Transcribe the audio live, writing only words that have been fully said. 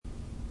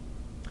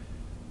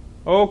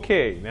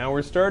Okay, now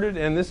we're started,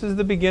 and this is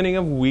the beginning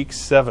of week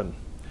 7.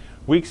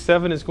 Week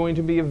 7 is going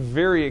to be a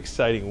very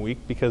exciting week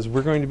because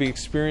we're going to be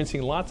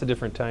experiencing lots of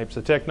different types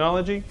of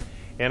technology,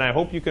 and I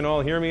hope you can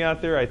all hear me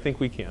out there. I think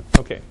we can.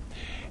 Okay.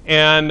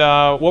 And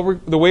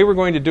the way we're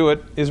going to do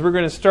it is we're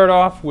going to start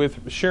off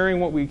with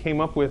sharing what we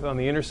came up with on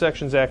the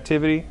intersections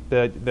activity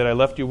that I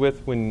left you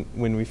with when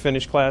we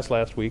finished class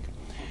last week.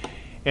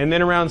 And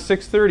then around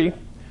 6:30,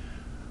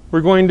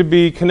 we're going to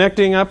be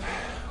connecting up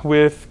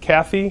with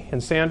Kathy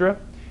and Sandra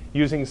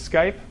using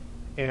Skype,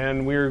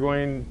 and they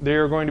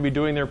are going to be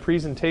doing their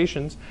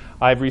presentations.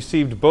 I've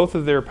received both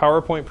of their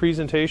PowerPoint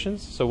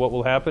presentations, so what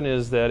will happen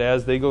is that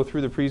as they go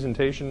through the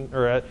presentation,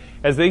 or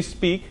as they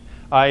speak,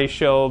 I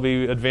shall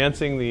be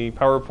advancing the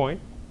PowerPoint.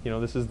 You know,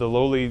 this is the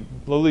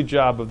lowly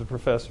job of the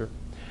professor.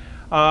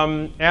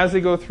 As they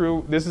go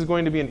through, this is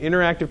going to be an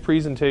interactive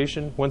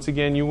presentation. Once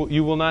again, you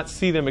will not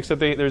see them,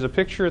 except there's a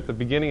picture at the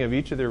beginning of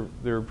each of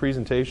their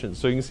presentations,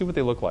 so you can see what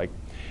they look like.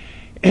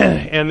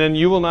 And then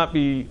you will not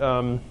be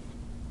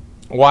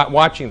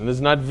watching them. This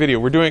is not video.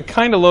 We're doing it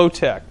kind of low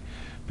tech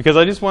because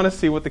I just want to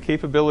see what the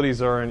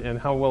capabilities are and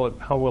how well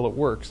it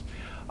works.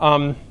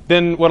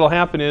 Then what will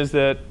happen is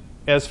that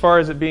as far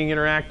as it being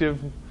interactive,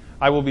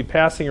 I will be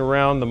passing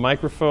around the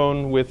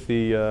microphone with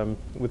the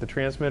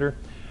transmitter,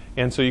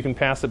 and so you can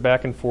pass it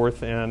back and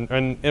forth.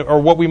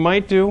 Or what we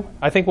might do,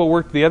 I think what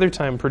worked the other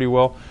time pretty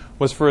well,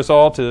 was for us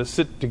all to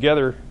sit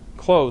together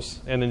close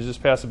and then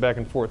just pass it back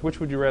and forth. Which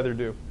would you rather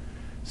do?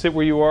 Sit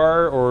where you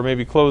are, or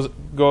maybe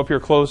go up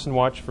here close and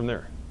watch from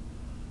there?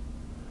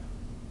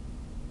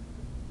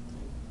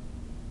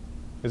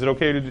 Is it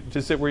okay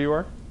to sit where you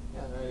are? Yeah,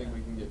 I think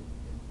we can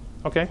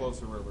get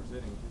closer where we're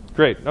sitting.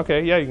 Great.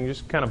 Okay. Yeah, you can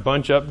just kind of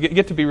bunch up.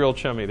 Get to be real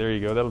chummy. There you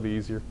go. That'll be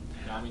easier.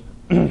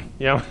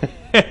 Yeah.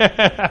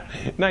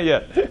 Not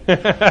yet.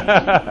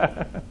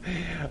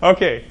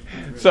 Okay.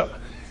 So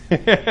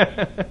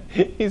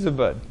he's a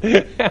bud.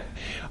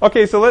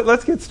 Okay. So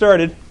let's get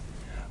started.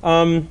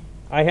 I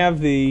have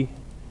the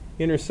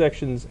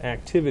intersections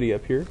activity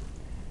up here,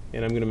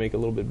 and I'm going to make it a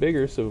little bit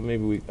bigger so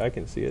maybe I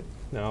can see it.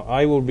 Now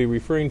I will be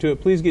referring to it.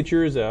 Please get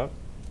yours out.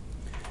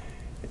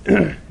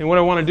 And what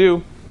I want to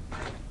do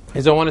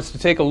is I want us to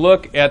take a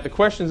look at the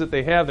questions that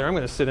they have there. I'm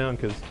going to sit down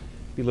because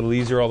it'll be a little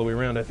easier all the way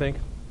around, I think.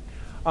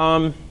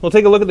 We'll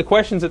take a look at the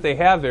questions that they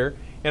have there,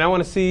 and I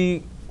want to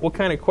see what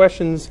kind of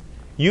questions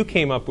you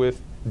came up with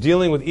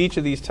dealing with each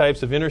of these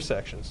types of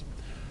intersections.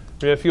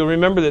 If you'll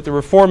remember that there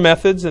were 4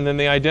 methods, and then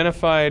they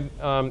identified,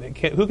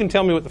 who can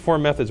tell me what the 4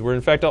 methods were?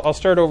 In fact, I'll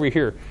start over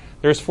here.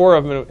 There's 4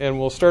 of them, and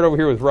we'll start over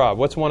here with Rob.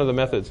 What's one of the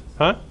methods?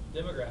 Huh?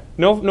 Demographic.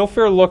 No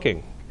fair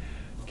looking.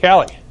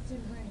 Callie?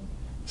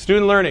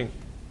 Student learning.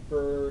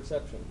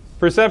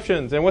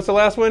 Perceptions. And what's the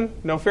last one?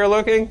 No fair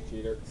looking?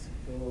 Cheaters.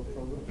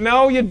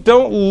 No, you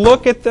don't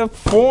look at the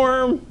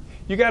form.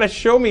 You got to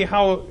show me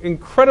how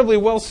incredibly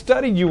well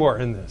studied you are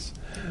in this.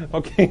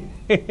 Okay.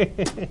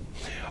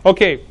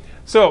 Okay.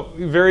 So,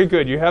 very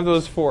good. You have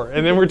those 4.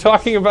 And then we're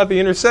talking about the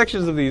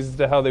intersections of these as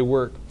to how they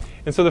work.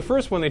 And so the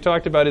first one they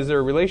talked about is there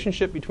a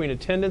relationship between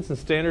attendance and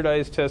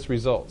standardized test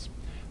results.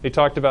 They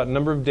talked about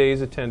number of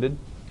days attended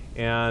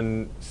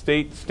and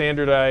state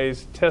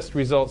standardized test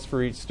results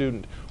for each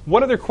student.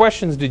 What other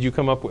questions did you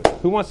come up with?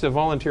 Who wants to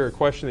volunteer a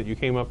question that you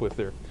came up with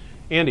there?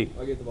 Andy.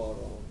 I'll get the ball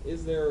rolling.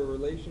 Is there a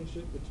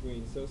relationship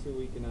between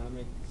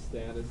socioeconomic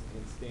status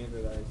and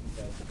standardized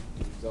test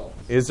results?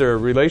 Is there a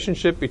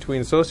relationship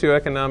between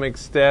socioeconomic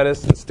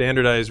status and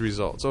standardized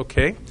results?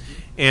 Okay.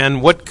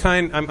 And what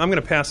kind, I'm going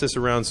to pass this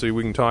around so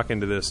we can talk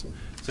into this,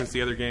 since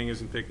the other gang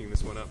isn't picking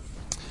this one up.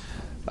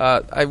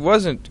 I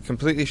wasn't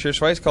completely sure,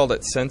 so I just called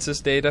it census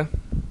data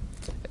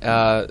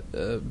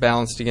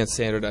balanced against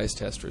standardized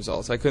test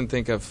results. I couldn't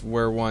think of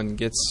where one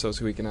gets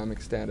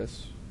socioeconomic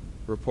status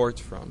reports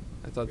from.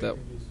 I thought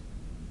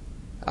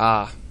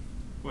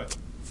What?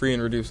 Free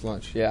and reduced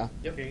lunch, yeah.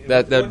 Yep. Okay.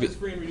 What does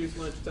free and reduced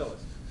lunch tell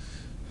us?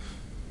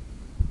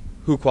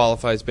 Who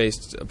qualifies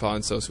based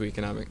upon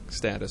socioeconomic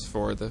status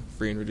for the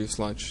free and reduced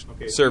lunch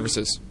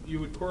services? So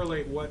you would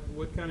correlate what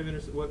kind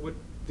of what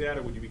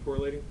data would you be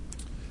correlating?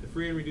 The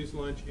free and reduced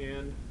lunch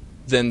and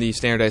then the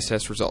standardized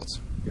test results.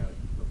 Got it.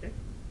 Okay.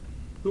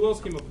 Who else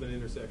came up with an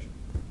intersection?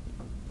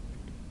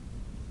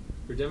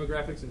 For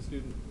demographics and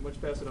student, why don't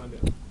you pass it on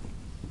down?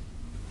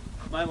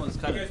 Mine was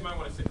kind you guys might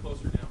want to sit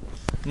closer now.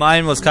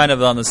 Mine was kind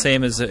of on the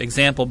same as the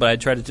example, but I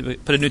tried to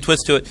put a new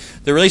twist to it.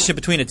 The relationship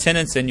between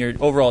attendance and your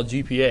overall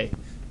GPA,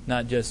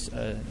 not just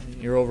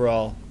your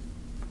overall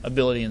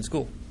ability in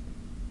school.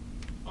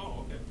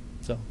 Oh, okay.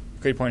 So,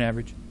 grade point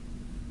average.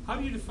 How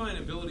do you define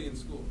ability in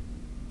school?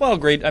 Well,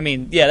 grade,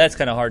 that's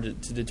kind of hard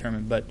to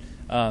determine, but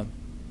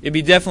it'd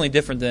be definitely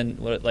different than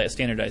like a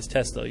standardized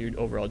test, though, your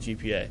overall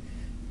GPA,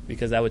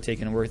 because that would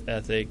take in work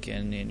ethic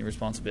and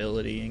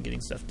responsibility and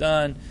getting stuff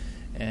done.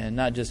 And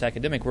not just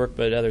academic work,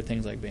 but other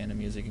things like band and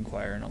music and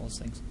choir and all those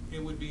things.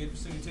 It would be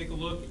interesting to take a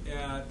look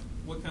at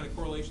what kind of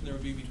correlation there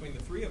would be between the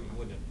 3 of them,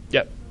 wouldn't it?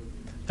 Yep.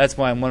 That's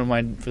why I'm one of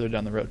mine further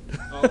down the road.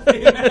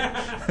 Okay.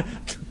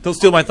 Don't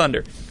steal my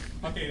thunder.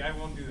 Okay, I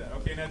won't do that.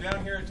 Okay, now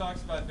down here it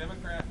talks about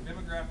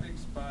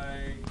demographics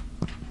by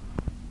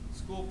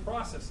school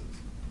processes.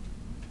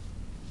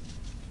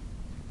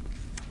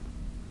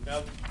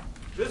 Now,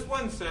 this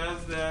one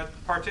says that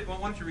why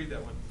don't you read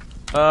that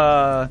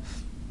one?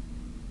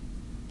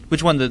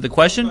 Which one? The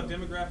question? About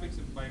demographics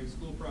by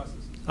school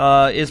processes.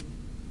 Is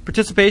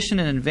participation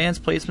in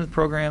advanced placement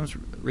programs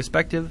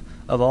representative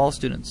of all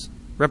students.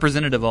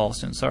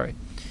 Sorry.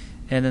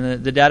 And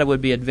then the data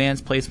would be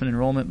advanced placement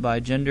enrollment by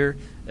gender,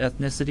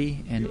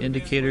 ethnicity, and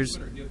indicators.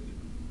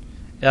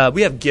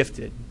 We have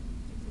gifted.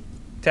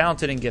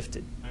 Talented and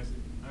gifted. I see.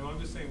 I'm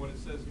just saying what it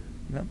says here.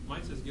 Yep.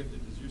 Mine says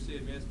gifted. Does yours say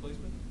advanced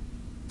placement?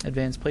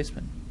 Advanced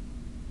placement.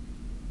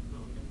 No,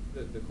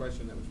 okay. The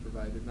question that was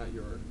provided, not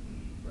your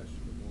question.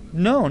 But the one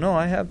that No,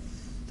 I have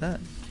that.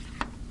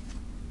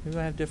 Maybe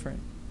I have different.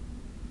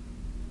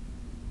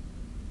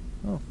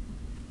 Oh.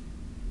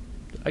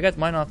 I got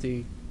mine off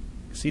the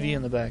CD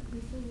in the back.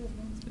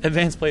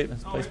 Advanced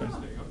placement. Oh, interesting.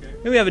 Okay.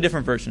 Maybe we have a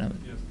different version of it.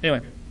 Yes. Anyway.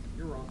 Okay.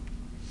 You're wrong.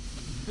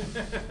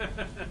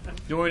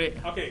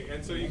 Okay,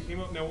 and so you came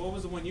up. Now, what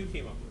was the one you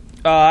came up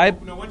with?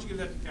 No, why don't you give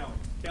that to Callie?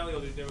 Callie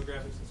will do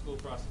demographics and school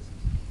processes.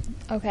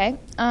 Okay.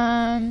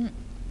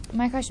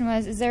 My question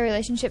was, is there a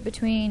relationship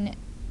between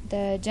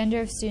the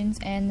gender of students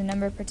and the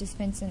number of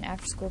participants in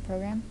after-school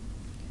program?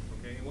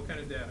 Okay, and what kind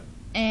of data?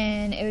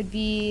 And it would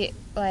be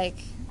like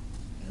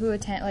who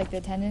attend, like the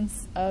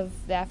attendance of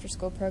the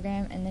after-school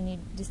program, and then you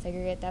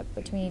desegregate that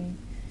between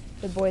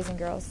the boys and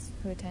girls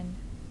who attend.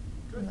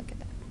 Good. And look at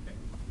that. Okay.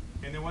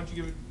 And then why don't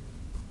you give it?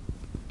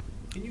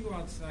 Can you go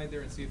outside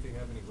there and see if they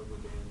have any rubber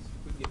bands?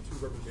 We can get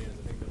 2 rubber bands.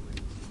 I think that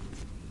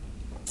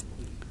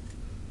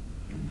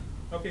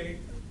might. Okay.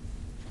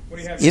 What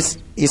do you have?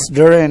 Is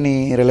there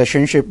any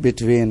relationship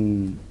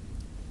between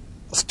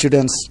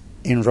students'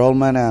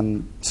 enrollment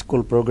and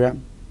school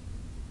program?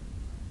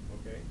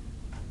 Okay.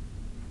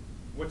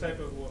 What type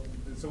of?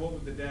 So what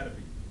would the data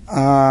be?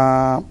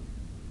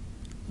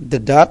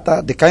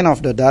 The kind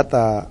of the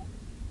data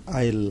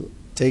I'll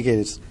take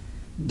is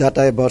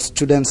data about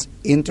students'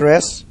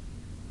 interests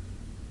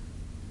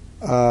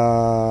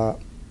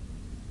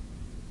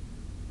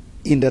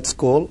in that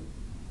school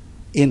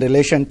in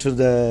relation to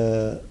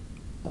the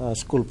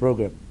school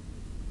program.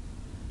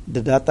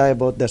 The data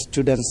about the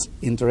students'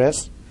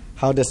 interests,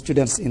 how the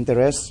students'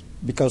 interests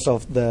because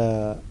of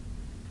the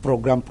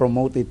program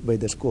promoted by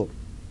the school.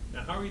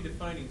 Now, how are you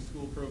defining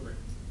school programs?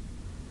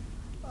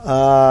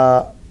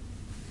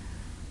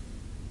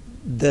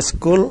 The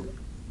school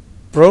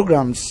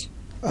programs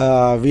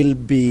will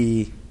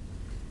be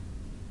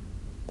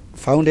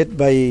founded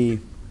by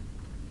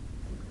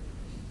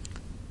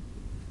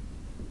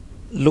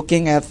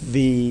looking at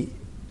the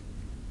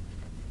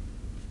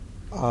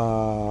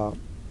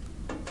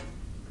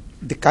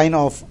kind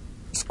of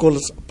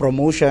school's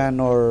promotion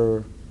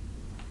or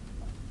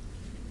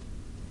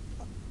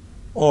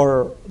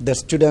the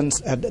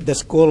students at the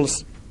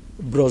school's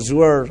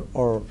brochure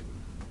or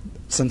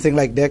something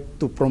like that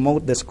to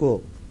promote the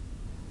school.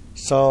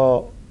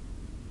 So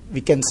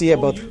we can see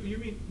about. You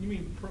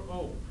mean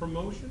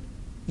promotion?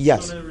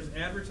 Yes. So in other words,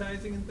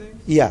 advertising and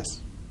things.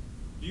 Yes.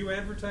 Do you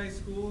advertise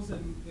schools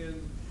and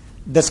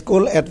The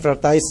school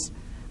advertise.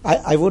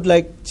 I would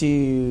like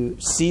to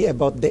see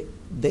about the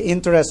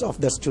interest of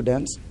the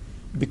students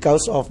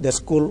because of the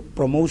school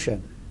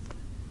promotion.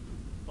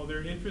 Oh,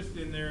 their interest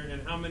in there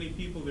and how many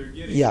people they're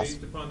getting Yes.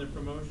 based upon their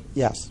promotion.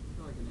 Yes.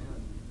 like an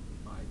ad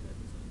buy type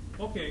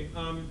of thing.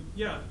 Okay.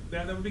 Yeah,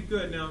 that would be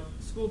good. Now,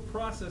 school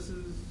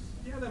processes.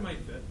 Yeah, that might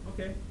fit.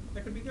 Okay,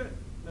 that could be good.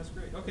 That's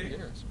great. Okay.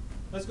 Interesting.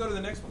 Let's go to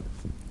the next one.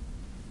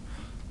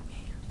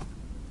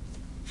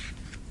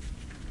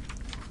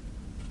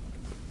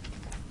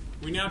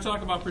 We now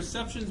talk about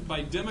perceptions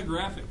by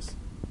demographics.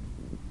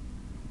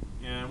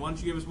 And why don't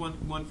you give us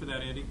one for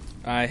that, Andy?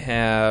 I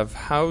have,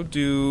 how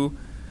do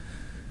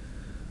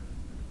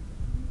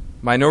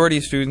minority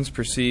students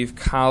perceive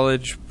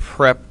college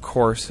prep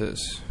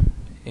courses?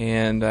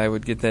 And I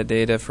would get that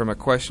data from a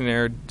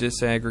questionnaire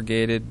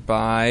disaggregated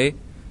by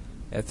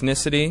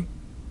ethnicity,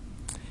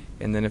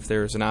 and then if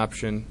there's an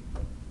option,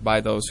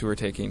 by those who are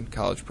taking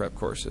college prep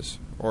courses,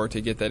 or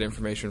to get that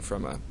information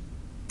from a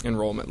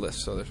enrollment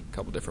list. So there's a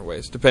couple different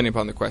ways, depending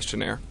upon the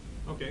questionnaire.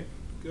 Okay,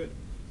 good.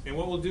 And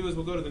what we'll do is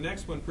we'll go to the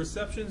next one,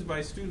 perceptions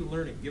by student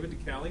learning. Give it to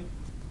Callie.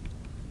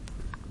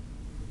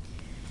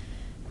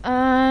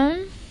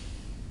 And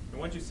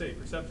why don't you say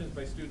perceptions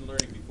by student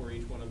learning before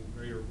each one of them,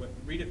 or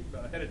read it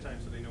ahead of time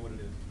so they know what it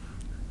is.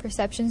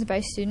 Perceptions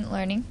by student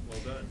learning. Well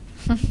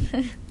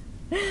done.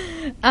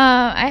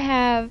 I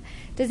have,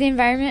 does the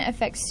environment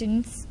affect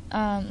students'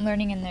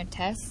 learning and their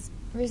test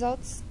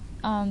results?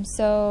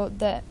 So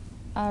the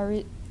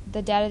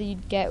data that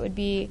you'd get would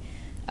be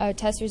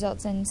test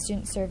results and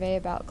student survey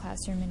about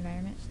classroom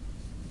environment.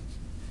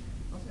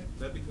 Okay,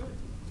 that'd be good.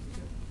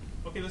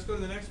 Okay, let's go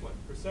to the next one.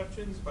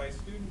 Perceptions by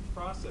student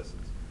processes.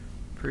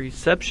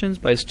 Perceptions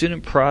by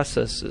student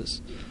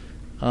processes.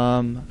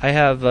 I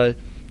have,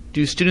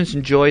 do students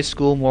enjoy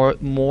school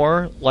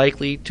more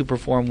likely to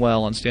perform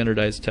well on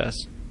standardized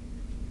tests?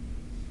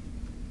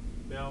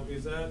 Now,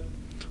 is that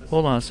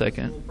Hold on a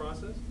second. school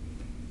process?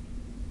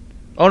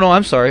 Oh no,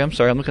 I'm sorry. I'm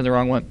looking at the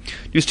wrong one.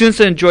 Do students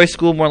that enjoy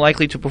school more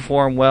likely to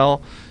perform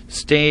well,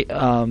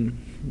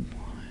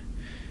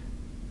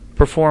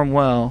 perform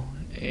well,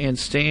 and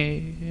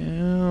stay?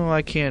 Oh,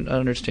 I can't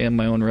understand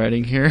my own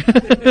writing here.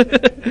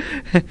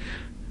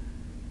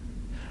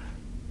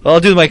 Well, I'll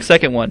do my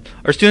second one.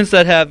 Are students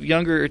that have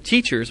younger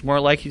teachers more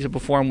likely to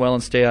perform well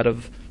and stay out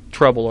of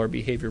trouble or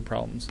behavior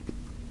problems?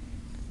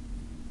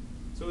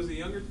 So is a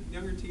younger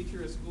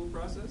teacher a school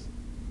process?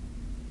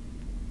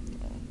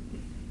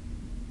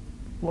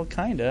 Well,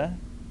 kinda.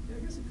 Yeah, I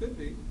guess it could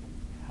be.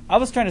 I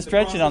was trying to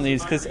stretch it on process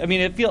these of because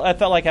hiring. I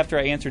felt like after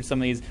I answered some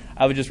of these,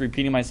 I was just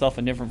repeating myself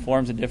in different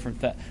forms and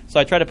different. So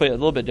I try to put it a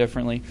little bit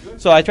differently. Good.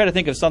 So I try to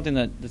think of something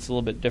that's a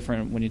little bit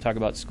different when you talk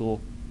about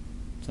school.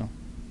 So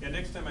Yeah,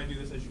 next time I do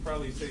this, I should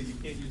probably say you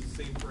can't use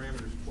the same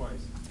parameters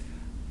twice.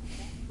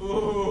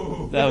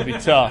 Ooh. that would be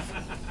tough.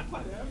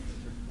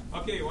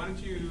 Okay, why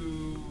don't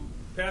you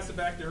pass it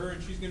back to her,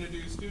 and she's going to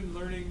do student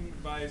learning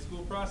by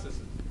school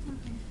processes.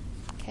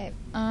 Okay.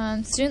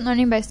 Student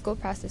learning by school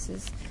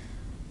processes.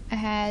 I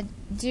had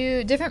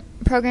different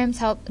programs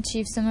help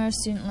achieve similar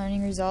student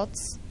learning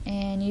results,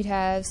 and you'd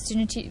have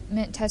student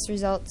achievement test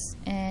results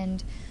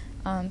and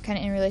kind of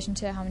in relation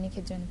to how many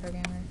kids are in the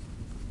program.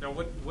 Now,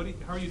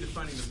 how are you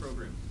defining the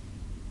program?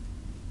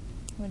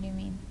 What do you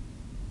mean?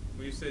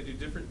 Well, you say do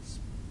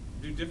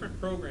different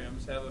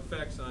programs have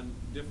effects on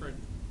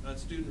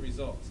student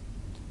results?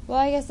 Well,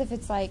 I guess if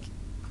it's like,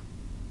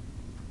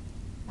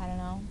 I don't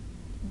know,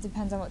 it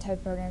depends on what type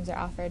of programs are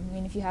offered. I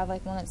mean, if you have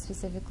like one that's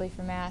specifically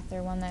for math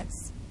or one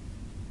that's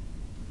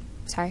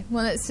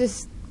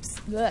just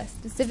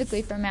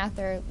specifically for math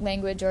or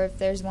language, or if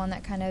there's one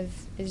that kind of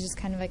is just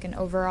kind of like an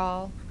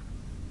overall,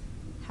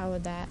 how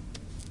would that,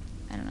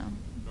 I don't know.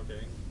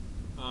 Okay.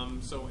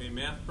 So a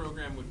math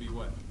program would be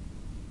what?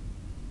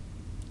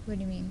 What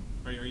do you mean?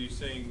 Are you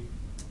saying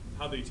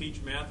how they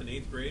teach math in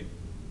 8th grade?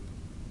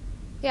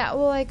 Yeah,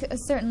 well, like a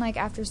certain like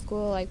after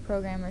school like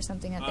program or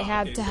something that they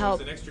have okay, to so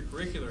help. It's an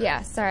extracurricular.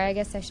 Yeah, sorry, I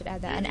guess I should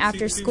add that. Yeah, An see,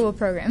 after school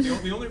program.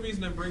 The only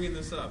reason I'm bringing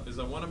this up is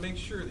I want to make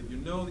sure that you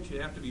know that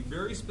you have to be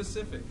very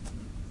specific,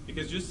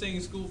 because just saying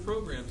school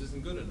programs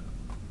isn't good enough.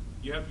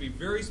 You have to be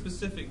very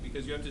specific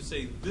because you have to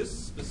say this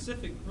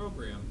specific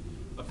program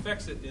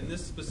affects it in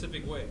this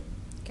specific way.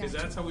 Because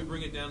Gotcha. that's how we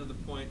bring it down to the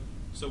point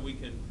so we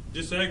can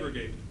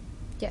disaggregate.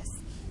 Yes.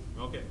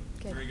 Okay,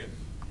 Good. very good.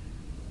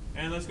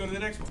 And let's go to the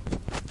next one.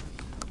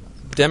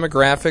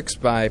 Demographics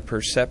by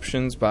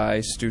perceptions by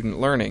student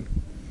learning.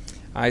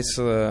 I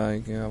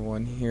got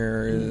one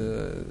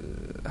here.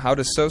 How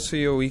does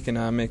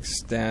socioeconomic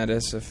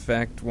status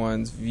affect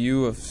one's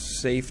view of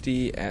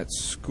safety at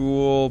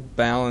school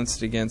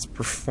balanced against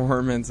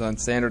performance on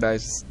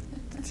standardized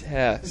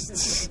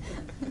tests?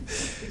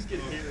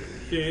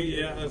 Okay,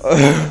 yeah.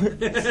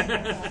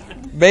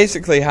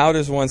 Basically, how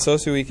does one's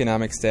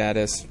socioeconomic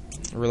status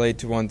relate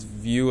to one's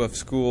view of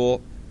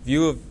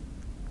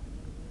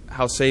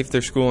how safe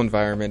their school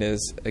environment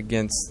is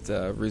against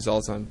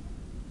results on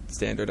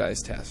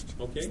standardized tests?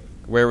 Okay.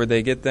 Where would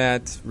they get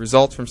that?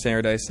 Results from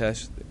standardized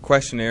tests,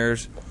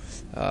 questionnaires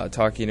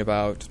talking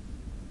about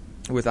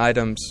with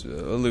items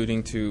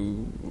alluding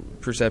to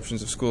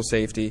perceptions of school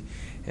safety,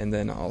 and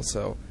then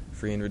also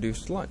free and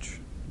reduced lunch,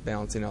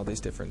 balancing all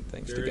these different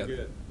things together. Very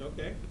good.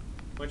 Okay.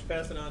 Why don't you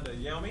pass it on to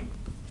Yaomi?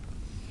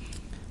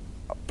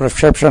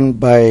 Perception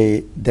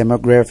by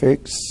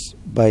demographics,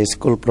 by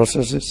school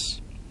processes.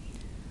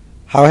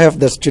 How have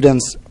the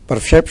students'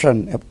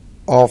 perception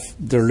of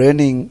the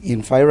learning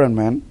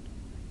environment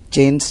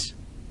changed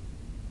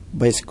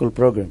by school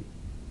program?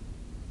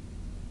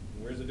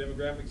 Where's the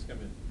demographics come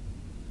in?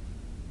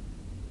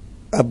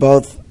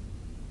 About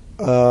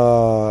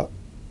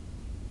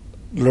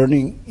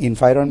learning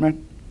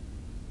environment?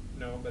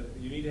 No, but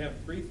you need to have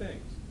 3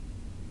 things.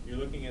 You're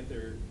looking at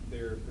their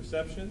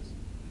perceptions,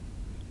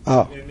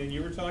 Oh. and then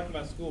you were talking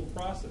about school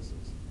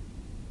processes.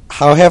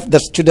 How have the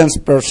students'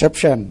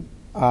 perception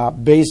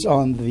based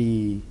on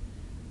the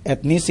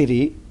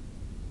ethnicity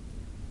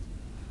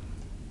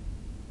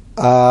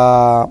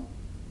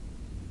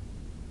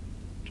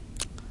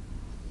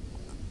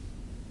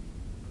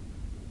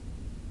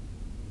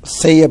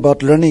say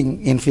about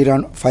learning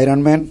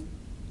environment?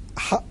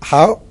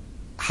 How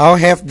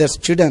have the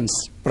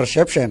students'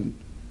 perception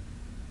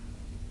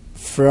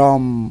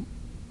from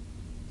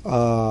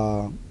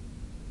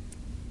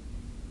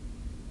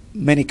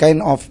many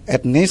kind of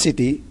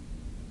ethnicity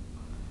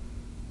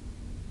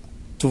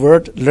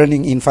toward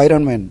learning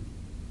environment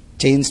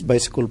changed by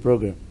school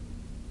program?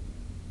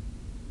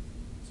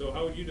 So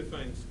how would you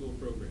define school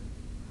program?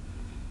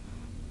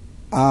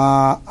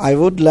 I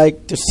would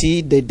like to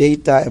see the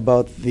data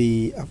about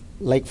the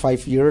like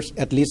 5 years,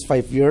 at least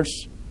 5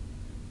 years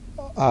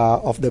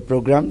of the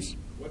programs.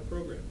 What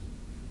programs?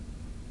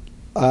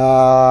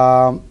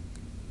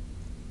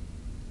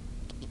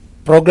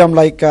 Program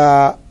like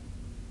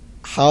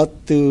how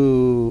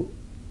to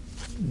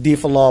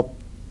develop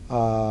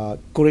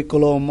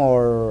curriculum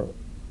or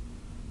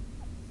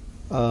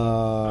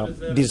does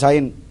that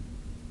design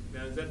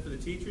Now, is that for the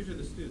teachers or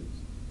the students?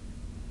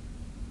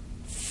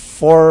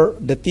 for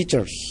the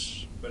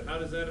teachers. But how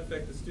does that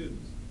affect the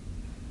students?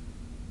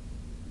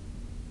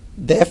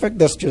 They affect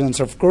the students,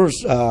 of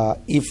course,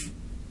 if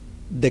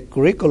the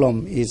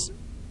curriculum is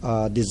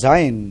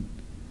designed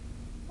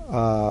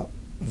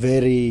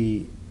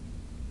very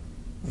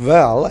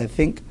well. I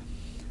think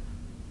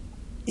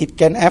it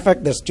can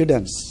affect the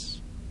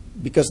students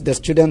because the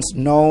students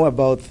know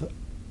about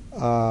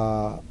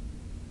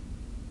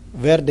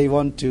where they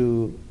want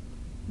to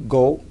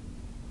go,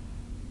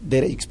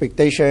 their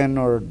expectation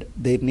or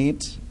their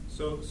needs.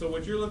 So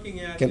what you're looking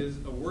at is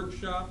a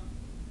workshop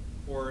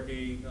or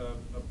a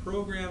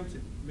program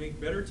to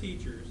make better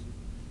teachers,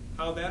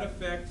 how that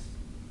affects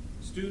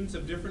students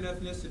of different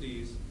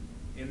ethnicities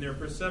in their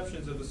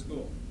perceptions of the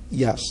school.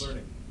 Yes. Of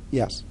learning.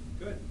 Yes.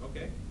 Good.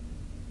 Okay.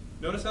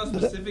 Notice how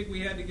specific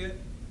we had to get.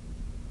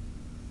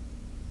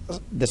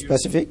 The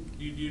specific?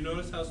 Do you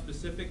notice how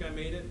specific I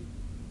made it?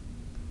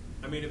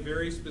 I made it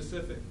very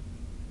specific.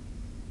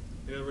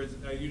 In other words,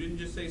 you didn't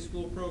just say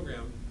school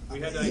program. We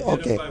had to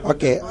identify what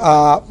Okay. that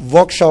program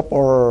Workshop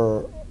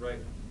or right.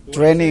 What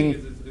training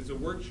I'm saying is it's a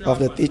workshop of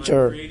the on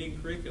teacher. creating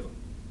curriculum.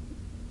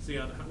 See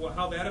on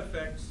how that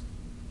affects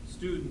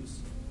students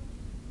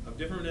of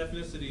different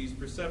ethnicities'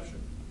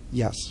 perception.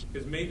 Yes.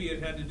 Because maybe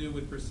it had to do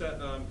with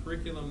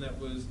curriculum that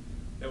was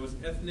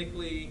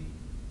ethnically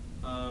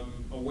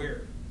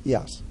aware.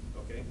 Yes.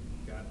 Okay,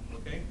 got it.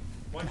 Okay,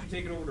 why don't you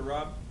take it over to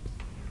Rob?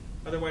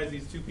 Otherwise,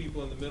 these two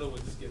people in the middle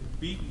would just get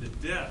beaten to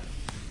death.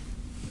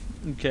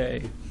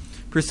 Okay.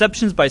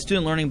 Perceptions by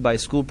student learning by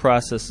school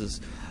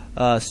processes.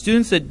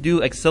 Students that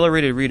do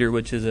accelerated reader,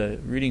 which is a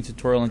reading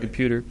tutorial on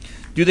computer,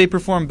 do they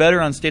perform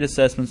better on state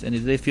assessments, and do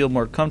they feel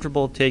more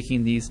comfortable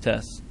taking these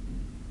tests?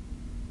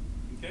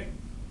 Okay,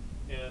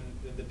 and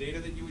the data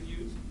that you would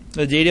use?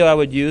 The data I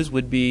would use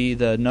would be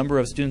the number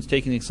of students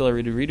taking the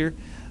accelerated reader,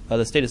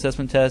 the state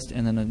assessment test,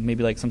 and then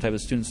maybe like some type of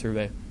student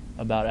survey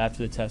about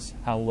after the test,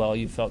 how well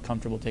you felt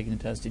comfortable taking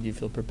the test. Did you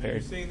feel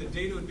prepared? You're saying the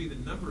data would be the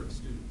number of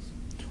students?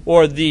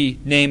 Or the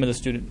name of the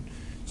student.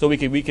 So we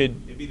could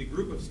It'd be the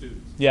group of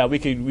students. yeah, we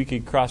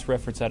could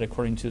cross-reference that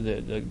according to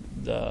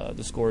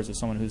the scores of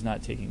someone who's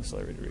not taking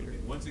accelerated reader. Okay,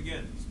 once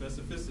again,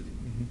 specificity.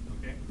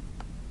 Okay,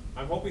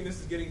 I'm hoping this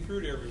is getting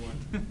through to everyone.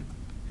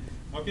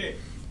 Okay,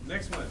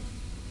 next one.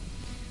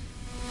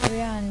 Are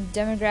we on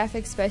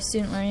demographics by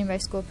student learning by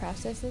school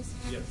processes?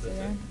 Yes, that's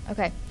it.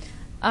 Okay.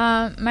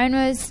 Mine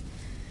was,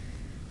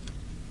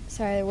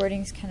 sorry, the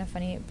wording's kind of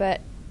funny,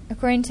 but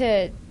according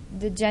to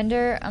the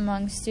gender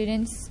among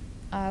students,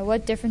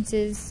 what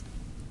differences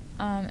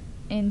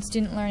in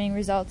student learning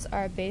results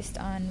are based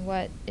on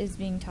what is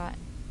being taught?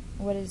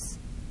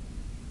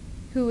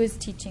 Who is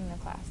teaching the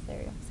class? There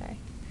we go, sorry.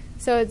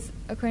 So it's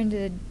according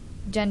to the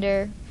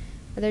gender,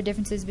 are there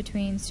differences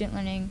between student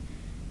learning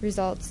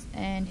results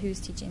and who's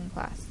teaching the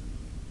class?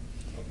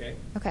 Okay.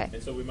 Okay.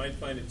 And so we might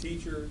find a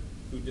teacher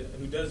who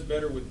does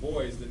better with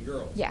boys than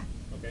girls. Yeah.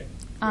 Okay.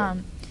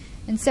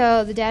 And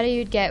so the data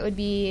you'd get would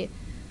be,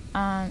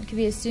 could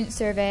be a student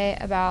survey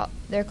about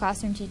their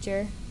classroom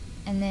teacher,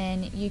 and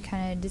then you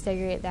kind of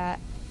disaggregate that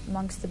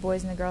amongst the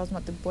boys and the girls and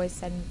what the boys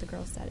said and what the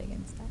girls said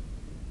against that.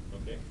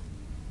 Okay.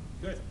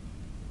 Good.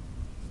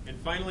 And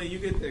finally, you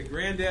get the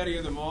granddaddy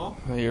of them all.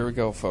 Here we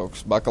go,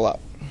 folks. Buckle up.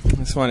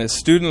 This one is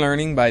student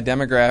learning by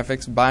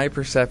demographics, by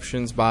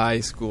perceptions, by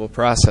school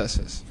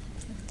processes.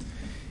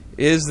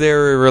 Is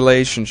there a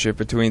relationship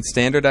between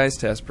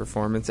standardized test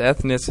performance,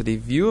 ethnicity,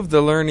 view of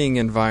the learning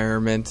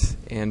environment,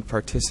 and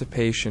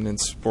participation in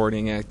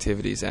sporting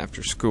activities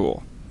after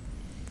school?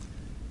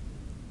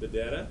 The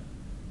data?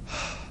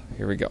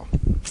 Here we go.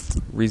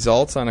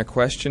 Results on a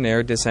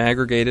questionnaire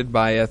disaggregated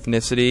by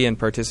ethnicity and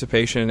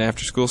participation in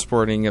after-school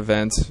sporting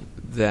events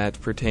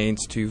that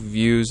pertains to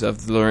views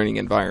of the learning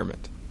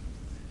environment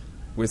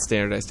with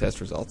standardized test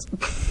results.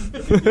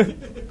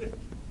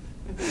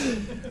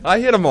 I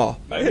hit them all.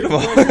 I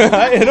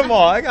hit them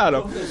all. I got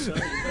them.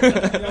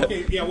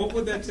 Okay, yeah, what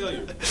would that tell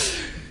you?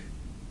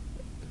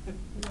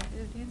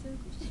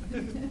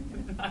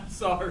 I'm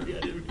sorry, I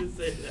didn't mean to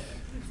say that.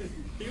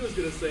 He was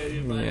going to say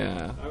it.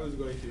 Yeah. I was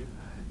going to.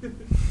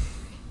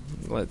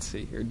 Let's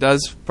see here.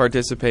 Does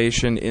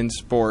participation in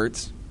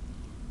sports,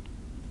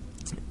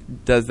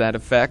 does that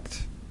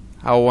affect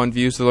how one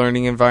views the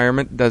learning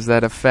environment? Does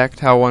that affect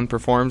how one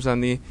performs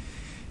on the,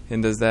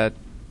 and does that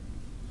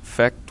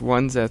affect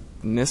one's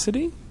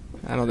ethnicity?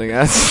 I don't think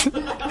that's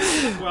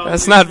Well,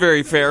 that's not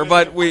very fair,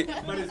 but we.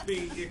 But it could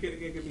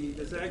be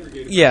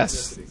disaggregated. by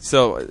Yes. ethnicity.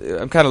 So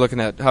I'm kind of looking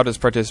at how does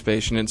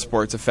participation in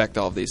sports affect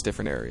all of these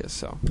different areas.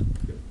 So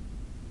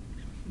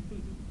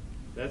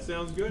That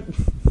sounds good.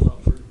 Well,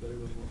 better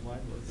than what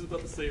mine was. It's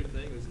about the same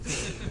thing.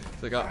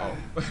 it's like, uh-oh.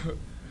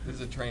 This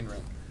is a train wreck.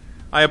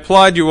 I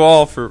applaud you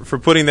all for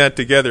putting that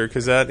together,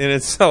 because that in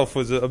itself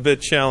was a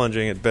bit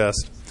challenging at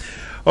best.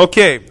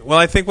 Okay, well,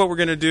 I think what we're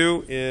going to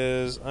do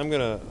is I'm going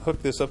to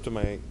hook this up to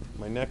my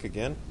neck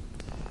again,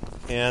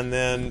 and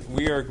then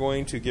we are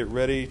going to get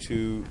ready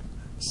to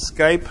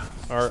Skype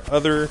our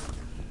other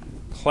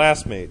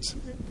classmates.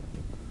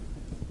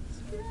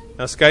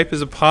 Now, Skype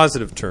is a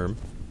positive term,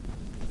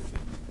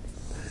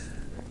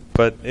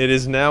 but it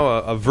is now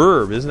a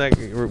verb, isn't that?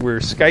 We're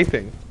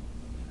Skyping.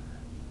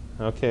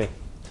 Okay.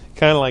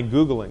 Kind of like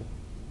Googling.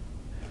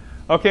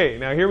 Okay,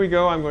 now here we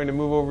go. I'm going to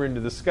move over into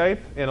the Skype,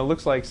 and it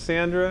looks like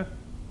Sandra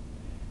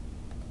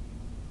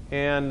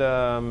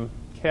and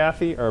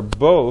Kathy are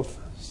both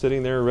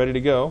sitting there ready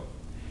to go.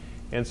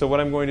 And so what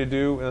I'm going to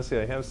do, let's see,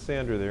 I have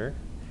Sandra there.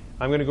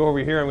 I'm going to go over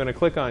here. I'm going to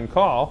click on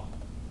call.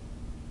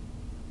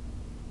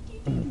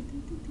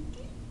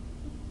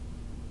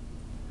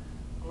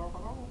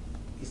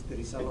 Is the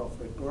result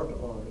of record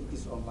or it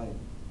is online?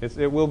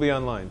 It will be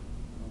online.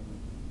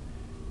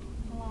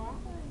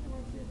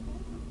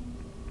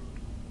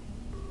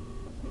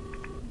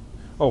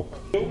 Oh.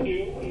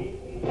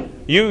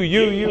 You.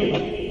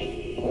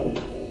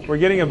 We're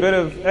getting a bit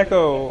of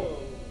echo.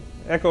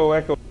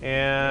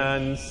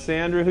 And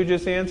Sandra, who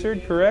just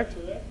answered, correct?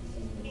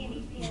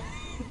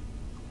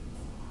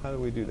 How did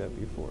we do that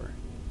before?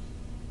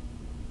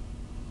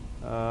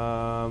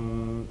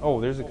 Oh,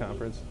 there's a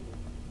conference.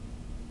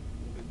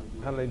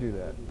 How did I do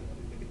that?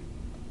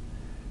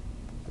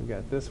 We've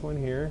got this one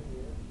here.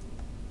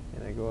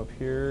 And I go up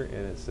here,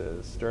 and it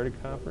says start a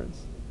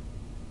conference.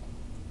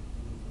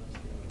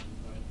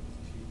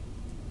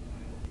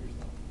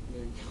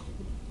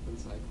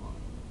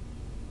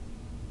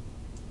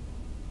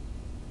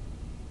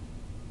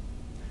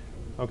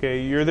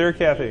 Okay, you're there,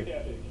 Kathy.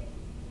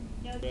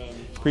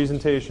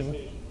 Presentation.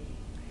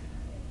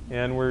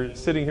 And we're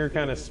sitting here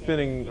kind of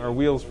spinning our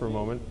wheels for a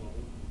moment.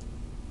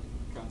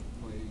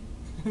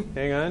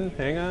 Hang on.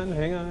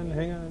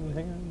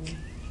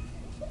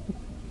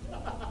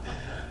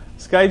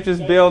 Skype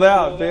just bailed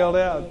out. No,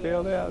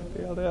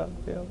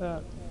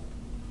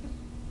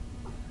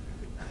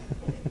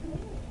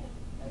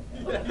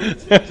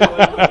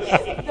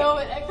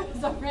 it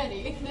echoes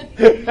already.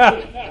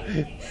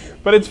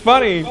 But it's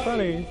funny.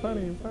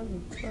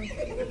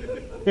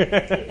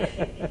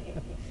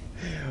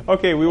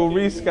 Okay, we will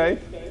re-Skype.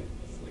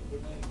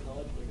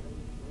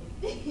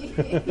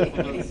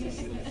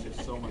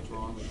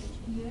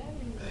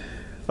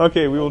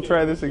 Okay, we will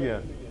try this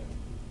again.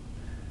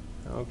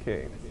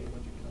 Okay.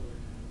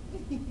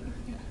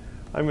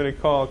 I'm going to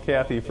call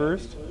Kathy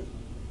first.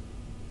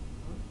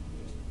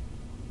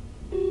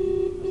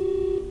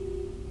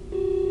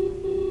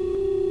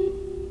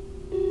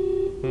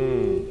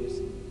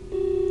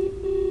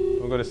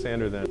 We'll go to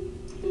Sandra then.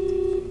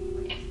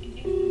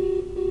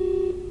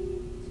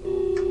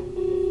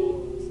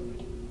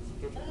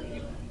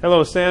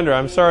 Hello, Sandra.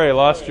 I'm sorry I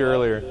lost you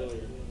earlier.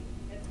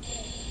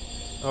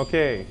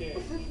 Okay.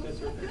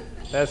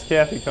 That's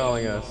Kathy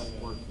calling us.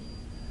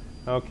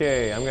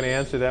 Okay, I'm going to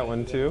answer that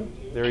one too.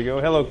 There we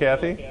go. Hello,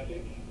 Kathy.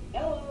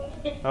 Hello.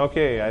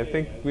 Okay, I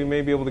think we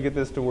may be able to get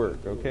this to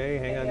work. Okay,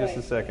 hang on just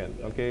a second.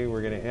 Okay,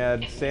 we're going to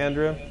add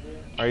Sandra.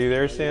 Are you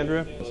there,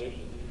 Sandra?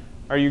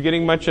 Are you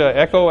getting much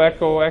echo?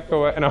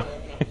 No.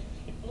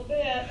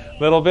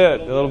 Little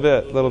bit.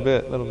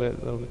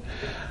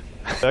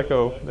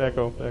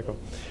 Echo.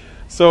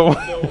 So,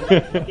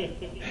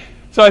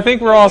 so I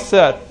think we're all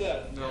set.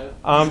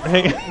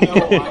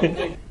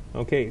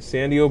 Okay,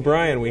 Sandy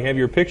O'Brien, we have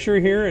your picture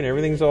here and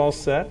everything's all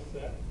set.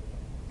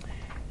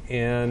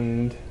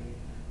 And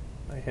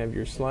I have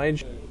your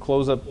slide.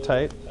 Close up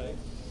tight.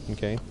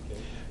 Okay.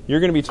 You're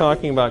going to be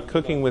talking about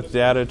cooking with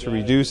data to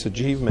reduce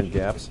achievement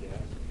gaps.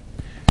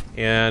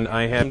 And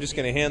I'm just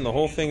going to hand the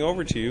whole thing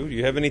over to you. Do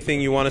you have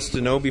anything you want us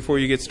to know before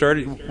you get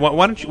started?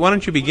 Why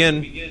don't you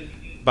begin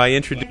by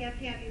introducing... I have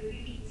to have you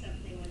repeat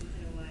something once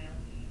in a while.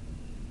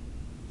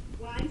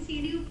 Well, I'm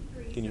Sandy.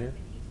 Can you hear? I've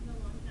been teaching a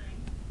long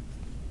time.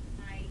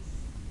 I've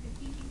been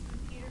teaching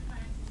computer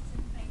classes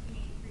since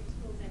 1983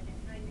 schools at that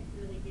time that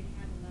really didn't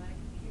have a lot of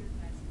computer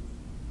classes.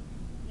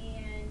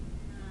 And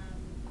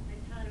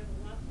I taught at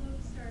Waffalo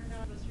to start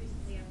out. Most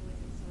recently I was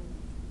at Solon.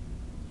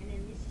 And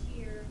then this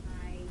year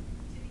I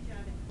took a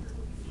job at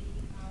Purple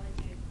Community College.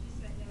 I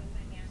just got done with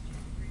my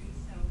master's degree,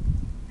 so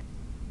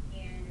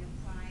and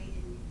applied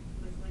and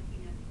was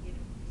lucky enough to get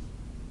a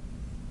position.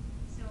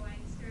 So I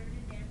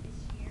started that this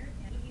year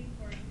and looking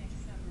forward to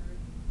next summer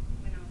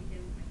when I'll be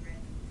done with my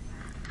graduate.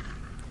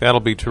 That'll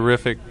be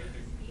terrific.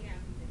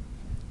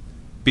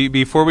 Yeah.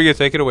 Before we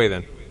take it away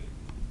then.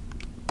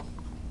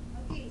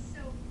 Okay, so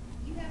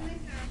you have my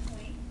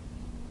PowerPoint.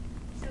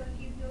 So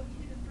if you go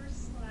to the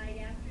first slide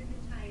after the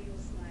title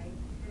slide,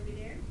 over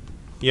there.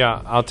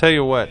 Yeah, I'll tell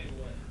you what.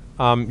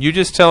 You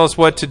just tell us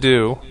what to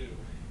do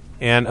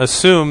and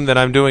assume that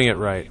I'm doing it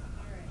right.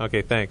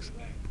 Okay, thanks.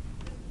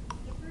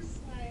 The first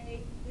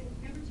slide, the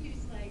number 2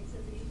 slide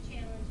says a new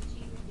challenge,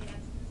 achievement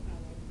gaps in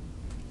college.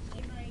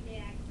 In my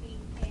act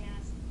being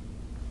passed,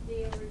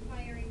 they are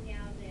requiring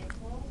now that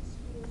all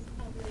schools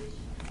publish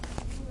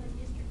school and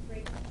district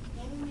breakdown.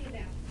 Only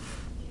about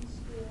 15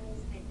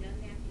 schools had done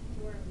that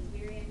before. It was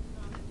very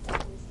uncommon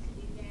for schools to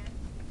do that.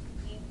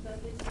 But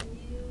with the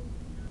new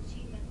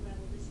achievement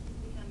level, this has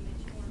become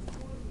much more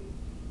important,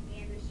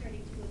 and they're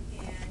starting to look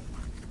at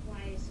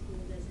why a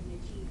school doesn't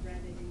achieve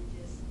rather than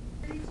just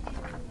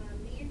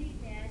mandate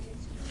that, and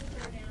schools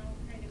are now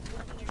kind of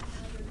looking at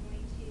how they're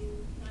going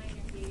to find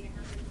that data,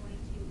 how they're going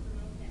to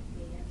promote that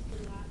data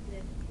throughout the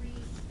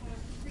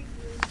free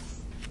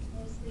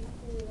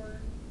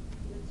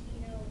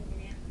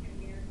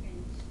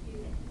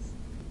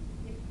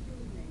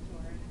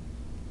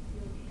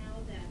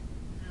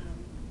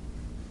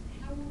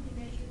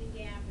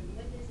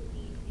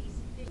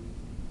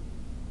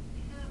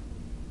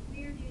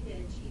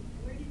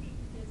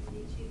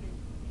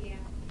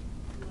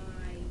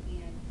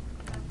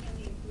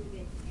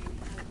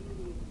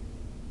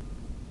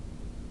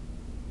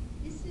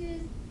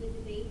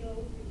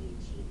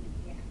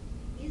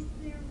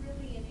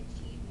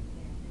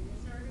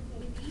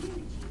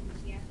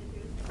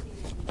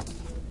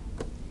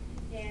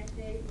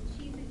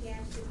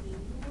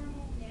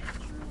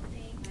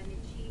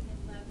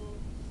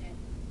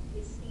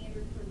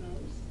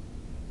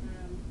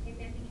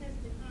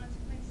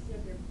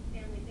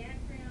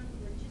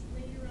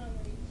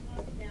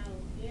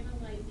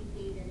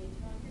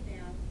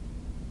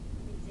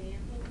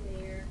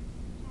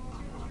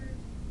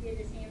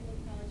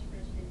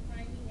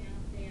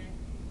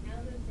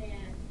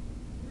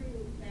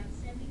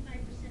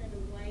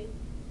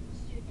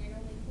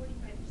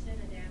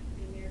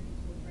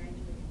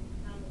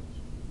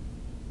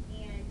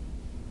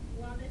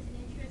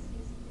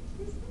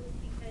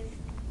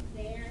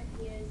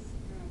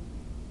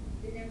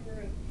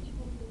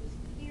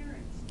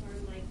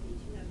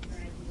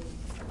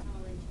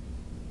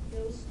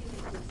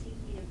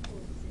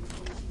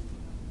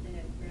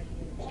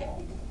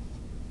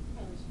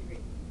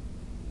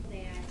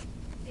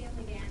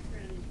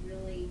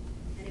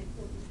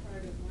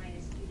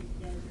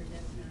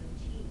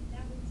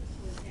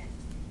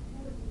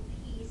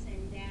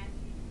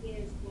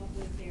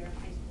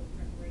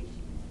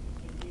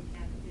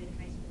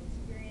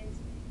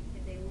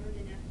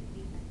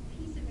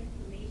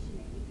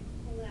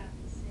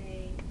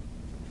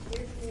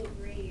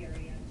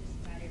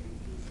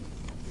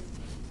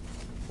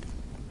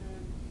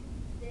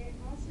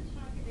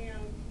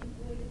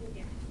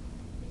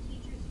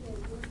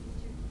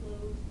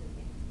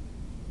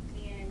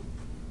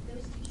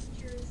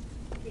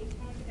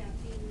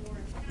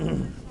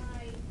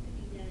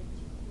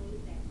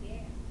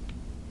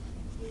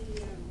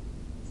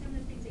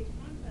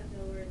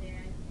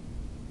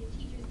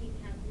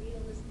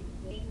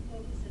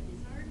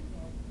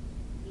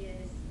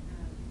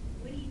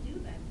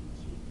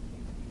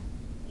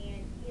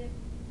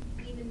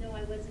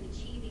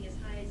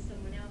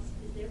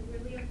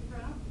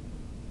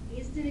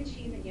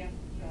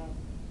 12.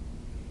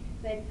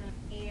 But,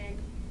 and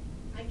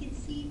I can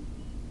see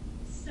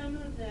some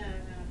of the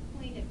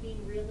point of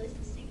being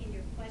realistic in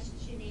your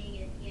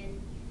questioning.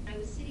 And I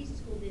was city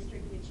school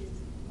district, which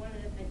is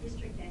a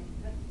district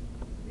that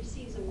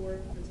receives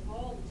awards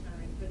all the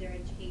time for their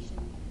education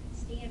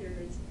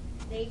standards.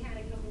 They had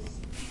a couple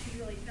teachers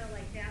really felt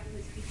like that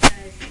was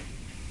because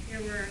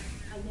there were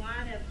a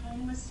lot of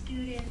homeless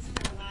students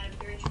and a lot of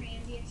very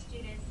transient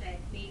students that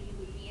maybe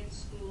would be in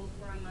school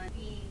for a month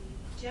being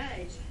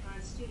judged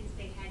on students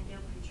they had no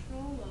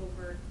control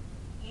over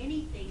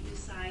anything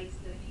besides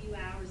the few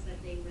hours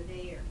that they were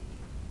there.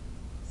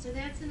 So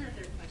that's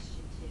another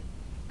question too.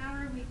 How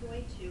are we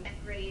going to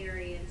that gray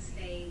area and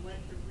say what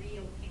the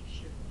real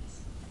picture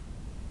is?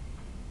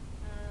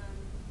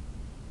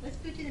 Let's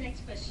go to the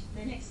next question.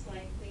 The next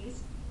slide,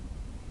 please.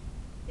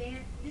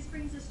 This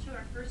brings us to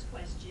our first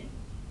question.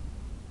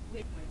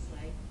 Wait one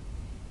slide.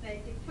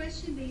 But the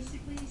question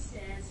basically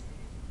says,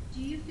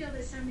 do you feel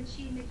that some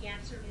achievement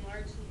gaps are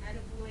largely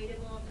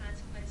unavoidable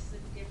consequences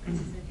of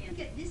differences in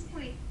family? At this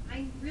point,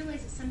 I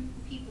realize that some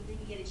people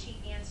didn't get a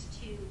chance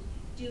to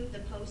do the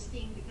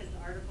posting because the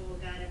article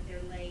got up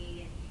there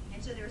late,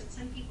 and so there were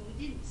some people who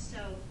didn't.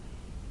 So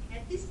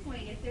at this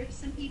point, if there's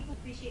some people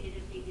appreciate it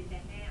if they did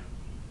that now.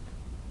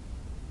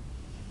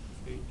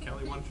 Hey,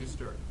 Kelly, why don't you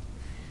start?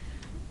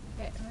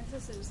 Okay, am I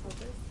supposed to just hold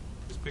this?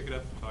 Just pick it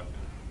up and talk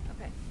now.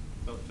 Okay.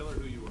 So tell her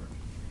who you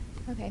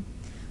are. Okay.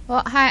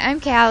 Well, hi, I'm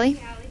Callie.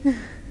 I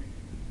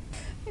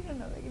don't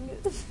know if I can do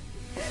this.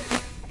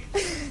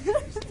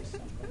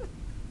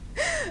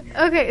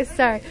 Okay,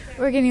 sorry.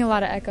 We're getting a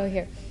lot of echo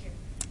here.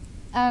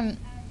 I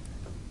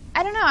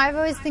don't know. I've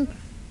always think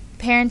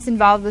parents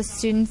involved with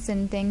students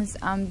and things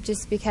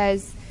just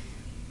because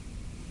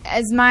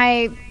as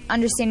my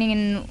understanding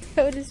and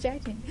so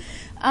distracting.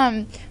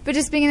 But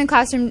just being in the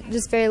classroom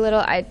just very little,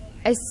 I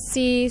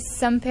see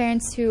some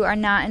parents who are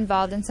not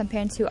involved and some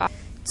parents who are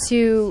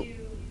to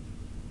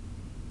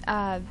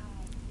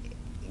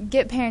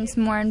get parents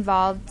more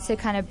involved to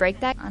kind of break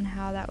that on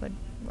how that would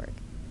work.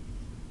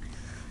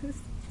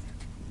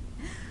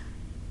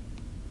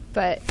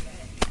 But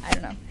I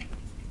don't know.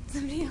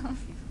 Somebody else.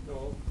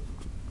 No,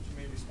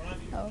 she may respond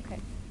to you. Oh, okay.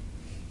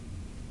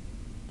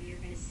 You're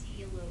going to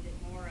see a little bit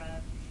more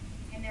of.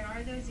 And there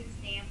are those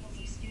examples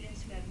of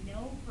students who have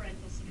no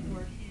parental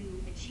support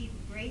who achieve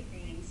great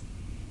things.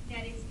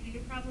 That is,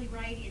 you're probably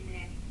right in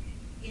that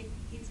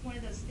it's one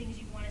of those things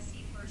you want to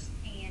see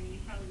firsthand, and you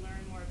probably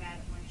learn more about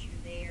it once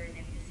you're there in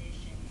that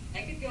position.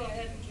 I could go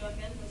ahead and jump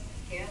in. This is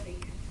Kathy.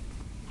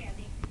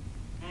 Kathy?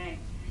 Hi.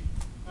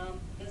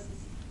 This is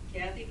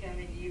Kathy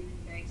coming to you from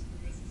thanks to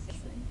this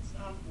assistant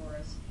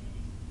sophomores.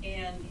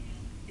 And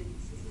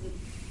this is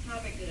a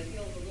topic that I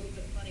feel is a little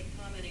bit funny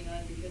commenting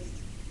on because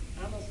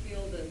I almost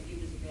feel that you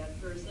as a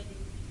bad person,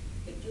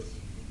 but just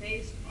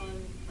based on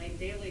my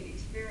daily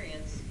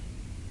experience,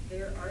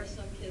 there are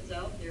some kids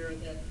out there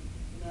that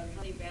have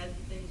many bad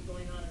things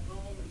going on at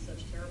home and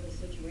such terrible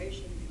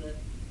situations that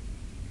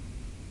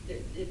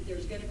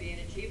there's going to be an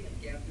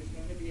achievement gap. There's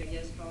going to be, I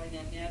guess, calling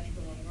that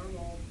natural and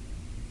normal,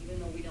 even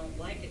though we don't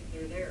like it,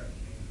 they're there.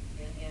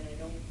 And I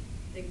don't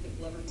think that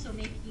we'll ever... So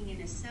making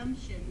an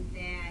assumption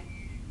that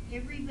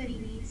everybody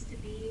needs to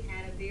be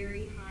at a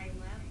very high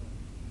level.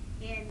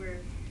 And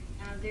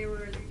there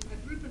were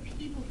a group of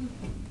people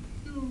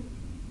who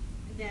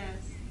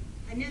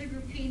another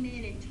group came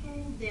in and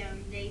told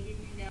them they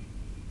didn't know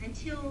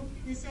until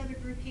this other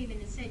group came in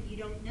and said, you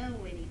don't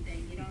know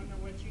anything, you don't know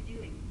what you're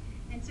doing.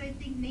 And so I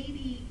think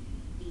maybe,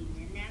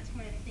 and that's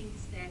one of the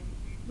things that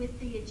with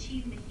the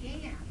achievement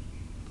gap,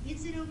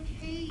 is it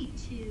okay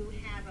to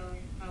have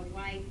a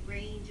wide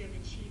range of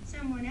achievement?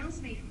 Someone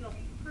else may feel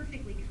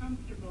perfectly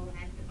comfortable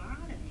at the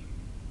bottom.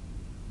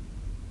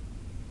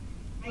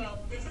 Well,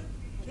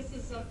 this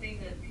is something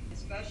that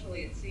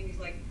especially it seems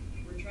like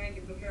we're trying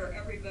to prepare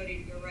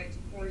everybody to go right to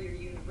four-year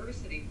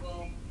university.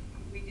 Well,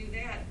 if we do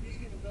that, who's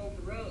going to build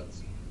the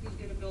roads? Who's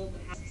going to build the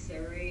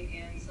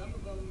necessary? And some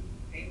of them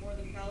pay more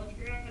than college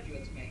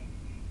graduates make.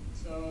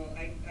 So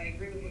I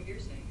agree with what you're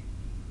saying.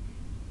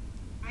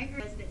 I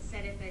heard that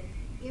said it, but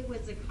it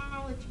was a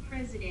college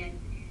president,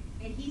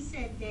 and he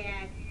said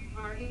that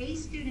our A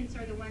students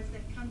are the ones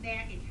that come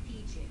back and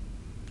teach it.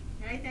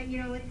 And I thought, you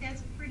know,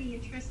 that's a pretty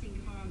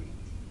interesting comment.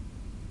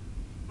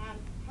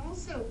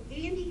 Also,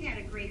 Andy had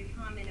a great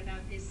comment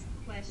about this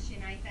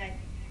question. I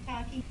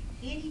thought,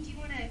 Andy, do you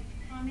want to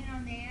comment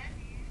on that?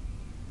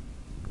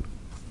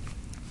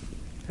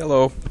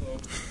 Hello.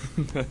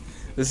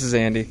 This is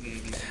Andy.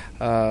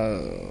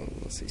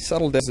 Let's see.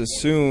 Subtle does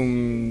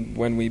assume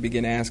when we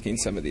begin asking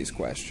some of these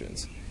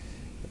questions.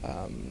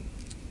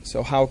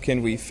 So how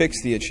can we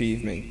fix the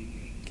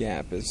achievement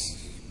gap?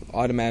 Is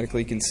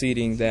automatically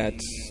conceding that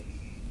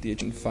the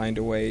find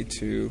a way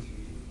to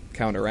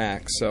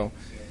counteract. So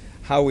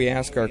how we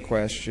ask our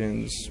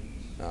questions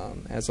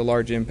has a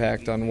large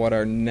impact on what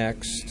our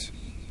next...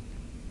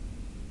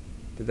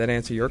 Did that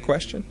answer your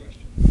question?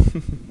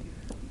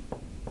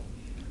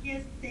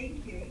 Yes,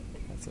 thank you.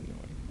 That's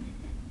annoying.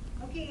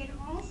 Okay, and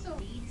also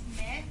needs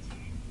met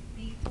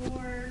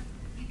before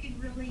you can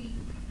really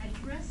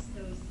address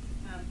those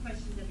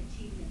questions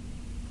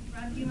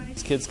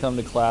These kids come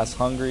to class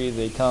hungry.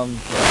 They come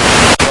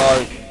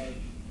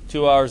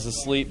 2 hours of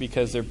sleep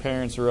because their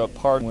parents are up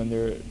partying when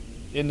their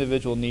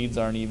individual needs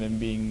aren't even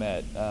being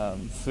met.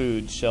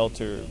 Food,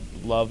 shelter,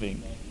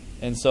 loving.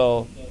 And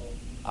so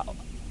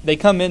they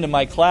come into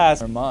my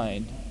class in their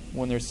mind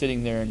when they're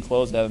sitting there in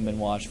clothes that haven't been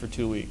washed for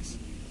 2 weeks.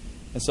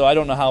 And so I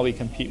don't know how we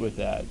compete with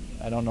that.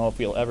 I don't know if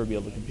we'll ever be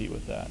able to compete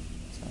with that.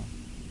 So.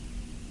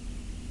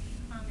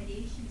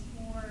 Accommodations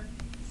for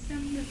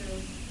some of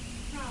those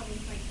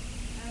problems, like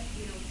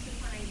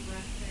supplying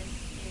breakfast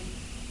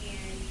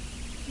and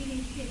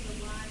giving kids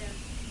a lot of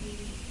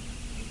needs.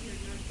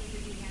 North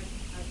Liberty has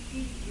a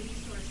big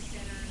resource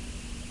center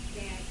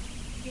that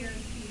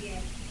parents can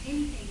get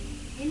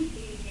anything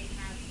they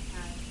have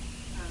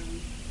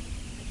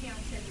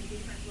accounts at the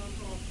different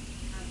local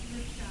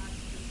thrift shops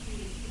for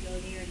students to go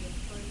there and get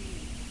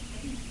clothing. I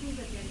think schools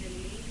have done an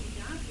amazing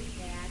job with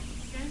that.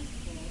 It's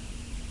sensible.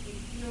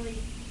 It's really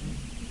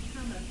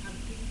become a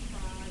big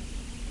project.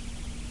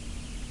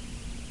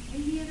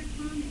 Any other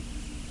comments?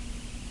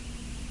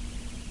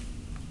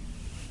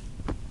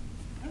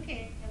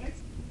 Okay, let's.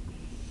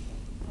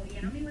 Oh,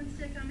 Yaume wants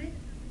to comment?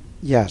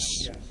 Yes.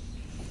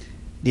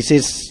 This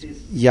is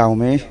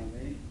Yaume.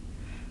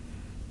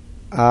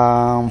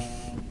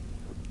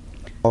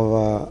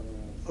 Of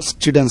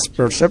students'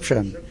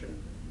 perception,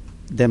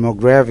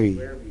 demography,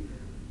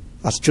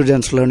 a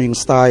student's learning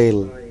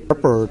style,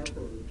 purport,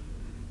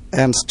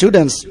 and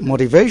students'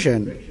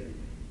 motivation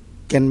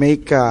can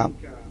make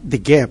the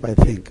gap, I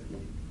think.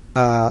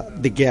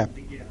 The gap.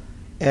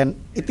 And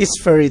it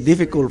is very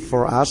difficult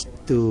for us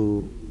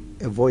to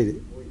avoid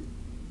it.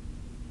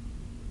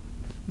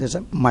 There's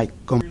a mic.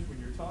 When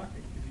you're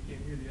talking, because you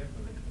can't hear the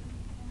echo.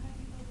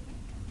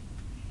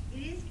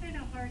 It is kind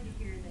of hard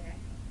to hear that.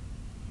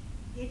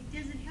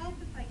 Does it help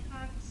if I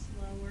talk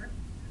slower?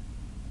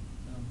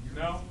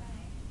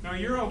 No,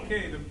 you're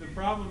okay. The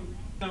problem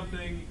is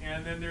something,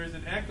 and then there's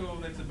an echo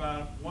that's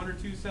about 1 or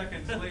 2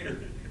 seconds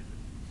later.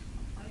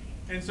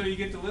 And so you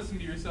get to listen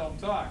to yourself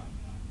talk.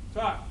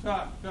 Talk.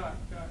 Well,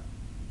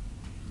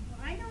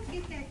 I don't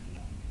get that.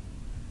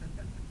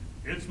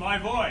 It's my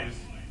voice.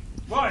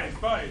 Voice.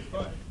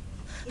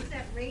 Is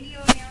that radio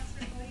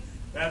announcer voice?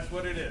 That's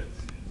what it is.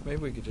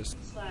 Maybe we could just...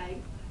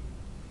 Slide.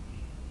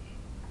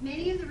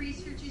 Many of the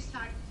researchers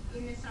talked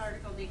in this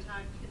article, they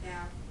talked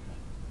about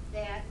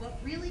that what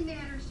really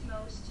matters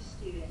most to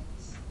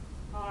students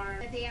are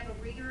that they have a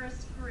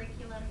rigorous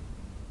curriculum,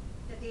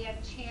 that they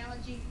have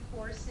challenging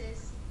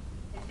courses,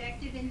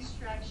 effective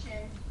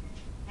instruction,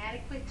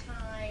 adequate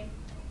time,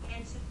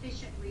 and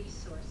sufficient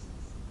resources.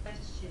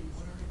 Questions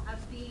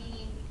of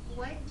being,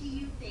 what do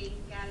you think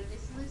out of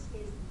this list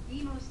is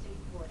the most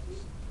important,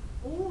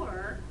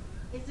 or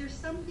is there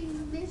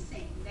something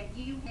missing that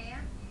you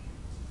have?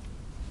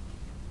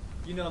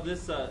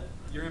 This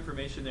your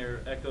information there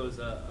echoes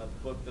a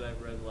book that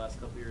I've read the last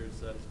couple of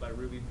years. It's by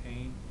Ruby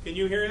Payne. Can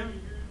you hear him?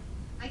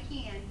 I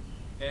can.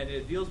 And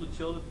it deals with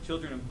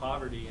children in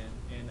poverty,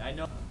 and I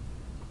know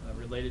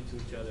related to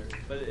each other.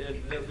 But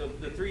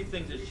the three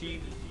things that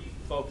she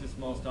focused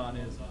most on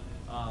is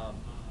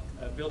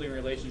building a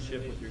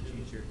relationship with your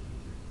teacher.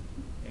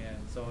 And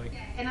so.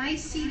 And I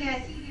see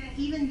that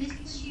even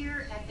this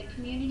year at the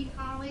community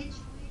college,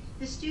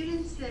 the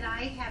students that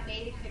I have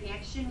made a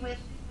connection with,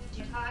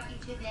 to talking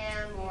to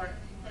them, or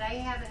that I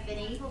haven't been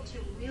able to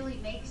really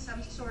make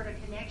some sort of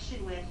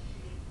connection with,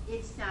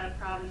 it's not a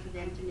problem for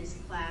them to miss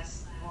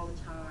class all the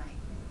time.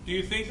 Do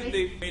you think that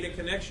they made a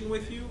connection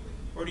with you,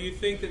 or do you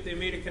think that they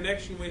made a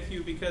connection with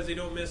you because they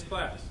don't miss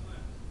class?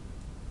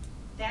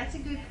 That's a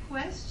good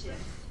question.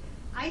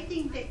 I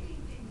think that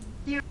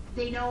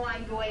they know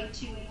I'm going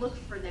to look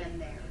for them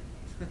there.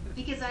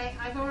 Because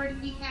I've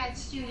already had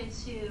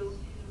students who,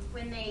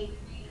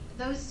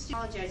 those students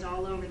apologize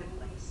all over the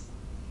place.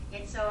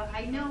 And so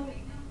I know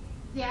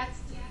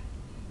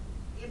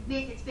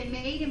it's been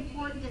made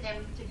important to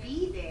them to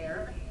be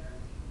there,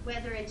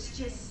 whether it's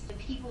just the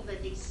people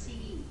that they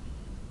see.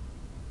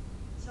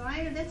 So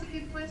that's a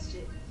good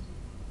question.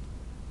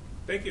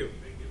 Thank you.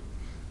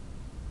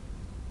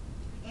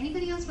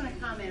 Anybody else want to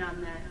comment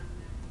on that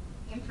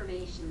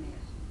information there?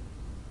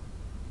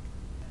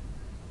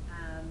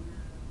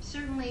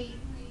 Certainly,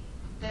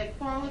 the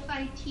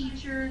qualified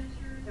teacher,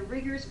 the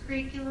rigorous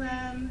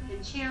curriculum,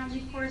 the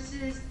challenging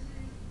courses,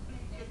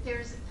 if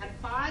there's a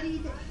body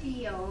that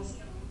feels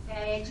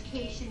that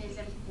education is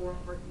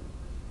important,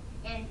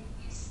 and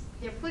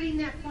they're putting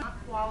that not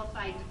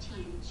qualified to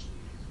teach,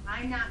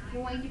 I'm not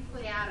going to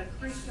put out a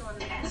curriculum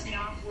that's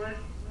not worth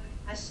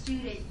a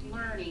student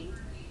learning.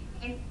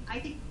 And I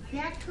think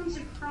that comes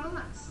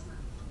across.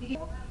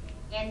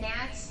 And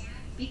that's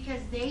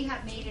because they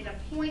have made it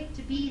a point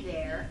to be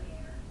there,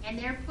 and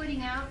they're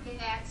putting out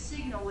that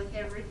signal with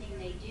everything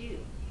they do.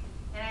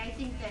 And I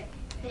think that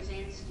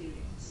represents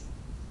students.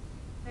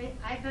 But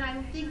I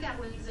think that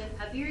was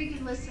a very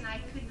good list, and I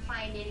couldn't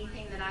find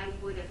anything that I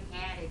would have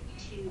added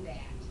to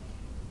that.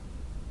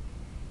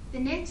 The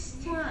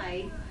next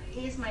slide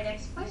is my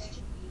next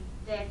question,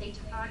 that they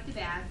talked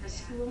about a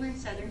school in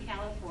Southern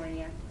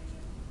California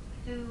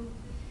who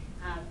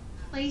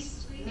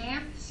placed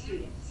math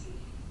students.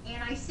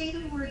 And I say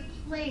the word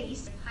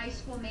place high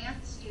school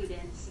math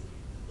students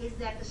is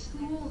that the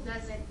school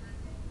doesn't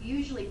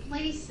usually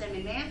place them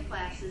in math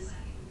classes.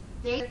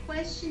 The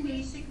question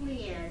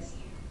basically is,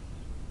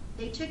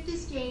 they took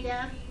this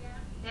data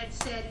that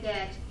said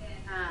that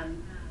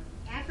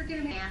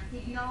African math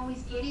didn't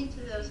always get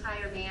into those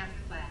higher math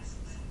classes.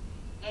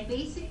 And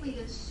basically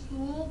the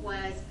school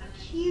was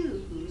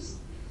accused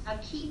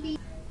of keeping.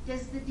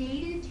 Does the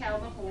data tell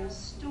the whole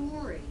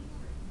story?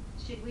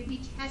 Should we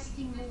be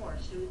testing more?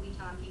 Should we be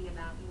talking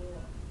about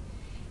more?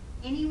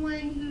 Anyone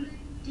who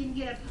didn't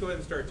get a... Go ahead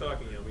and start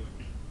talking, Yami.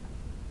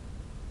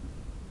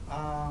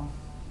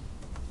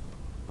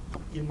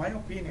 In my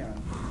opinion,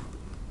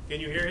 Can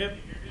you hear him?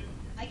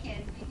 I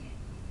can.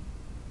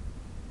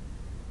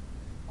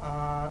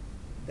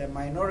 the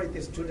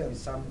minority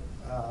students,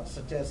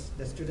 such as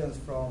the students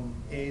from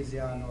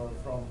Asia or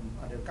from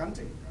other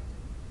countries,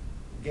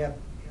 get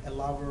a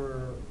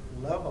lower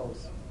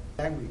levels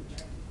language.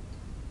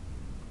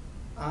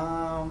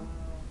 I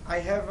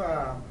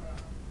have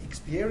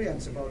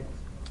experience about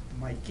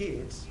my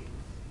kids.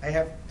 I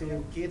have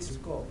 2 kids in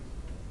school.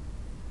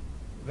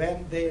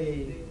 When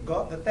they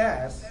got the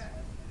test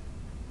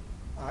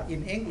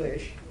in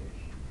English,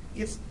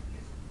 it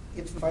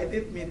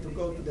invited me to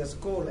go to the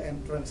school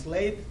and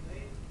translate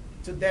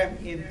to them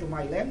into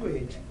my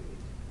language.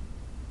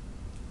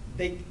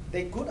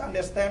 They could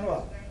understand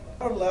what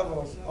our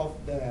levels of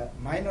the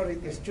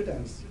minority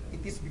students.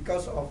 It is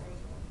because of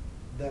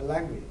the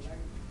language.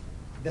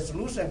 The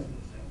solution,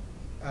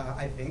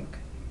 I think,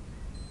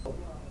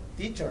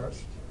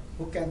 teachers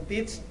who can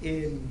teach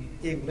in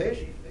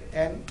English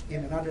and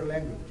in another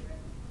language.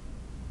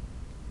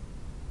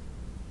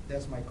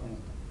 That's my comment.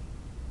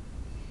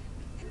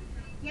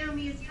 Yeah, I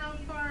mean, it's how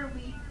far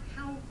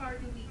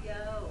do we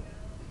go?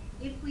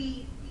 If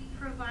we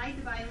provide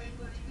the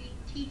bilingual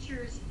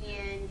teachers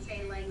in,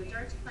 say, language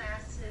arts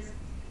classes,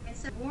 and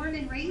so born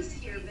and raised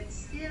here, but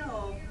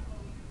still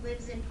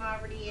lives in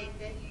poverty and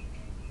that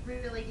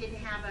really didn't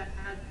have a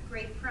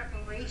great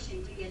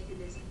preparation to get to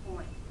this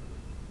point.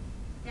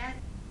 That.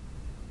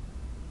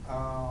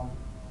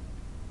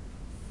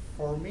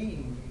 For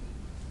me,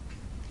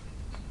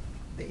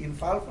 the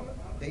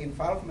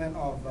involvement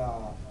of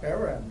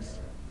parents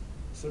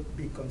should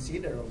be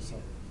considered also.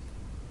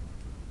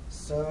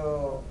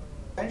 So,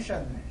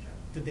 attention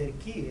to their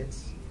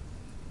kids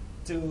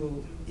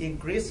to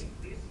increase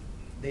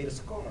their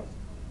score.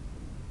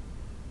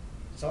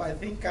 So I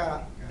think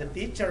the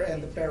teacher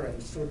and the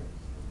parents should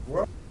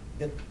work.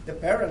 The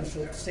parents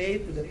should say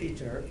to the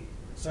teacher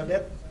so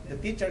that the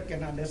teacher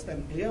can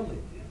understand clearly.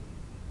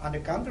 On the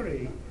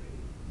contrary,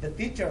 the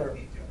teacher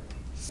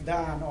is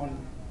done on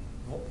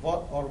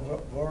what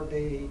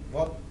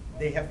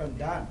they haven't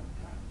done.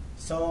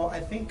 So I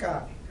think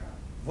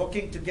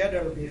working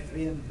together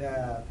between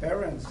the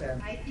parents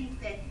and I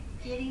think that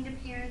getting the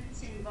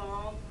parents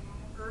involved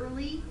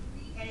early,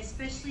 and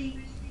especially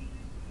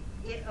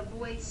it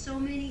avoids so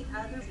many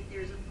others if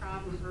there's a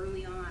problem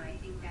early on. I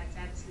think that's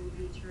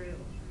absolutely true.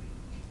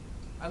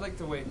 I'd like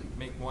to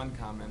make one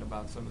comment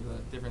about some of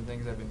the different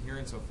things I've been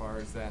hearing so far,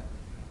 is that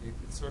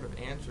it sort of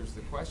answers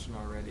the question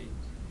already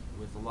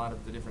with a lot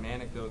of the different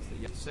anecdotes that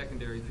you have.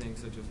 Secondary things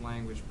such as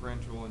language,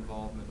 parental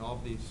involvement, all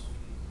of these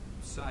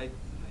side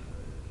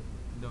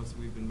notes that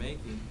we've been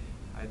making,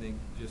 I think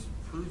just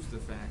proves the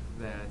fact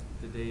that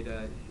the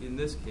data in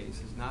this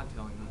case is not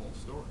telling the whole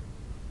story.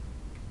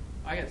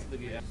 I got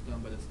something done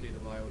by the state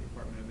of Iowa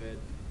Department of Ed,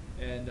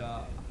 and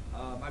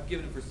I've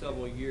given it for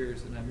several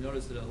years, and I've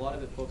noticed that a lot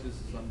of it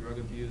focuses on drug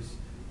abuse,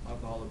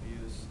 alcohol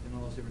abuse, and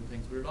all those different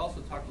things, but it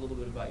also talked a little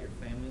bit about your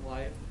family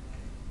life.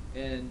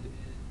 And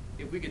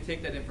if we could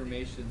take that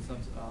information, some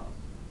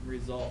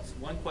results.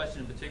 One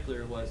question in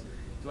particular was,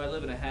 do I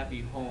live in a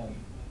happy home?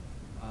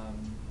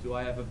 Do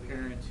I have a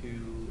parent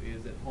who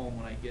is at home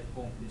when I get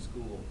home from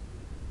school?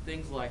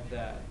 Things like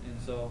that. And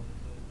so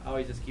I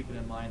always just keep it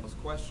in mind. Those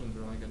questions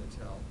are only going to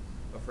tell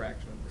a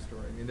fraction of the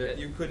story. I mean,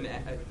 you couldn't.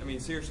 I mean,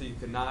 seriously, you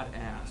could not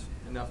ask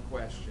enough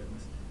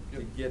questions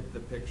to get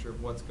the picture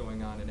of what's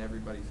going on in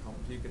everybody's home.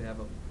 So you could have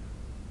a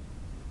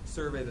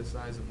survey the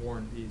size of War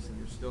and Peace, and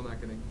you're still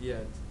not going to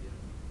get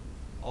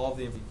all of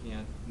the info you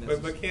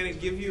can't. But can it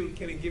give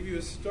you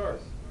a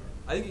start?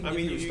 I think it can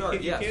give you a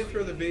start. You can't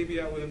throw the baby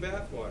out with the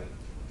bathwater.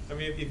 I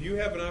mean, if you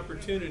have an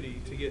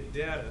opportunity to get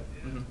data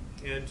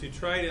and to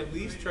at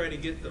least try to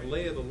get the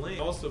lay of the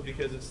land, also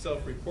because it's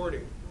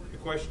self-reporting. The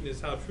question is,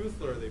 how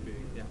truthful are they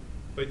being? Yeah.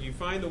 But you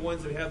find the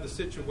ones that have the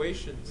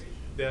situations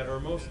that are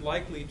most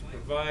likely to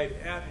provide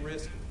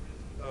at-risk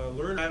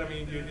learning. I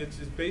mean, it's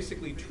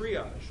basically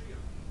triage,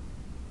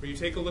 where you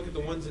take a look at the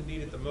ones that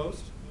need it the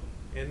most,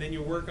 and then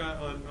you work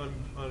on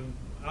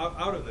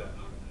out of that.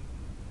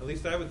 At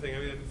least I would think. I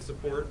mean,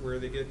 support where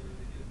they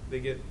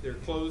get their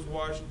clothes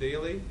washed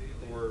daily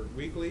or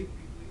weekly,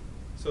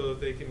 so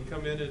that they can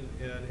come in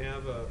and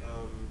have a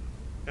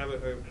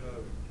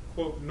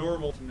quote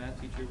normal. As a math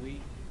teacher,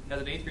 as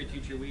an 8th grade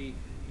teacher, we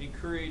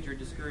encourage or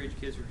discourage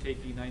kids from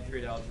taking 9th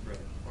grade algebra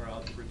or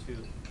algebra 2.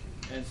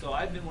 And so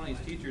I've been one of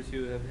these teachers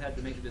who have had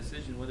to make a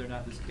decision whether or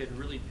not this kid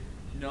really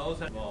knows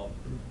how to involve.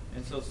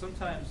 And so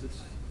sometimes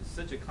it's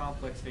such a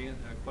complex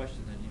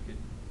question that you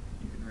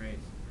can raise.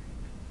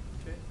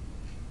 Okay.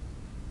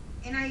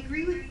 And I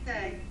agree with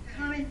the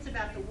comments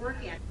about the work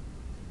ethic.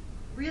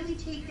 Really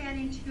take that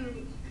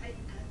into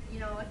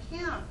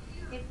account.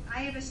 If I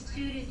have a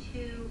student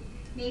who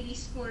maybe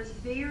scores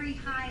very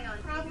high on,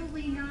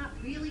 probably not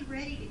really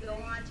ready to go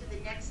on to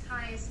the next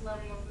highest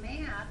level of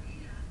math,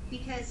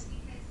 because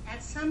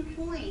at some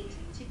point,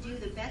 to do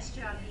the best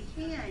job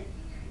you can,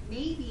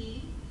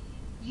 maybe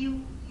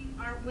you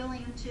aren't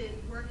willing to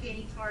work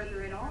any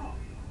farther at all.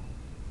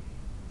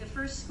 The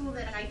first school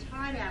that I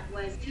taught at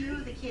was few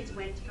of the kids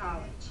went to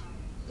college.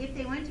 If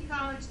they went to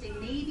college, they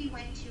maybe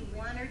went to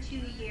 1 or 2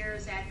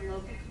 years at the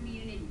local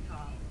community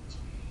college.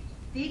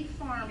 Big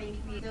farming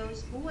community,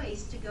 those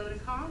boys to go to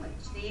college.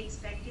 They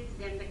expected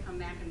them to come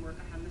back and work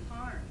on the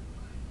farm.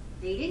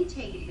 They didn't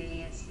take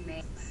advanced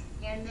maths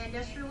and the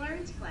industrial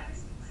arts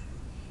classes.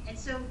 And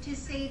so to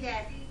say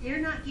that they're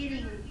not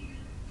getting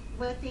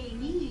what they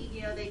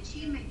need, the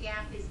achievement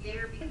gap is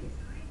there.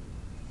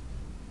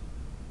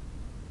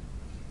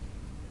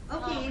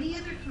 Okay, any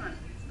other comments?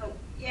 Oh,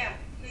 yeah,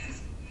 this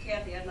is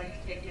Kathy. I'd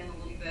like to take in a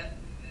little bit.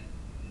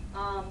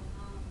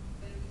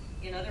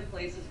 In other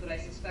places, but I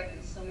suspect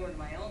it's similar to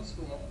my own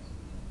school,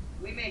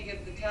 we may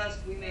give the test,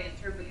 we may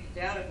interpret the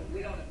data, but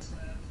we don't.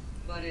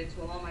 But it's,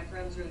 well, all my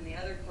friends are in the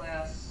other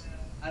class,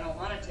 I don't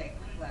want to take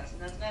my class.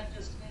 And that's not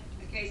just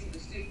the case of the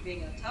student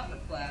being in a tougher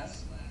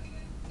class,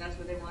 that's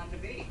where they want to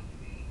be,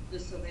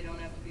 just so they don't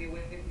have to be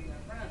away from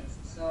their friends.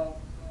 So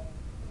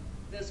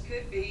this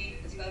could be,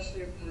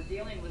 especially if we're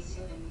dealing with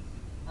some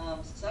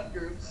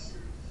subgroups,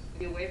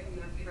 be away from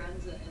their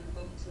friends and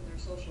focus on their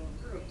social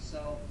groups.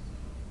 So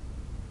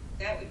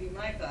that would be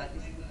my thought,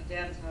 is that the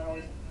data is not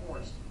always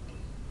enforced.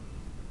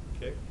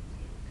 Okay.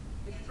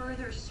 The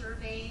further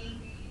surveying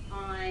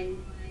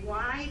on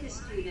why the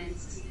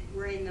students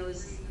were in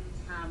those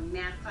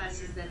math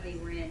classes that they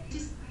were in.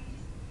 Just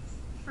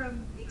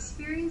from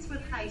experience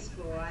with high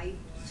school, I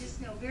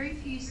just know very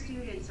few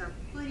students are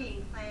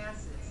putting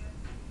classes.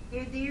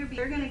 They're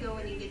going to go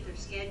in and get their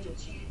schedule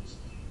changed.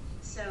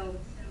 So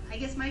I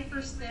guess my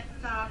first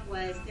thought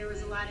was there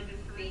was a lot of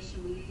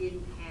information we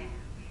didn't have.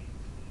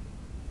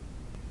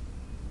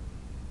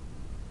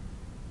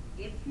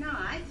 If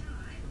not,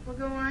 we'll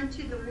go on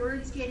to the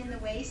words get in the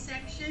way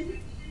section.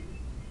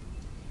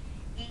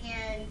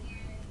 And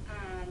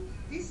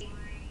this,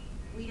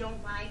 we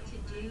don't like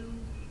to do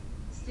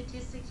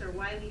statistics, or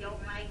why we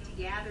don't like to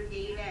gather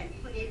data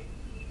and put it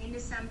into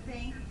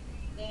something.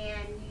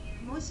 And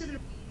most of the,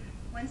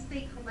 once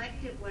they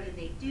collect it, what do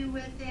they do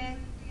with it?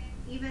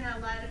 Even a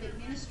lot of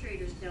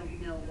administrators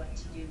don't know what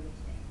to do with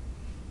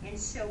it. And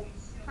so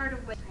part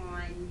of what's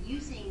on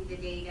using the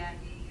data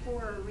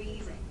for a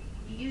reason.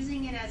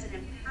 Using it as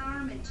an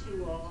empowerment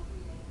tool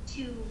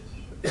to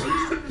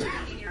do something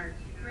in your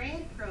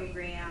grad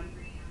program.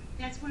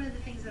 That's one of the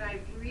things that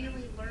I've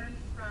really learned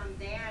from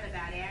that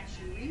about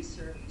action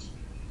research,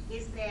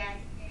 is that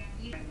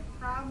you have a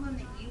problem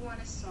that you want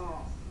to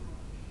solve.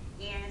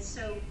 And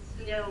so,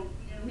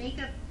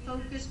 make up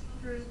focus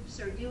groups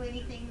or do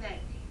anything that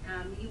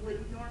you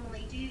would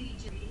normally do, you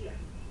just do it.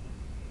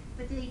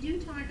 But they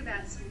do talk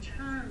about some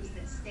terms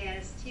that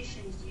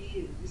statisticians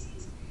use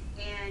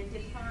and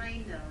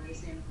define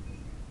those. And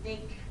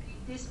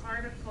this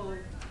article,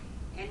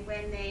 and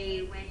when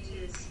they went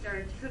to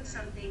start to cook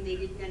something, they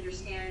didn't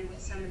understand what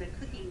some of the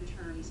cooking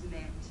terms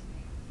meant.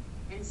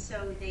 And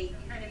so they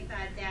kind of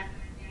thought that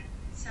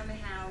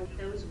somehow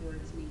those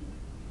words mean.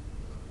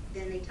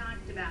 Then they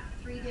talked about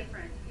 3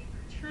 different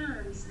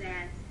terms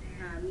that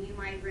you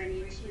might run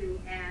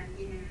into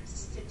in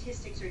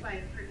statistics, or if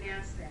I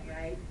pronounced that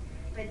right.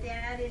 But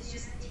that is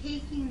just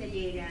taking the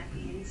data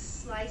and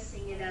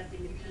slicing it up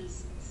into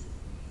pieces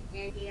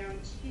and down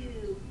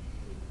to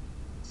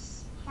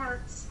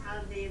parts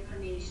of the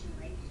information,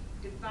 like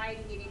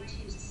dividing it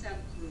into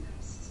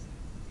subgroups.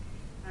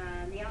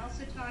 They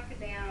also talk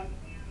about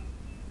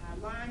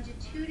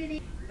longitudinal,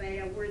 but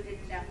a word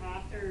that the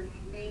author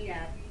made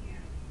up,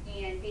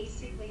 and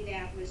basically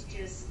that was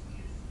just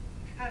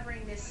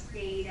covering this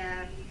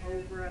data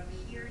over a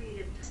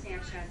period of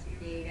snapshots of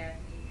data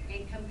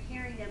and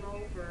comparing them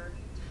over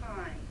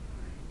time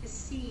to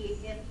see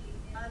if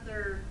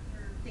other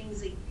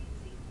things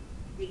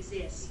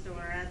exist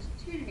or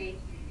longitudinal.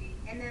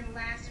 And then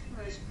last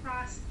one was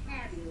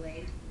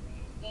cross-tabulate,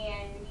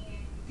 and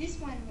this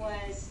one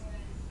was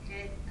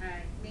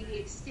maybe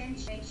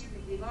extension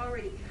that we've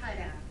already cut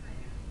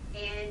up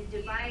and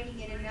dividing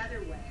it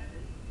another way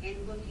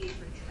and looking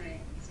for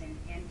trends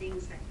and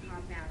things that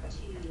pop out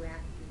to you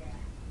after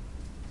that.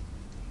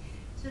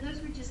 So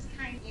those were just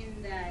kind of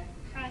in the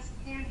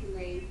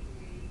cross-tabulate.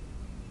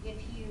 If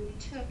you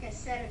took a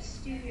set of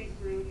student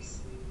groups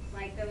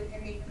like those,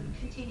 and they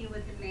continue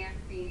with the math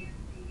thing,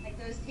 like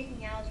those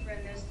taking algebra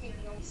and those taking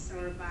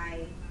or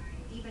by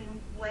even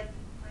what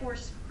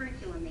course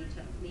curriculum they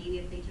took. Maybe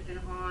if they took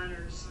an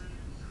honors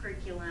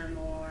curriculum,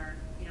 or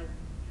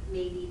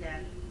maybe the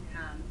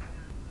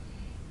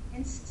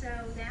and so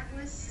that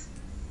was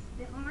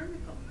the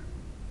article.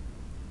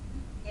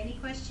 Any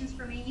questions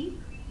for me?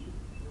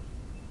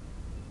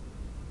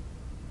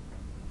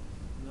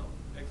 No,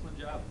 excellent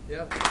job.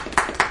 Yep.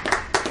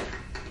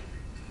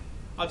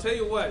 I'll tell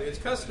you what, it's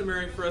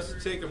customary for us to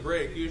take a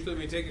break. Usually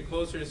we take it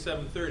closer to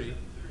 7:30.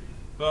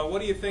 But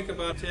what do you think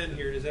about 10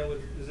 here? Is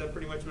that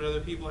pretty much what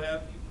other people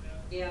have?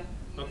 Yeah.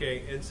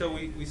 Okay, and so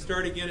we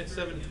start again at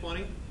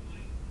 7:20.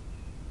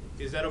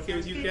 Is that okay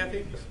with you,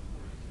 Kathy?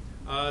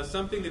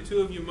 Something the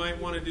two of you might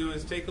want to do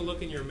is take a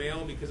look in your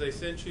mail, because I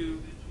sent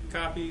you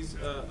copies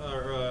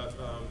or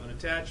an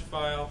attached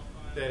file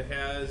that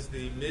has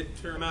the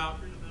midterm out,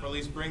 or at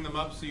least bring them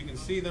up so you can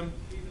see them.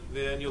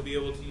 Then you'll be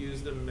able to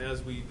use them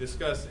as we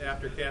discuss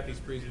after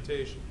Kathy's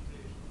presentation.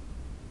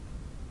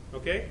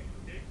 Okay?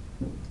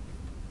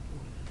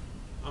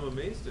 I'm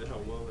amazed at how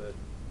well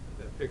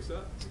that picks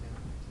up.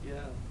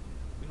 Yeah,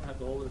 we don't have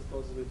to hold it as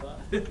close as we thought.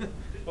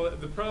 Well,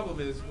 the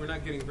problem is we're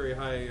not getting very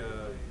high.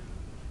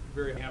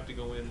 We have to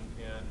go in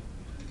and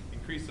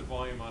increase the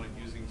volume on it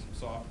using some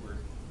software.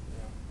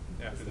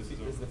 Yeah. After this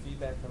is over. Is the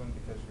feedback coming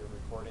because you're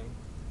recording?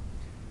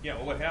 Yeah.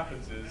 Well, what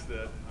happens is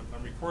that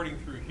I'm recording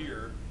through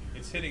here.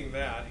 It's hitting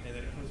that, and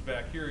then it comes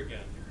back here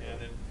again, and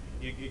then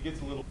it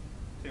gets a little.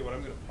 Tell you what,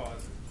 I'm going to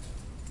pause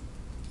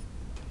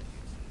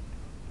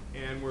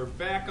it. And we're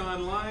back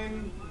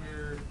online.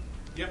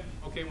 Yep.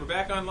 Okay, we're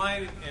back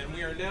online, and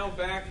we are now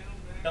back.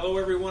 Hello,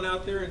 everyone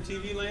out there in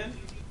TV land.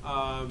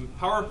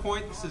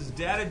 PowerPoint. This is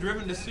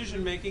Data-Driven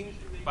Decision Making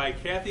by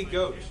Kathy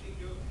Goat.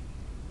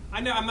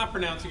 I know I'm not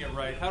pronouncing it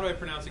right. How do I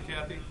pronounce it,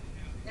 Kathy?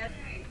 That's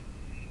right.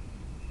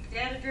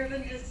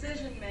 Data-driven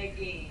decision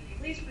making.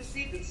 Please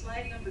proceed with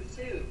slide number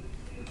 2.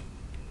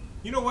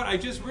 You know what? I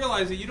just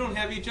realized that you don't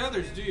have each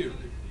other's, do you?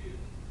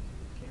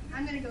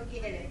 I'm going to go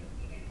get it.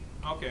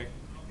 Okay.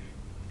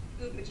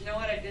 Ooh, but you know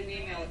what? I didn't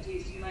email it to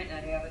you, so you might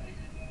not have it.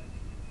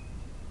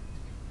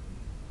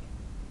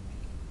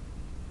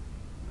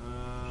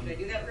 Should I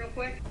do that real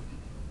quick?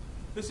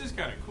 This is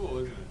kind of cool,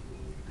 isn't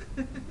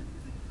it?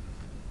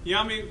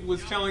 Yami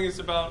was telling us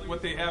about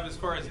what they have as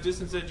far as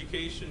distance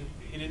education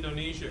in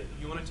Indonesia.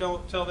 You want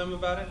to tell them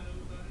about it?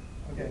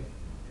 Okay.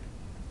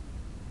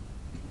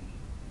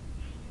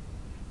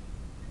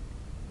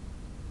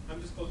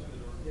 I'm just closing the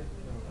door.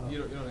 Yeah. You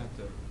don't have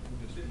to.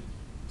 Just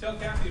Tell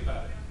Kathy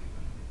about it.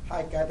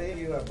 Hi, Kathy,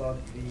 you about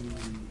the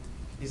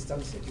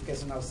distance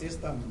educational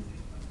system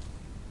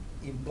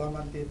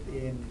implemented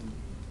in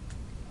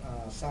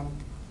some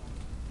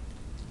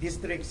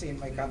districts in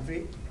my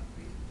country.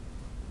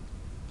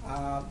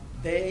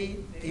 They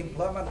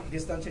implement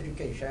distance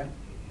education,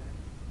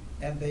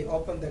 and they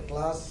open the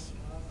class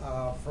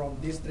from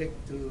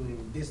district to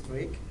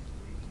district,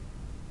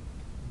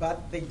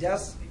 but they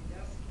just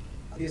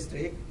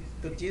district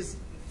to teach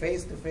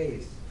face to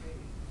face.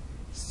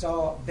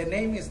 So the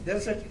name is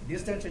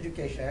distance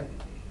education.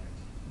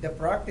 The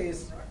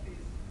practice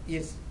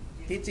is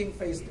teaching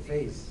face to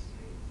face.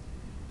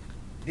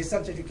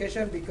 Distance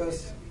education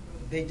because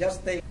they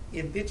just take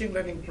in teaching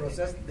learning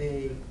process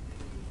they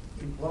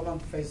implement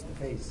face to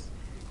face.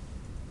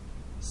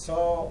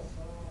 So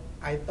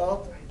I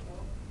thought,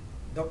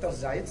 Dr.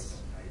 Zaitz,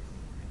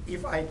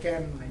 if I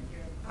can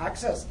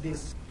access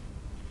this.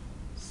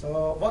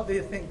 So what do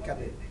you think,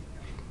 Kathy?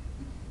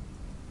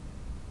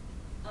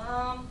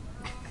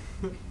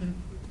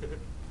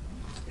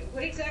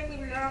 What exactly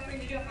were you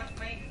offering to do?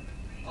 My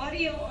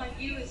audio on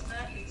you is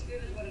not as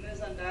good as what it is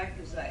on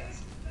Dr.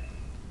 Zeitz.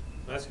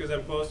 That's because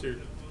I'm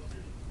closer.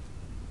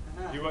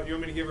 You want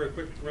me to give her a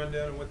quick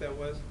rundown on what that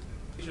was?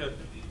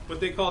 What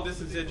they call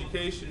distance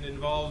education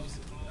involves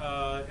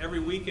every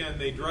weekend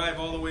they drive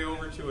all the way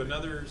over to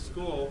another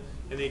school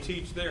and they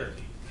teach there,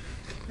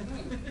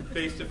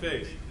 face to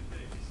face.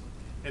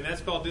 And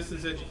that's called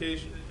distance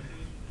education.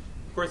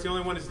 Of course, the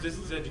only one it's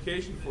distance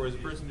education for is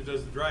the person who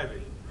does the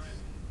driving.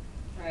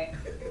 Right.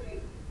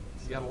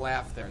 You got to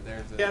laugh there.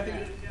 There's a.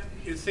 Kathy,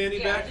 is Sandy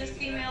back? Yeah, I just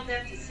emailed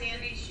that to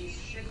Sandy. She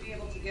should be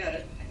able to get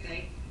it, I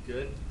think.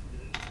 Good.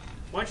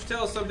 Why don't you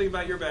tell us something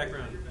about your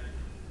background?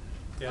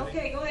 Kathy?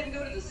 Okay, go ahead and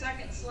go to the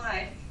second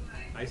slide.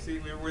 I see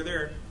we're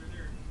there.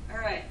 All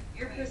right,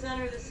 your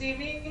presenter this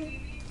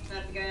evening,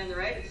 not the guy on the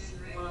right, it's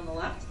the one on the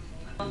left.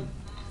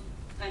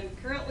 I'm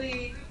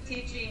currently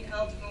teaching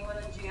Algebra 1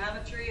 and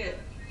Geometry at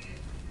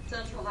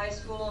Central High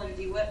School in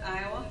DeWitt,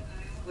 Iowa,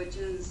 which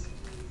is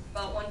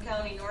about one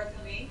county north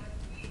of me.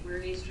 We're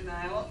in eastern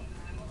Iowa.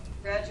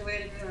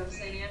 Graduated from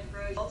St.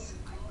 Ambrose.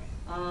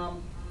 A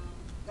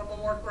couple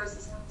more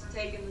courses to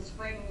take in the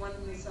spring, one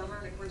in the summer,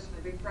 and of course my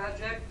big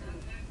project,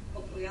 and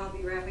hopefully I'll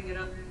be wrapping it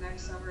up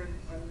next summer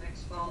or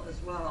next fall as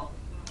well.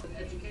 An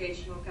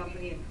educational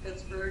company in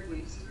Pittsburgh.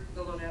 We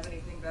still don't have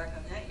anything back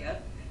on that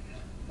yet,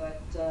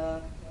 but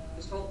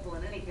just hopeful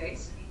in any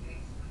case.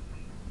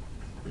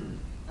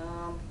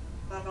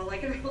 About all I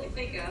can really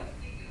think of.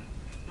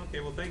 Okay,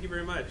 well, thank you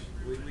very much.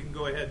 We can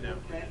go ahead now.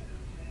 Okay.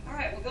 All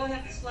right, we'll go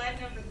ahead to slide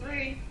number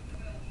 3.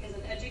 Is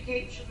an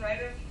education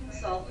writer and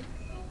consultant.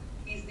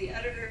 He's the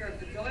editor of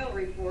the Doyle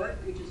Report,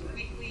 which is a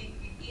weekly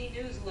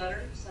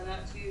e-newsletter sent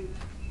out to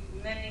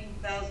many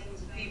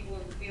thousands of people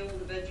in the field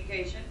of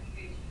education.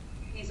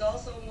 He's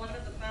also one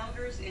of the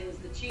founders and is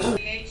the chief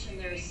PH in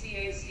their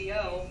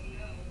CACO.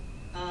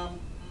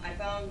 I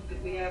found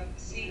that we have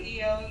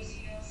CEOs,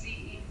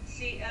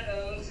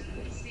 CNOs,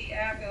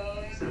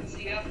 CACOs, and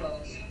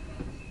CFOs.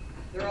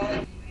 They're all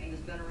and has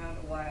been around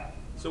a while.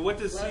 So what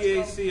does Let's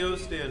go. CACO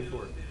stand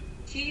for?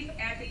 Chief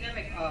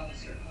Academic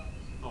Officer.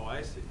 Oh,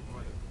 I see.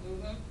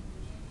 Mm-hmm.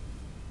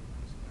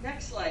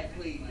 Next slide,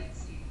 please.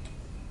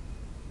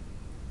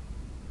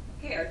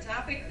 Okay, our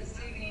topic this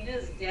evening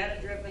is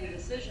data-driven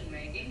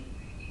decision-making,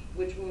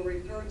 which we'll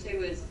refer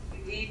to as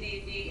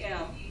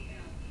DDDM.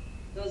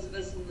 Those of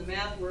us in the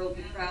math world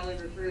would probably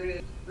refer to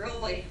it.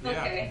 Really?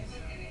 Okay.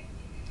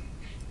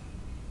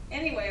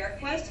 Anyway, our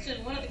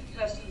question, one of the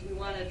questions we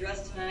want to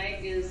address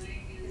tonight is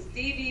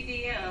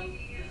DDDM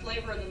the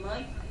flavor of the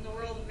month in the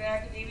world of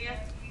academia,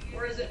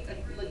 or is it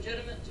a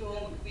legitimate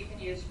tool that we can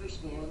use for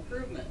school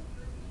improvement?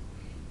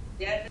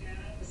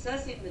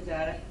 Assessing the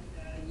data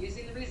and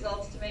using the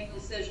results to make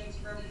decisions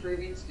for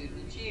improving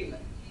student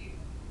achievement.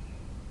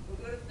 We'll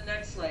go to the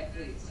next slide,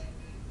 please.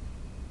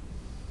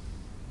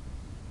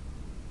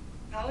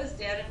 How is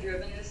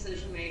data-driven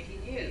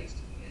decision-making used?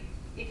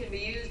 It can be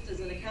used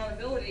as an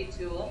accountability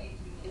tool,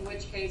 in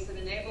which case it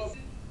enables.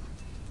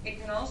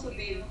 It can also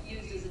be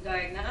used as a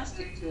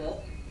diagnostic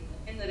tool,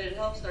 in that it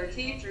helps our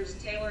teachers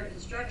tailor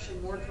instruction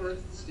more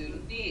towards the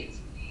student needs,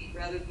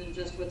 rather than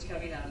just what's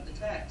coming out of the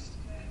text.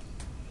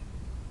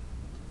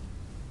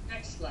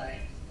 Next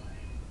slide.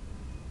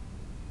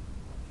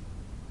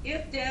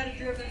 If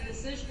data-driven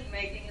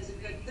decision-making is a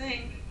good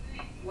thing,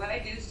 why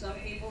do some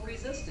people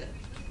resist it?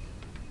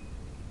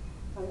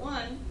 For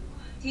one,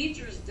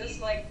 teachers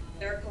dislike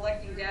they're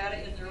collecting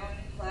data in their own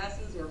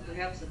classes, or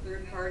perhaps a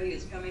third party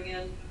is coming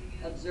in,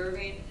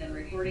 observing and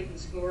recording the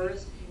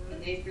scores,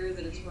 and they fear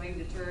that it's going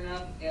to turn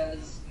up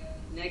as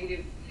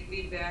negative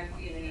feedback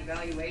in an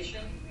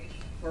evaluation,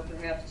 or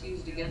perhaps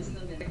used against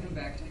them and come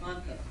back to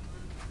haunt them.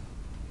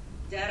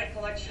 Data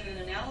collection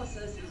and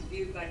analysis is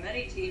viewed by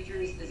many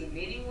teachers as a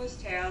meaningless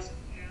task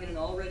in an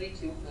already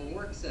too full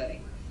work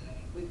setting.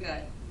 We've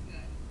got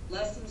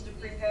lessons to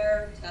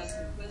prepare, tests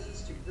and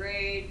quizzes to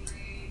grade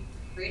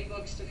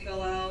books to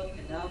fill out,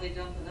 and now they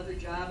dump another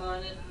job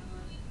on it,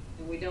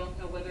 and we don't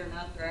know whether or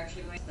not they're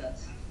actually going to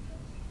this.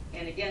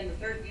 And again, the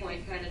third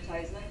point kind of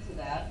ties into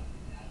that.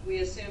 We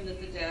assume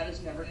that the data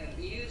is never going to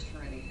be used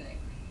for anything.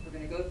 We're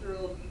going to go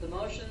through the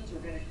motions, we're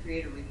going to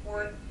create a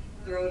report,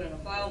 throw it in a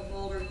file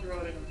folder, throw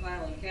it in a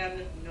filing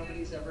cabinet, and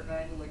nobody's ever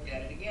going to look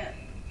at it again.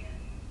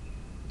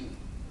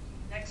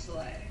 Next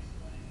slide.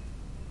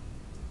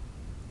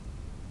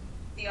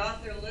 The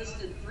author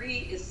listed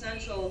 3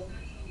 essential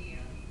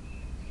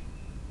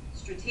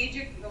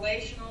strategic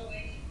relational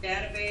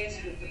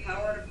database with the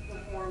power to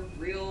perform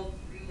real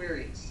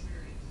queries.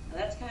 Now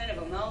that's kind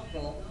of a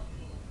mouthful.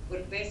 What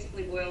it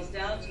basically boils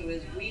down to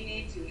is we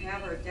need to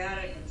have our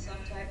data in some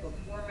type of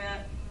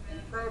format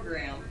and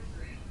program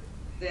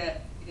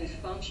that is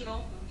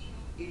functional,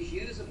 is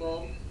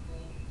usable,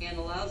 and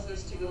allows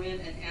us to go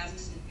in and ask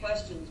some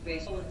questions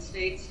based on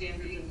state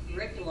standards and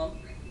curriculum.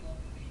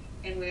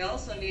 And we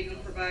also need to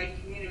provide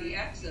community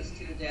access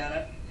to the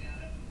data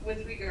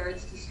with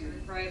regards to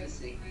student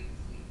privacy.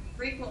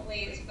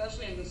 Frequently,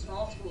 especially in the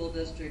small school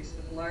districts,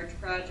 if a large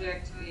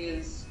project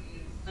is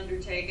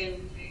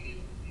undertaken,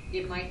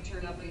 it might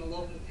turn up in the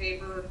local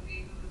paper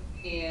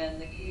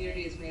and the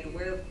community is made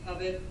aware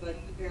of it, but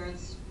the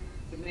parents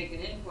would make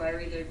an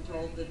inquiry, they're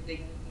told that they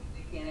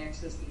can't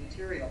access the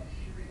material.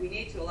 We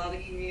need to allow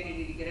the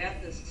community to get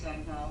at this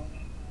somehow,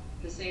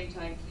 at the same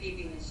time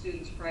keeping the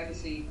students'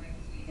 privacy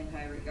in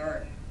high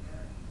regard.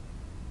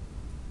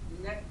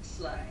 Next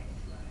slide.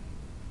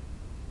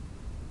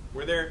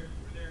 We're there.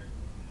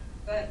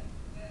 But,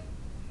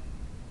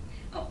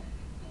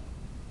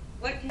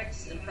 what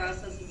connects and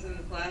processes in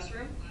the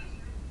classroom?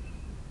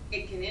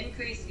 It can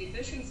increase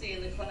efficiency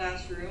in the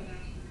classroom,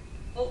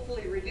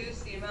 hopefully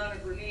reduce the amount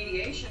of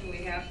remediation we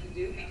have to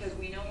do because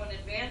we know in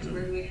advance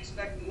where to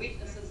expect the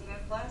weaknesses in our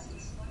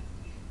classes.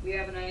 We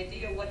have an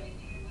idea what,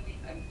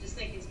 I'm just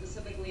thinking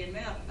specifically in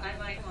math, I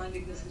might find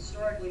because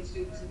historically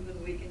students have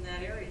been weak in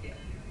that area.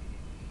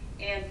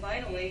 And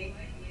finally,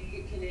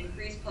 it can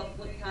increase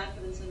public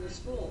confidence in the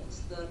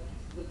schools. The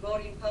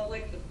voting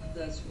public,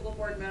 the school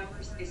board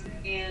members,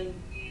 and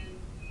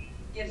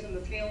gives them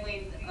a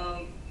feeling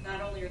of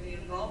not only are they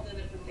involved in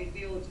it, but they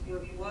feel it's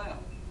worthwhile,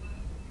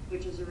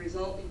 which as a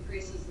result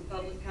increases the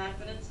public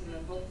confidence, and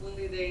then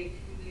hopefully they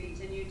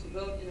continue to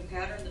vote in a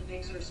pattern that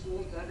makes our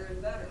schools better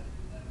and better.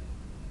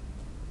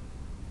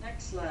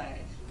 Next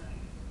slide.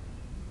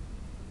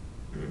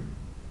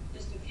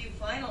 Just a few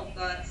final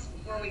thoughts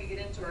before we get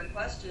into our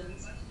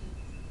questions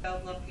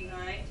about left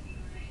behind.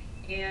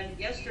 And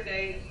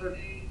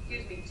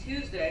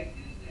Tuesday,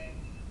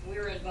 we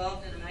were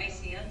involved in an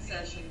ICN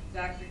session.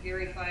 Dr.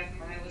 Gary Fife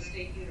from Iowa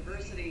State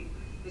University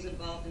was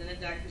involved in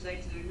it. Dr.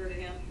 Zeitz, have you heard of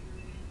him?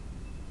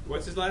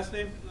 What's his last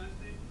name?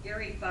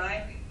 Gary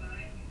Fife.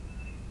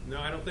 No,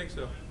 I don't think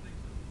so.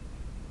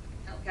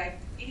 Okay.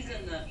 He's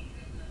in the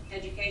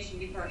education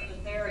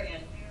department there,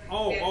 and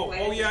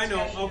Yeah, I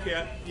know.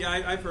 Okay, yeah,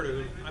 I've heard of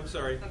him. I'm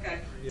sorry. Okay.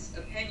 His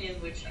opinion,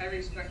 which I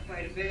respect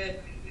quite a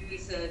bit, he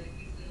said,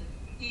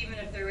 even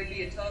if there would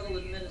be a total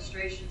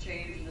administration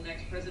change in the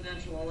next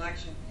presidential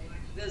election,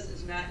 this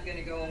is not going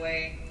to go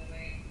away.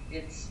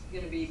 It's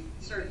going to be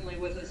certainly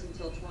with us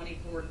until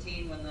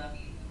 2014 when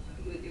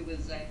it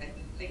was, I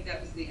think that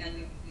was the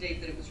end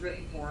date that it was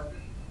written for.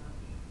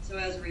 So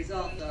as a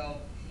result, though,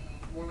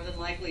 more than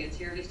likely it's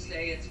here to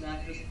stay. It's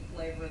not just the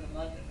flavor of the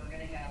month that we're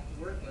going to have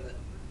to work with it.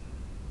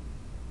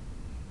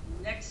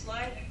 Next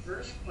slide,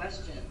 first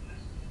question.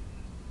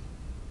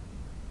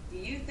 Do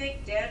you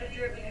think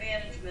data-driven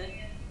management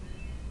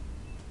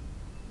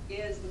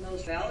is the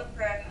most valid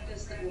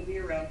practice that will be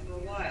around for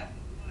a while?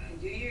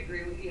 And do you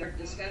agree with the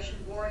discussion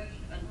board,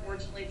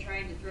 unfortunately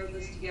trying to throw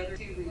this together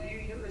to review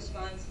your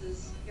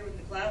responses here with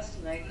the class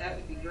tonight? That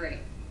would be great.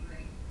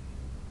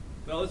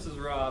 Well, this is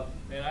Rob,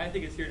 and I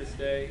think it's here to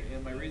stay,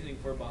 and my reasoning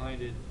for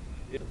behind it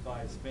is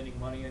by spending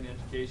money on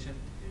education.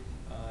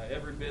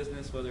 Every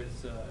business, whether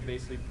it's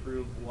basically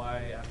prove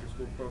why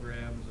after-school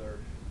programs or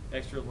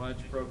extra lunch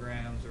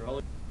programs or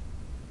all.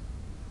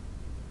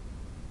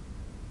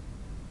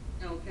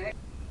 Okay.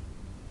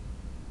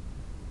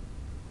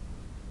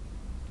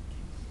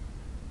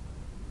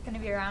 Going to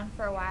be around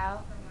for a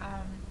while.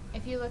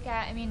 If you look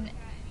at,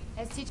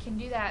 as teachers can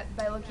do that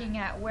by looking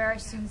at where our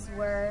students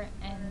were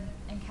and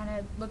kind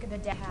of look at the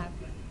data have.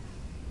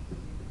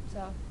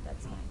 So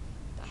that's my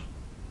thought.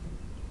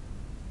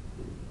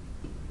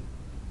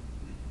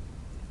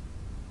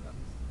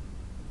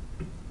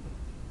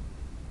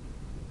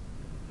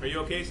 Are you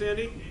okay,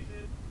 Sandy?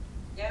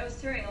 Yeah, I was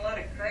hearing a lot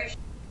of crash.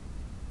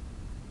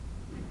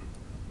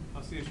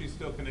 I'll see if she's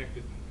still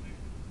connected.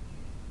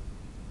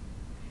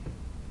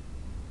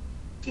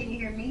 Can you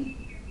hear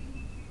me?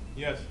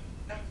 Yes.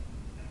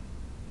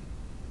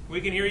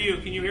 We can hear you.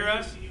 Can you hear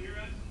us?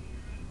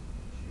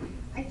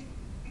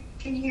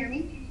 Can you hear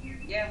me?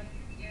 Yeah.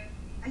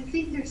 I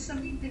think there's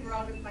something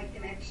wrong with my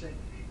connection.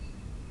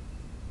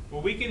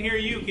 Well, we can hear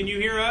you. Can you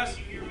hear us?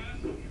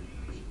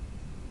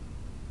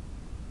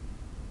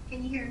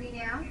 Can you hear me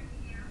now?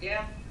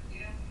 Yeah.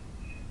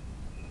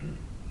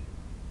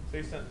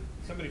 Say something.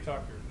 Somebody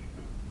talk to her.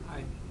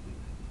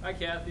 Hi,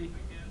 Kathy.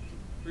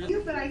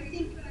 You, but I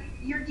think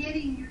you're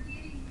getting.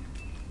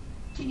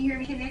 Can you hear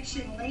me?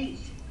 Connection late.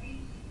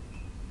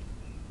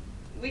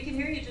 We can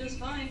hear you just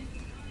fine.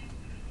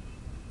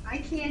 I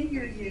can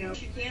hear you.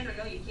 Yes, you can or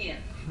no, you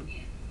can't.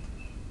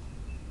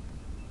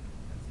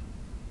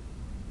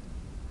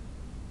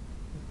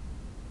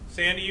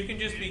 Sandy, you can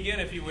just begin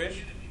if you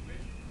wish.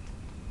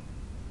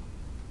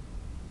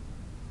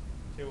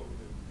 See what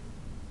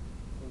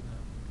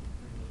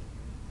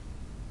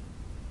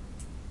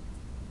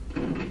we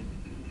do.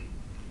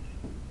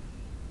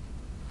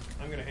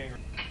 I'm going to hang her.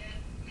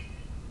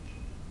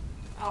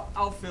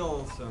 I'll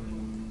fill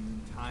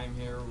some time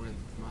here with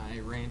my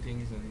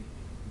rantings and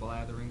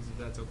blatherings, if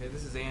that's okay.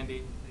 This is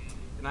Andy,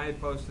 and I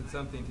had posted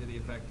something to the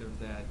effect of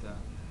that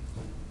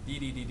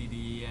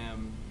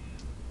DDDDDEM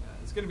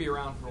is going to be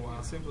around for a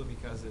while simply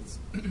because it's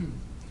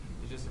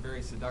just a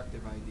very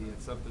seductive idea.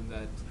 It's something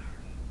that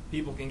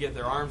people can get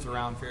their arms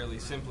around fairly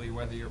simply,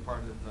 whether you're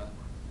part of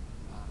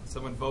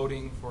someone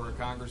voting for a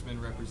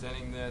congressman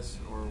representing this,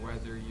 or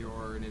whether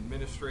you're an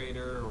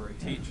administrator or a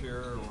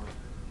teacher or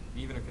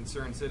even a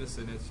concerned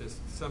citizen. It's just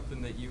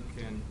something that you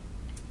can,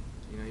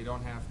 you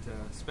don't have to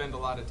spend a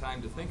lot of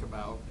time to think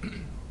about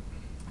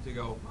to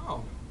go,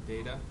 oh,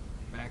 data,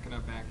 backing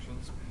up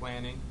actions,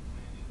 planning,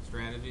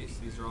 strategies.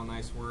 These are all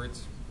nice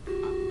words.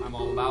 I'm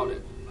all about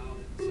it.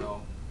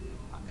 So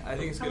I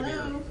think it's going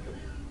to be.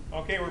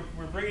 Okay,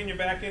 we're bringing you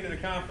back into the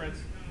conference.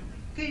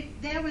 Good.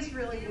 That was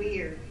really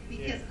weird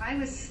because I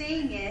was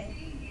saying it,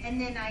 and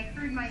then I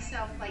heard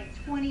myself like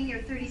 20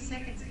 or 30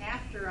 seconds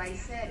after I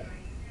said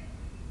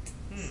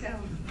it. So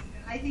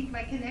I think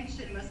my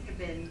connection must have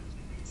been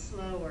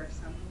slow or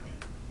something.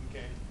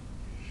 Okay.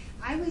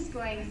 I was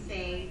going to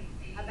say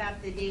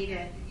about the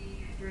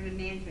data-driven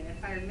management,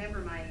 if I remember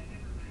my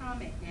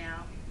comment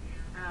now,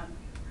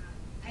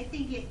 I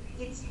think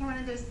it's one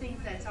of those things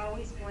that's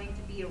always going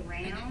to be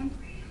around.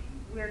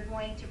 We're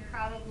going to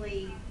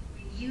probably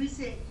use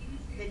the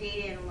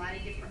data in a lot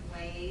of different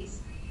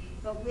ways,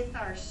 but with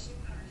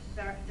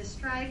the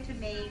strive to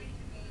make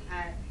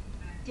a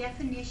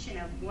definition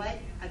of what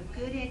a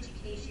good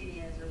education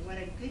is or what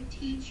a good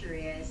teacher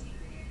is,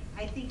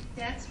 I think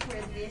that's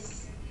where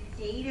this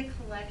data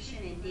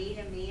collection and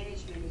data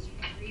management is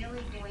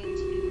really going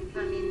to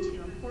come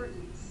into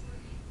importance,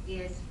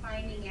 is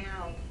finding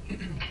out.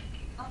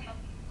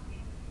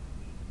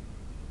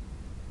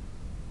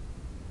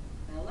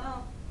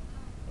 Hello?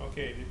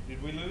 Okay,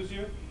 did we lose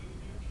you?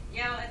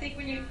 Yeah, I think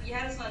when you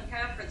had us on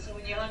conference, so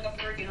when you hung up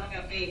her, you hung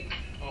up me.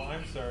 Oh,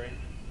 I'm sorry.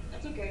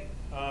 That's okay.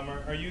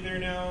 Are you there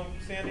now,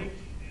 Sandy?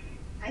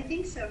 I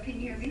think so.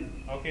 Can you hear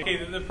me?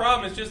 Okay, the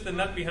problem is just the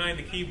nut behind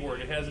the keyboard.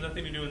 It has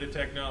nothing to do with the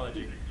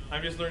technology.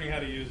 I'm just learning how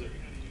to use it.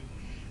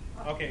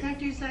 Okay.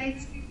 Dr.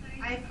 Seitz,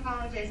 I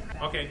apologize.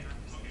 Okay.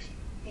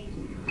 Thank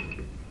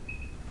you.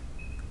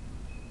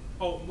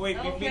 Oh, wait.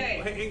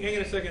 Okay. Hang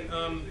on a second.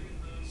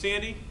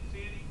 Sandy,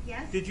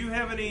 Yes? Did you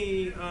have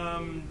any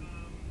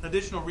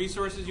additional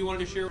resources you wanted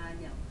to share?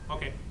 No.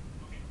 Okay.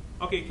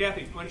 Okay,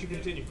 Kathy, why don't you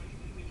continue?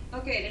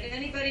 Okay, did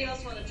anybody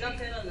else want to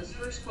jump in on this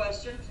first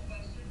question?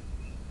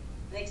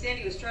 I think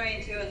Sandy was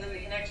trying to, and then the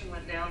connection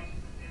went down.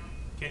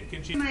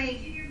 Can she? My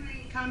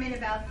comment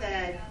about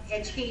the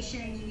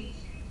education,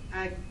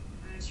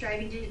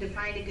 striving to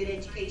define a good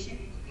education.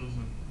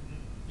 Mm-hmm.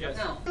 Yes.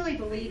 No. I really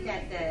believe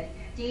that the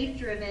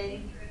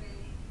data-driven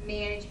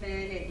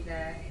management and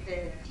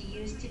to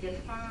use to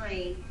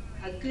define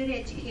a good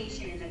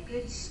education and a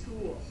good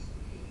school.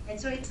 And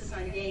so it's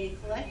on data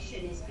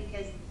collection is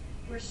because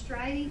we're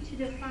striving to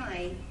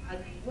define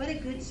what a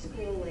good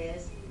school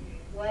is,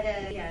 what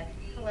a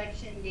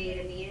collection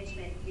data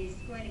management is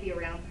going to be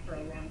around for a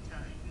long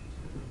time.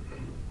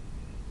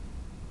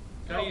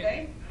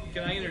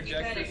 Can I interject you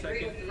for kind a of agree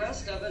second? with the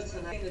rest of us,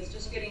 and I think it's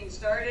just getting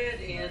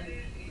started, and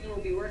we'll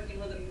be working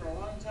with it for a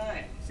long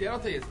time. See, I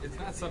don't think it's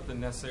not something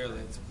necessarily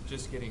that's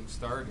just getting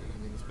started.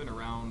 I mean, it's been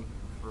around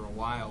for a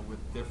while with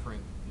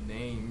different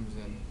names,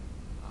 and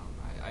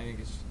I think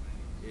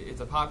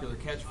it's a popular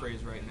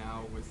catchphrase right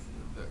now with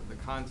the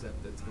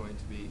concept that's going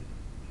to be.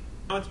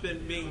 Now it's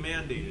been being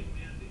mandated.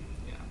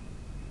 Yeah.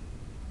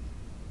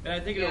 And I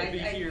think it'll be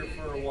here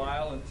for a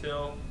while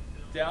until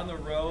down the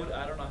road,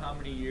 I don't know how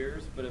many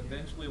years, but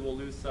eventually we'll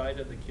lose sight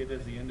of the kid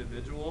as the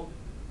individual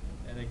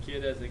and the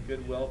kid as a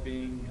good,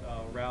 well-being,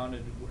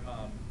 rounded,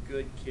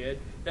 good kid.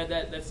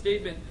 That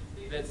statement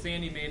that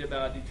Sandy made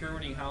about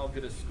determining how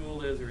good a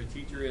school is or a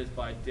teacher is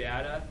by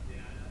data,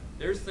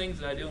 there's things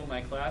that I do in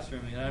my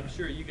classroom, and I'm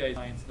sure you guys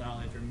have science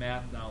knowledge or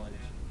math knowledge.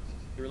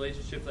 The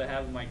relationships I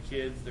have with my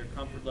kids, their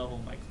comfort level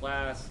in my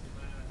class,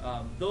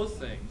 those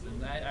things.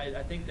 And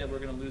I think that we're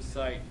going to lose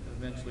sight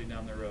eventually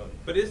down the road.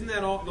 But isn't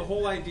that all the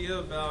whole idea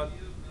about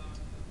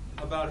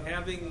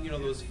having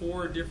those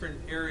 4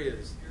 different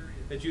areas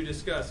that you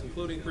discuss,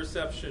 including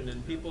perception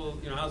and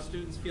people, how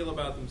students feel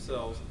about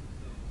themselves?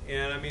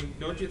 And I mean,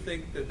 don't you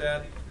think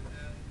that?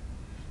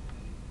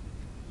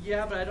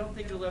 Yeah, but I don't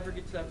think it'll ever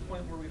get to that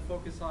point where we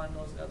focus on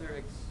those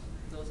other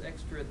those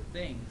extra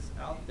things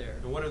out there.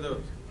 And what are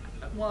those?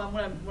 Well,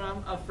 what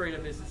I'm afraid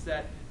of is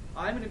that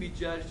I'm going to be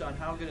judged on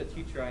how good a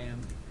teacher I am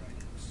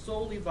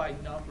solely by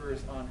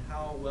numbers on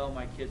how well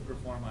my kids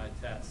perform on a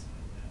test.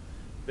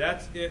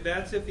 That's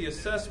if the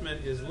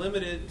assessment is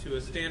limited to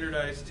a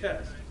standardized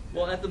test.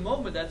 Well, at the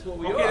moment, that's what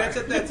we okay,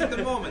 are. that's at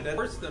the moment. That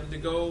forces them to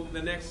go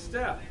the next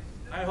step.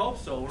 I hope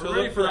so. To We're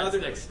ready look for that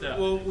other, next step.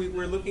 Well,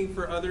 we're looking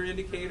for other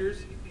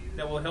indicators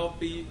that will help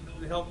be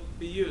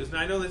used. Now,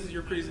 I know this is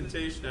your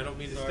presentation. I don't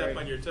mean to step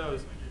on your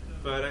toes,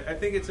 but I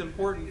think it's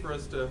important for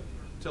us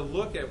to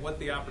look at what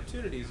the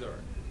opportunities are.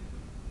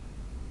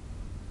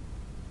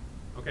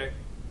 Okay,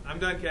 I'm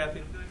done,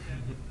 Kathy.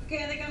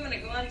 Okay, I think I'm going to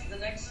go on to the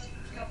next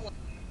couple of...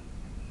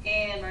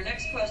 And our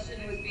next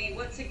question would be,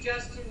 what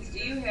suggestions do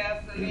you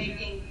have for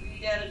making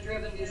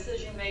data-driven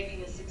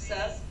decision-making a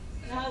success,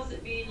 and how is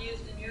it being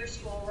used in your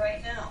school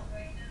right now?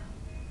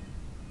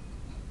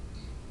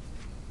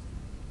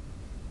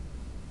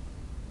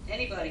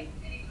 Anybody?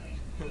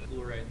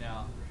 School right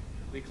now.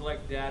 We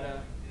collect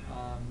data,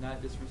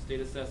 not just from state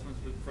assessments,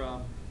 but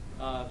from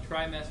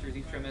trimesters.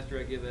 Each trimester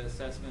I give an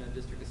assessment, a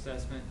district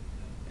assessment,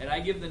 and I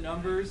give the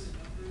numbers,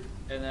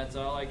 and that's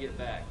all I get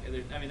back.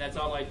 I mean, that's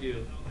all I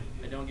do.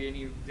 I don't get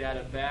any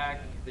data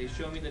back. They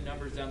show me the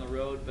numbers down the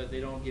road, but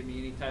they don't give me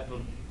any type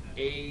of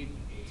aid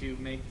to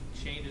make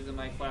changes in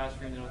my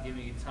classroom. They don't give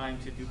me any time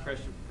to do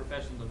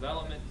professional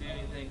development, do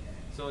anything.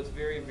 So it's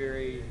very,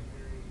 very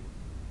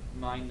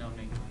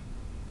mind-numbing.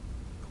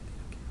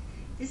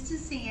 This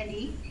is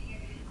Sandy,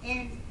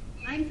 and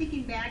I'm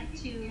thinking back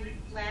to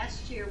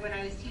last year when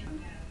I was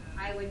teaching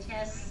Iowa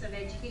tests of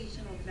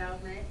educational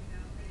development.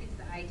 It's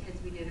the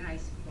I-tests we did in high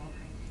school.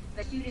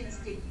 The students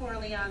did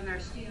poorly on, our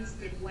students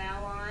did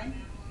well on,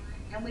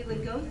 and we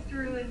would go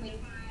through and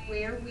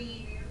where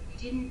we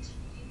didn't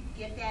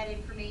get that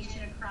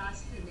information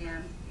across to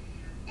them,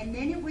 and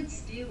then it would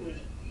do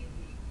it,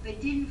 but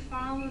didn't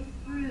follow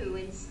through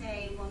and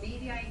say, well,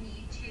 maybe I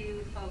need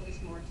to focus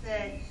more to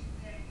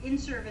the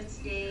in-service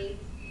day,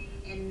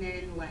 and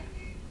then left.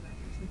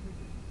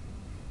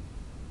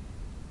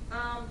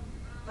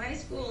 My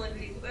school in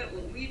DeWitt,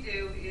 what we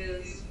do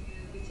is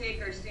we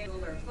take our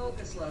standalone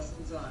focus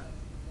lessons on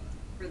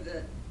for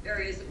the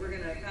areas that we're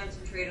going to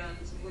concentrate on,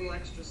 some little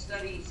extra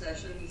study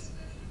sessions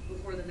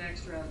before the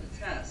next round of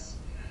tests.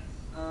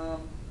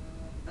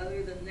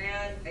 Other than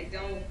that, I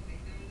don't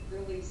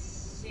really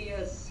see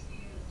us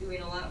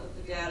doing a lot with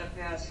the data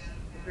past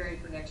preparing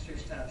for next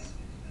year's test.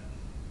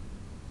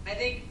 I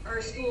think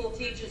our school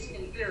teaches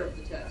in fear of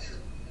the test.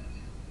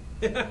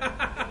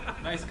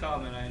 Nice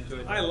comment. I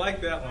enjoyed that. I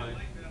like that line.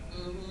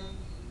 Mm-hmm.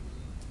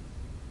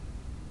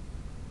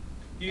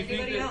 Do you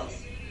Anybody think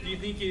else? Do you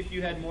think if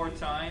you had more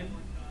time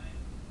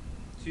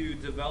to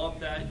develop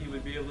that, you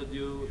would be able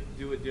to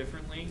do it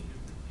differently?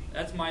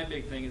 That's my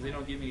big thing, is they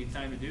don't give me any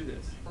time to do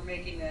this. We're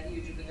making that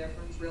huge of a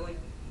difference, really.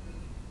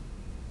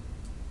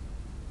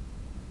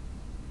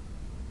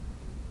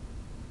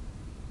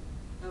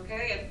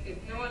 Okay, if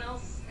no one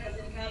else has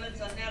any comments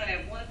on that, I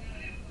have one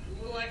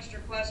little little extra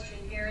question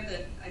here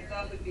that I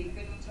thought would be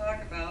good to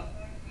talk about,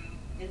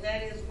 and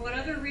that is, what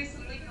other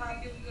recently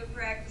popular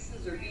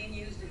practices are being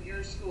used at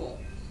your school?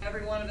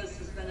 Every one of us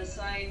has been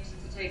assigned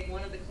to take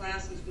one of the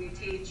classes we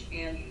teach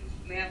and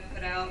map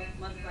it out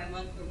month by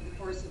month over the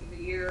course of the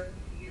year,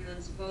 and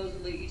then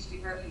supposedly each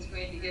department's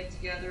going to get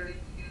together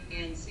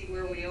and see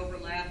where we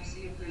overlap,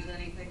 see if there's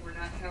anything we're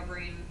not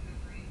covering,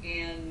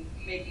 and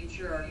making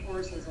sure our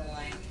courses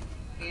align.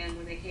 And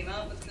when they came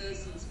out with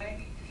this,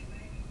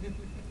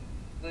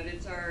 but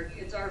it's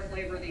our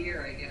flavor of the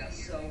year, I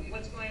guess. So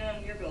what's going on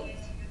in your buildings?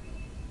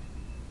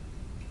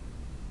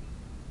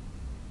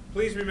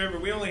 Please remember,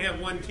 we only have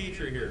one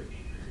teacher here.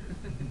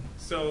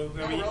 So,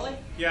 I mean, really?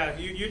 Yeah,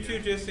 you two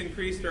just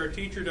increased our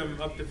teacherdom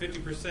up to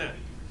 50%.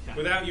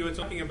 Without you, it's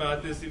talking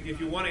about this.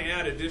 If you want to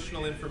add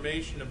additional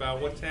information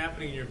about what's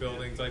happening in your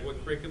buildings, like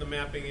what curriculum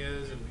mapping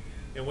is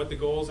and what the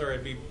goals are,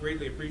 it'd be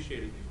greatly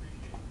appreciated.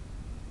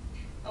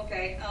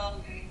 Okay.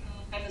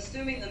 I'm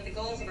assuming that the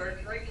goals of our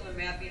curriculum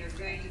mapping are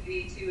going to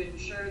be to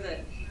ensure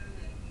that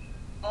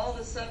all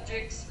the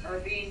subjects are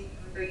being,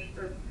 or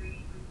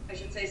I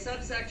should say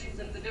subsections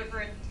of the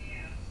different,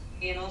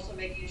 and also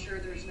making sure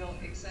there's no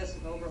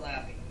excessive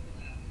overlapping.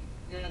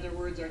 In other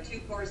words, our two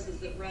courses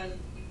that run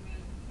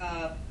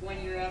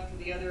 1 year after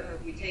the other, are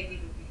we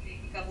taking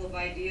a couple of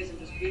ideas and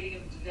just beating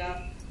them to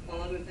death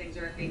while other things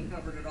aren't being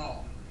covered at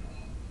all?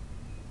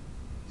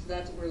 So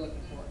that's what we're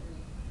looking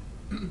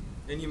for.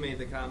 And you made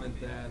the comment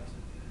that,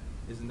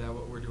 isn't that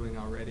what we're doing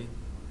already?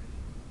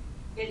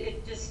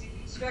 It just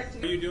struck to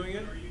me. Are you doing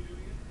it?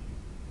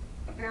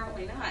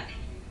 Apparently not.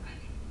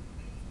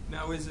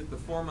 Now, is it the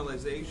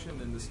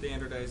formalization and the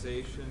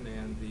standardization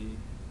and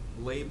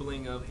the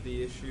labeling of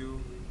the issue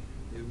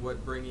is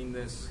what bringing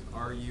this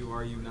are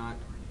you not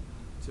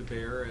to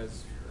bear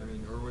as, I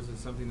mean, or was it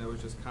something that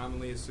was just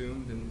commonly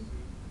assumed and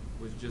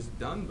was just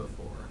done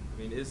before? I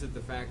mean, is it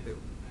the fact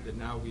that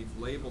now we've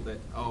labeled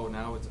it, oh,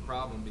 now it's a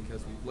problem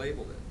because we've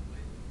labeled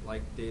it,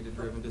 like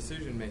data-driven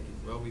decision making?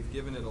 Well, we've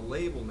given it a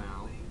label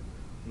now.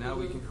 Now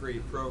we can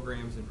create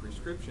programs and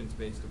prescriptions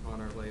based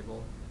upon our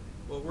label.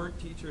 Well, weren't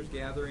teachers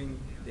gathering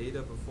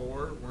data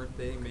before? Weren't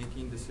they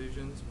making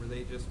decisions? Were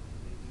they just,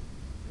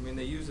 I mean,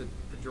 they use it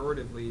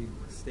pejoratively,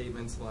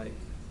 statements like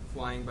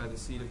flying by the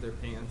seat of their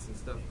pants and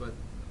stuff, but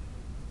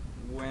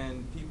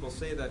when people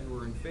say that who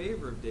are in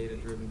favor of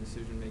data-driven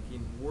decision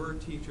making, were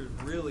teachers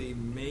really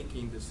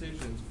making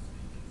decisions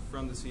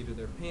from the seat of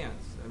their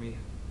pants? I mean,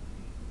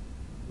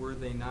 were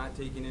they not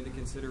taking into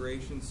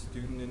consideration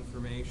student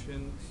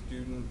information,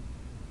 student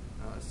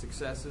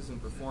successes and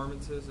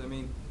performances? I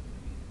mean,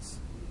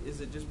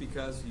 is it just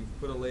because you've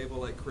put a label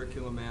like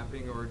curriculum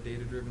mapping or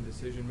data-driven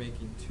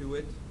decision-making to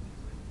it,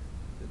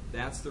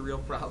 that's the real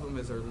problem,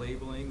 is our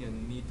labeling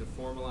and need to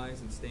formalize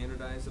and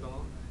standardize it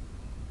all?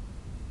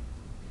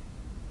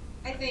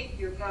 I think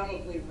you're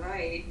probably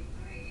right.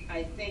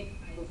 I think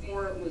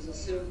before it was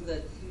assumed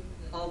that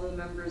all the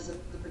members of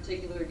the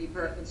particular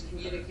departments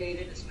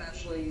communicated,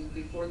 especially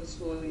before the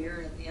school year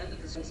and at the end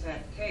of the school, is not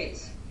the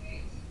case.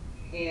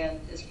 And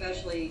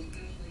especially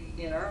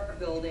in our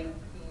building,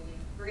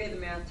 3 of the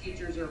math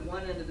teachers are at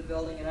one end of the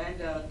building and I'm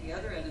down at the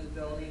other end of the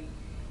building.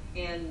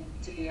 And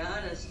to be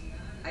honest,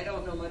 I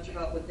don't know much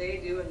about what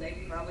they do, and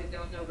they probably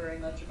don't know very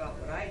much about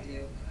what I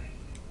do.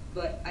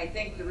 But I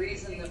think the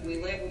reason that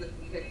we labeled it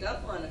and picked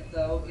up on it,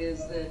 though, is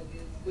that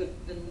with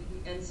the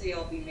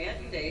NCLB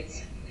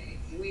mandates,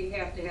 we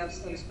have to have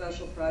some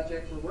special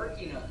project we're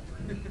working on.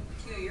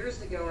 2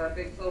 years ago, our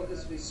big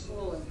focus was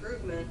school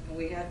improvement, and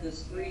we had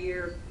this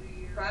 3-year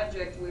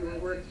project. We were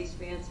working these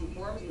fancy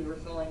forms we were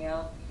filling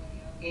out,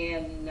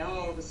 and now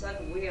all of a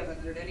sudden we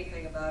haven't heard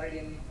anything about it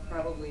in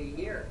probably a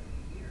year.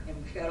 And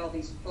we've got all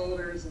these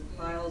folders and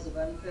files of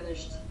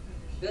unfinished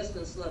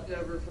business left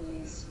over from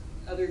these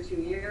other 2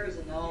 years,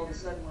 and now all of a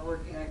sudden we're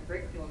working on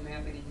curriculum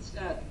mapping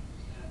instead,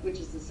 which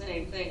is the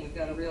same thing. We've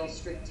got a real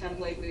strict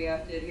template we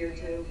have to adhere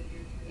to,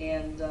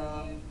 and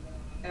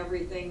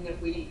everything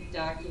that we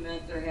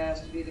document, there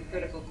has to be the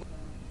critical.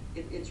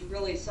 It's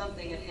really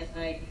something, and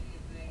I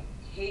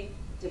hate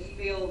to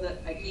feel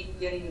that I keep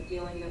getting the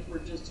feeling that we're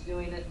just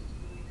doing it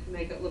to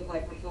make it look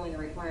like we're filling a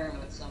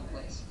requirement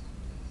someplace.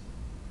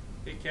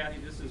 Hey, Kathy,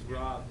 this is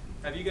Rob.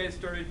 Have you guys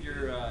started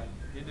your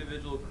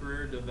individual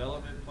career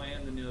development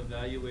plan, the new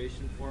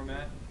evaluation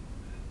format?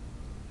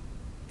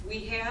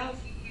 We have,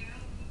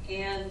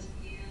 and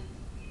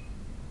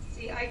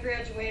see, I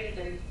graduated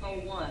in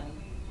 2001,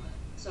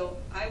 so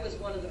I was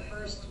one of the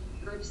first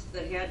groups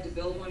that had to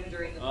build one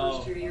during the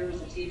first 2 years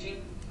of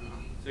teaching.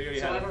 So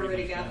I've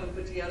already got one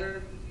put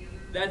together.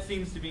 That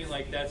seems to me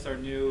like that's our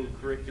new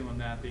curriculum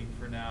mapping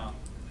for now.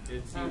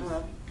 It seems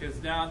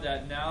because now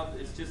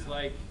it's just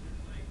like,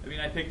 I mean,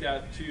 I picked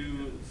out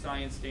 2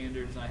 science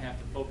standards and I have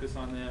to focus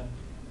on them.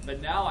 But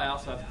now I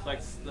also have to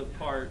collect the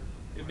part.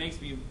 It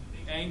makes me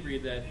angry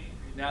that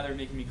now they're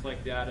making me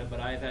collect data, but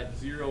I've had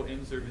 0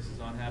 in-services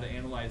on how to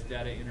analyze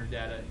data, enter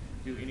data,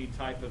 do any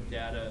type of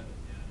data,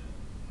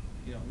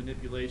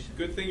 manipulation.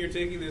 Good thing you're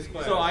taking this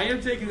class. So I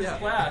am taking this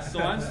class, so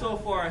I'm so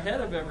far ahead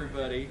of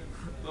everybody.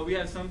 But we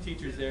have some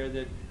teachers there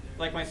that,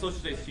 like my social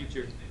studies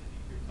teacher,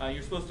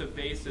 you're supposed to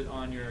base it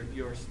on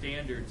your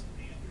standards.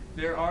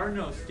 There are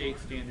no state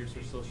standards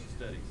for social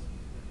studies.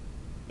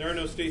 There are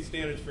no state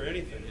standards for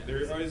anything.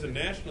 There is a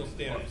national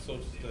standard for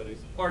social studies.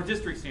 Or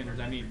district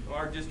standards,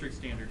 our district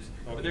standards.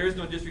 Okay. But there is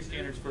no district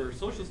standards for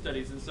social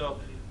studies, and so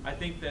I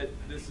think that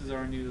this is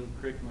our new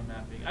curriculum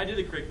mapping. I did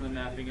the curriculum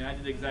mapping, and I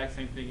did the exact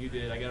same thing you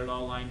did. I got it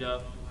all lined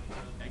up.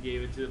 I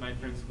gave it to my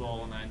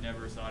principal, and I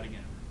never saw it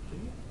again.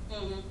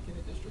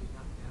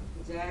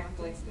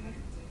 Exactly.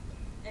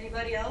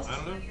 Anybody else? I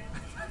don't know.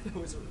 It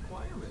was a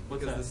requirement What's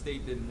because that? the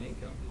state didn't make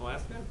them. I'll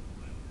ask them.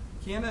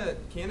 Can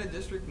a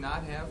district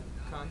not have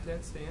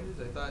content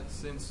standards? I thought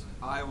since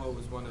Iowa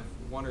was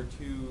one or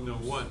two No,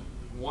 one.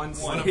 one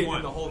One of state one.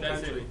 in the whole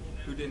That's country it.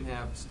 who didn't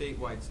have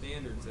statewide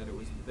standards, that it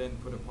was then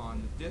put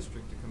upon the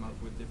district to come up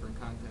with different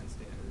content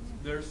standards.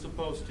 They're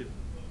supposed to.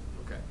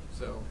 Okay,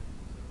 so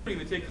I don't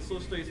even take the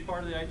social studies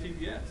part of the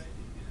ITBS.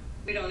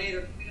 We don't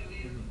either.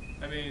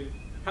 I mean,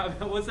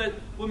 what's that?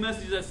 What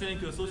message is that sending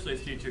to a social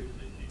studies teacher?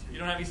 You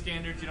don't have any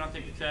standards. You don't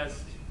take the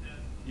test.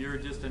 You're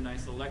just a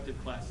nice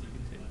elective class you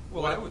can take.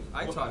 well,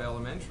 I taught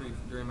elementary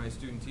during my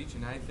student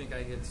teaching. I think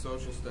I hit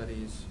social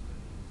studies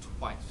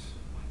twice.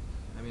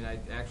 I mean, I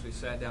actually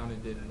sat down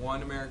and did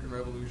one American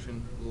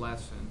Revolution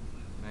lesson,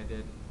 and I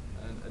did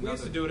another. We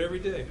used to do it every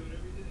day.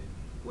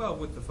 Well,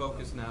 with the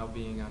focus now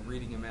being on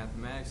reading and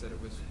mathematics, that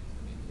it was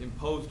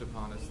imposed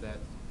upon us that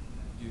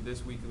do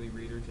this weekly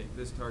reader, take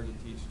this target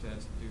teach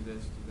test, do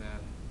this, do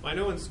that. I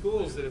know in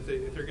schools that if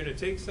they're going to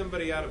take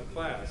somebody out of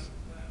class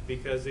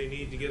because they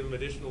need to give them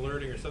additional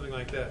learning or something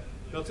like that,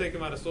 they'll take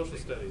them out of social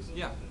studies.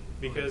 Yeah.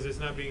 Because it's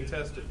not being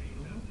tested. I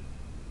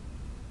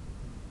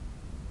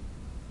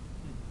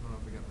don't know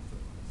if we got the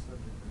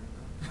subject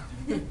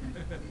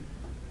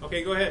there.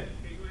 Okay, go ahead.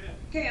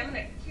 Okay, I'm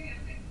going to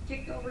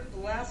kick over to the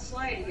last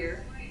slide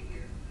here.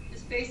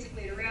 Just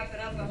basically to wrap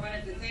it up, I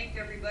wanted to thank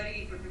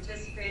everybody for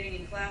participating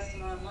in class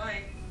and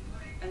online.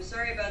 I'm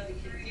sorry about the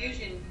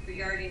confusion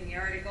regarding the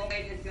article.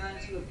 I had gone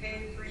to a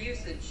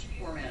pay-per-usage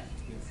format.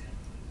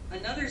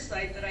 Another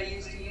site that I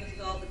used to use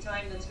all the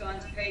time that's gone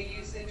to pay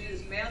usage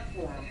is Math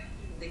Forum.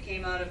 They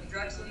came out of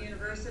Drexel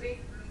University.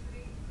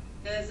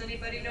 Does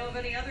anybody know of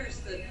any others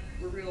that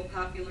were real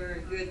popular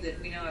and good that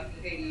we now have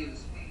to pay to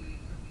use?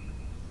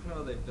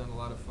 Well, they've done a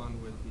lot of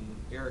fun with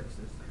the ERIC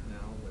system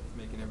now, with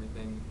making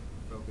everything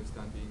focused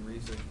on being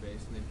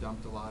research-based, and they've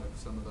dumped a lot of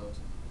some of those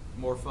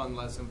more fun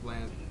lesson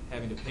plans,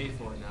 having to pay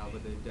for it now,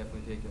 but they've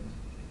definitely taken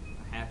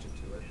a hatchet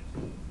to it.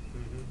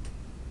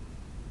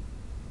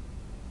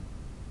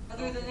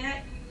 Other than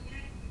that,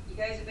 you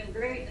guys have been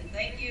great, and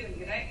thank you, and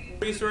good night.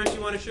 Resource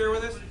you want to share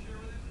with us?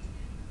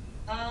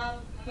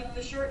 With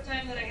the short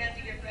time that I had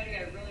to get ready,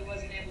 I really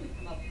wasn't able to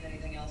come up with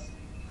anything else.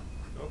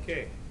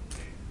 Okay.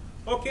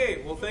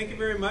 Okay, well, thank you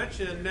very much.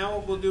 And now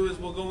what we'll do is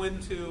we'll go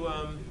into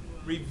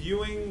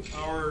reviewing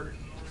for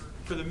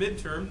the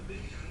midterm.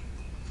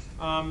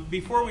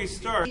 Before we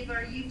start... Steve,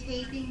 are you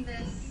taping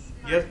this?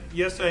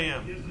 Yes, I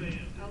am.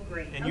 Oh,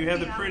 great. And you have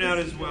the I'll printout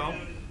listen as to well. it.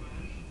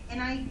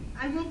 And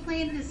I will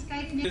plan to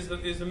Skype next.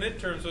 Is the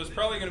midterm, so it's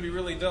probably going to be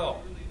really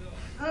dull.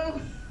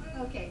 Oh,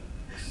 okay.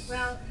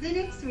 Well, the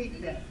next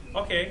week then.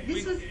 Okay.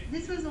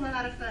 This was a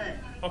lot of fun.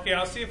 Okay,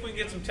 I'll see if we can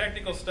get some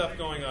technical stuff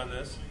going on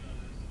this.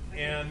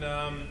 And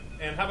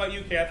how about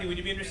you, Kathy? Would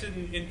you be interested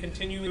in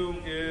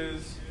continuing?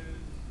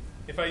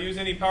 If I use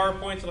any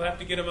PowerPoints, I'll have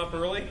to get them up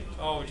early.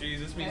 Oh, geez,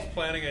 this means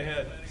planning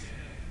ahead.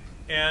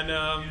 And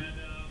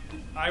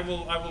I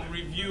will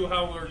review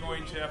how we're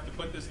going to have to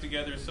put this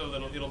together so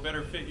that it'll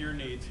better fit your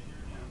needs.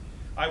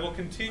 I will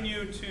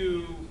continue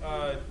to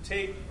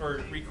tape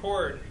or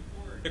record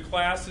the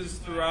classes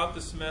throughout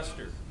the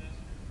semester.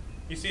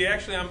 You see,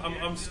 actually,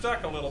 I'm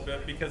stuck a little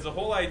bit because the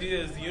whole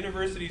idea is the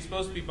university is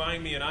supposed to be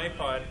buying me an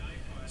iPod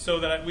so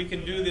that we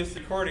can do this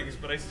recordings,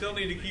 but I still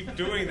need to keep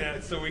doing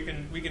that so we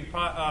can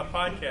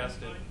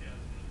podcast it.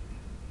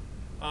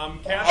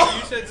 Kathy,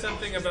 you said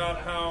something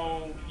about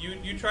how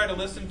you try to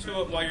listen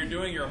to it while you're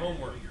doing your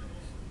homework.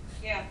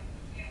 Yeah.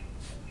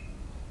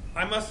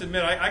 I must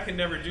admit, I can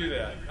never do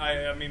that.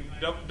 I mean,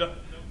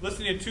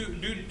 listening to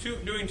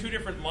doing two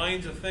different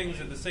lines of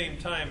things at the same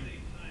time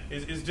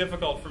is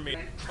difficult for me.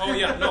 Oh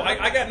yeah, no,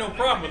 I got no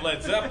problem with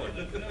Led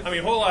Zeppelin. I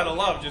mean, Whole Lot of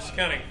Love just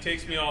kind of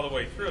takes me all the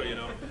way through, you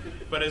know.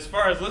 But as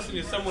far as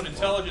listening to someone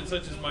intelligent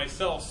such as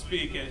myself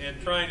speak and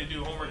trying to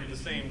do homework at the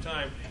same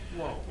time,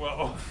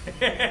 well,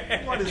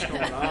 what is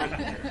going on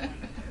here?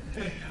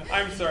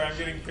 I'm sorry, I'm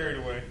getting carried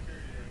away.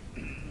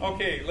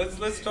 Okay,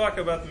 let's talk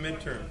about the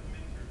midterm.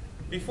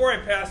 Before I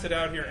pass it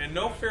out here, and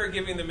no fair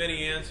giving them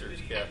any answers,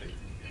 Kathy.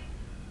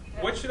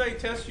 What should I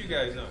test you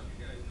guys on?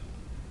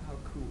 How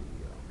cool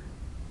we are.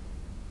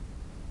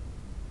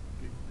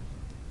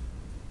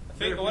 I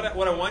think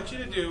what I want you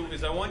to do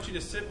is I want you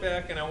to sit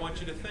back and I want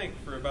you to think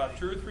for about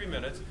 2 or 3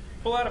 minutes,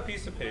 pull out a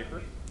piece of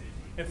paper,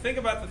 and think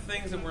about the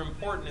things that were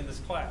important in this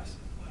class.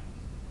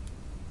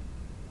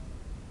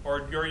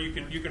 Or you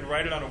can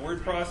write it on a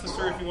word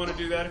processor if you want to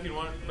do that if you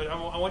want. But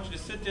I want you to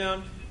sit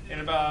down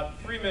in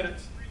about 3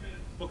 minutes.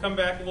 We'll come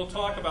back and we'll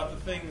talk about the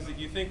things that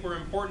you think were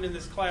important in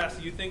this class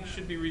that you think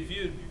should be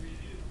reviewed.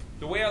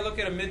 the way I look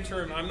at a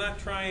midterm, I'm not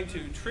trying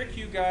to trick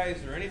you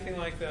guys or anything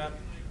like that.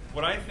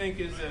 What I think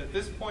is that at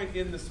this point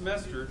in the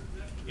semester,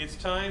 it's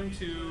time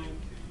to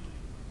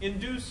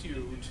induce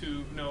you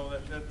to, no,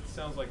 that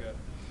sounds like a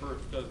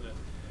burp, doesn't it?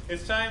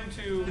 It's time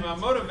to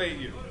motivate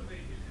you.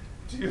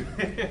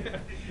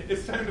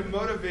 It's time to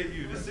motivate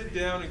you to sit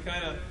down and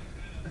kind of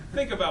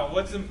think about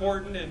what's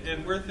important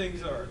and where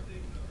things are.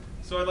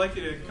 So I'd like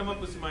you to come up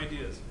with some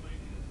ideas.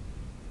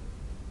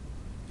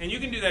 And you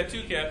can do that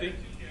too, Kathy.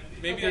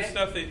 Maybe there's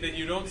stuff that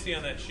you don't see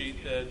on that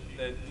sheet that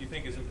you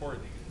think is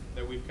important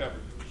that we've covered.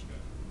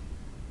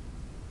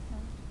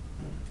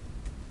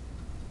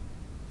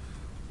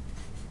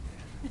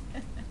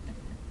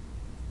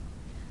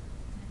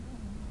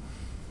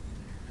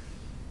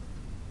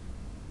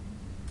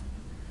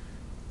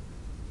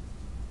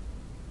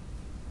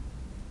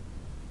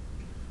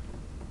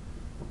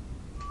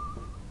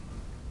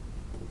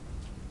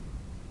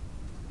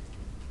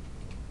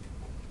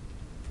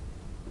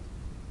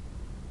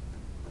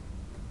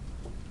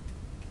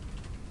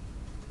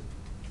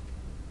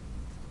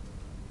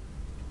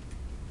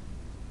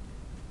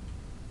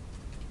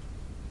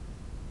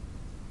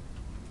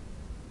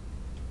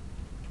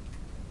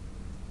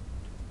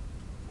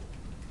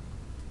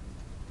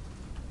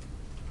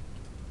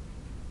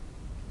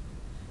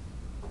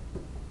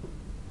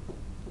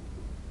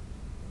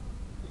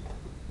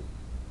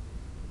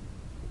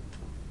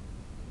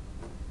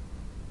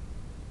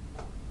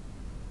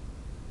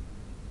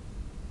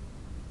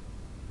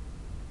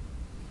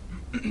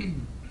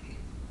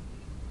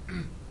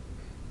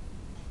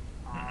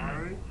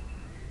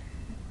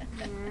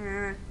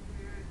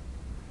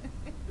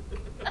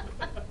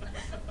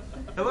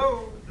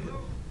 Hello.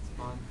 It's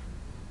fun.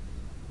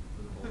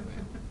 For the whole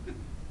band. You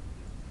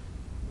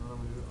know what I'm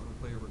gonna do? I'm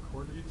gonna play a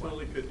recorded. You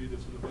totally could do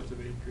this with a bunch of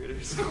 8th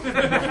graders.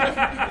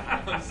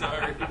 I'm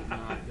sorry.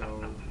 Not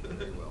go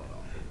very well at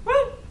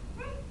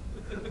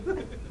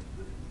all.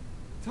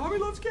 Tommy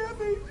loves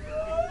Kathy.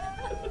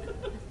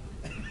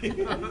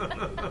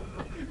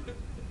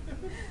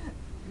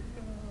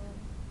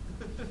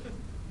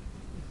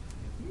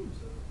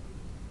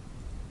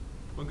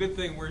 Well, good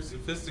thing we're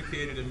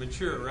sophisticated and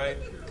mature, right?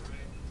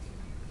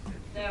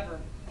 Never.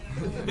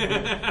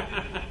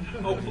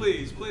 Oh,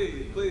 please,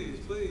 please, please,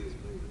 please, please.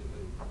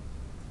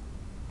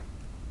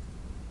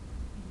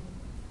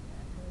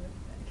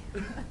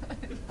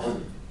 I don't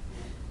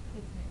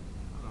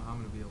know how I'm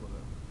going to be able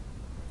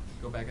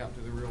to go back out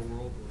into the real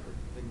world where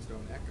things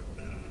don't echo.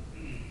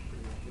 Pretty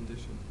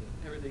conditioned.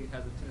 Everything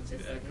has a tendency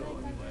to echo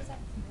anyway.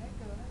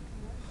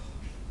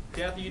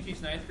 Kathy, you teach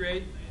 9th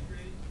grade?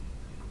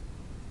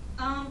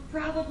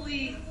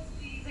 Probably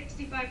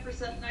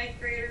 65% 9th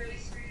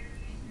graders,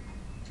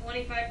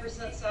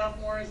 25%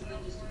 sophomores, and then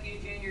just a few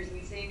juniors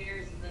and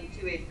seniors, and then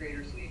 2 8th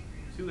graders.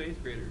 2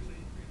 8th graders.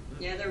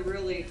 Yeah, they're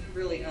really,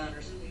 really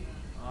honors.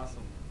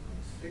 Awesome.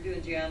 They're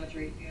doing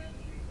geometry.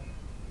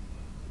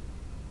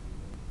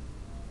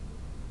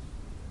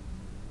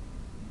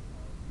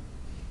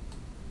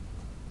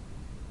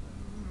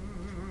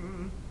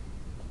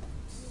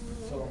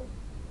 So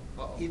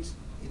each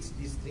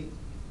district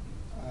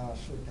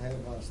should have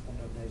a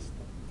standardized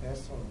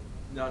test or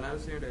No, not a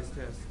standardized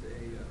test.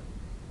 Standards.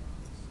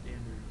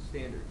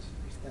 standard.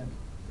 Standards.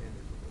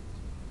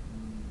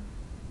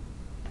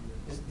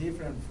 It's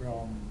different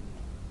from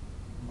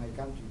my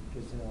country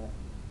because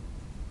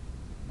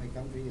my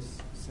country is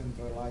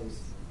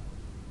centralized.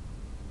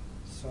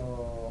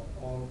 So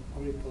all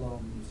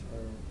curriculums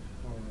or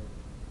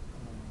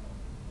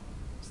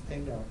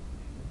standard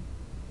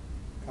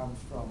comes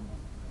from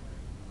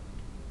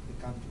the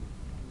country,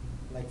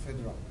 like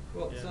federal.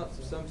 Well, Yeah.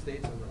 some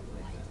states are run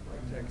like that,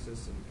 like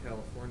Texas and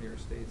California are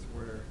states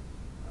where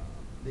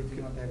They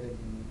do not have any.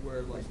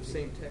 where like the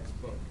same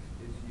textbook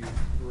is used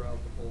throughout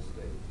the whole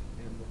state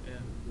and Yeah.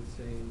 the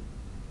same.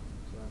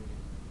 So I mean,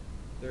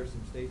 there are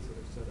some states that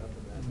are set up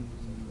in that.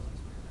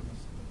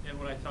 And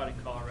when I taught in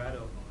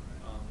Colorado,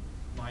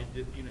 my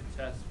unit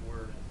tests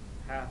were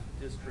half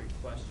district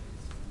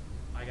questions.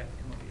 I got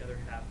to come up with the other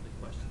half of the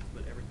questions,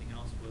 but everything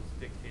else was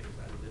dictated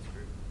by the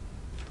district.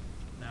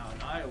 Now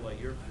in Iowa,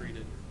 you're free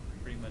to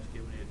pretty much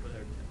give it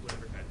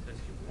whatever kind of test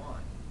you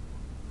want.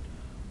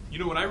 You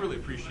know what I really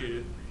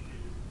appreciated?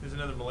 Here's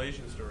another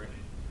Malaysian story.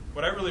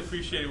 What I really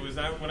appreciated was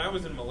when I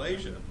was in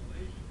Malaysia,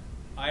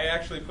 I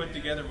actually put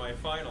together my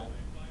final,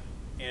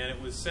 and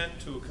it was sent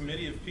to a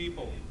committee of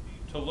people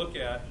to look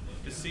at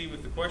to see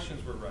if the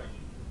questions were right.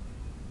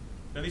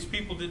 Now these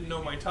people didn't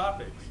know my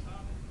topics,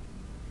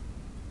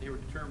 They were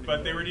determined.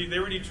 but they were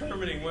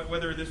determining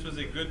whether this was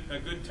a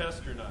good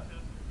test or not.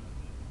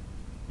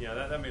 Yeah,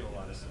 that made a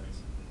lot of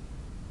sense.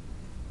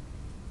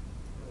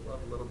 I love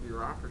a little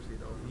bureaucracy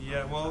though.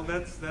 Yeah, well,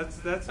 that's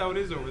how it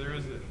is over there,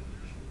 isn't it?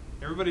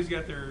 Everybody's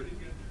got their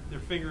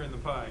finger in the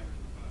pie.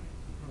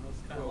 Well, it's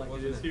kind of Well, like it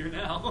wasn't is it? here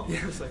now.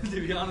 Yeah, it's like-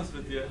 to be honest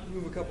with you.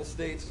 Move a couple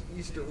states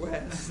east or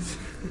west.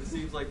 It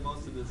seems like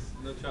most of this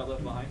No Child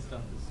Left Behind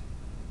stuff is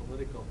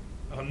political.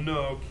 Oh,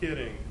 no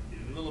kidding.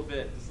 A little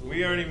bit. Just a We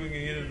little aren't bit. even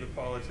going to get into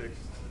politics.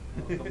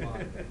 Oh, come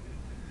on.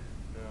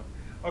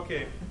 No.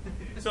 Okay,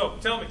 so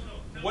tell me,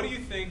 what do you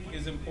think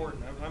is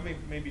important? I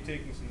may be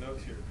taking some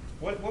notes here.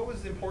 What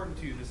was important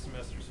to you this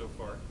semester so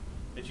far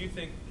that you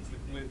think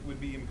would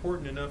be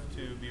important enough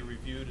to be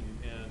reviewed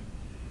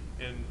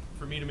and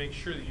for me to make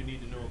sure that you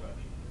need to know about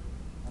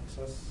it?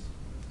 Access.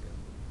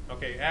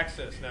 Okay,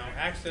 access. Now,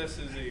 access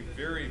is a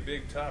very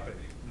big topic.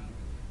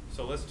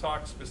 So let's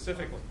talk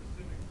specifically.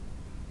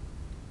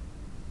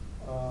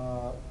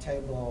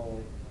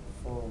 Table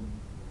form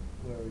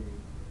query.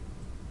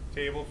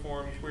 Table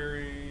form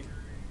query.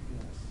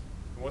 Yes.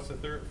 And what's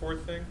the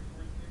fourth thing?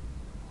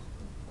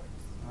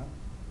 Huh?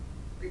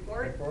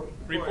 Report?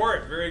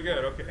 Report. Very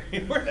good.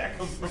 Okay. Where'd that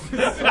come from?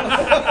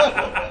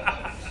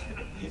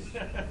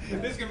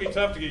 This is gonna be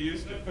tough to get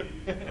used to.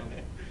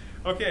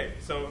 Okay.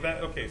 So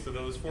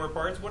those 4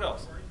 parts. What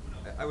else?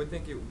 I would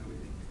think it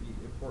would be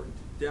important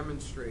to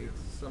demonstrate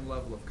some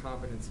level of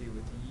competency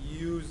with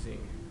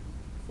using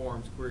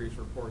forms, queries,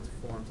 reports,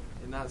 forms,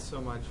 and not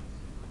so much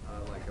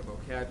like a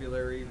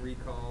vocabulary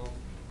recall,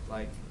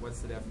 like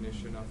what's the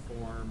definition of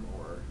form,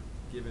 or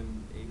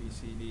given A, B,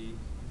 C, D,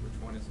 which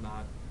one is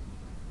not.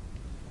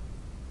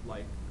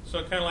 Like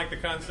so, kind of like the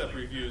concept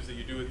reviews that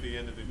you do at the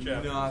end of the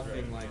chapter.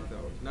 Nothing like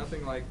those.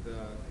 Nothing like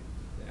that.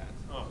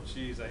 Oh,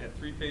 geez, I had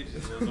 3 pages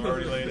of those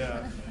already laid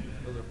out.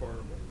 Those are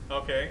horrible.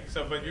 Okay,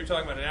 so but you're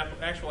talking about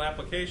an actual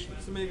application.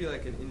 So maybe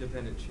like an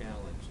independent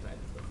challenge type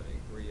of a thing,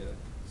 where you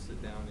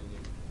sit down and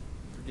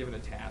you're given a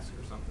task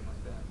or something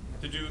like that.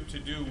 To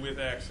do with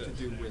access. To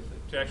do with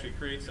it. To actually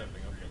create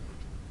something. Okay.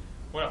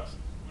 What else?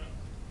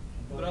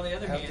 But on the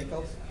other hand,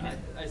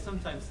 I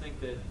sometimes think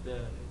that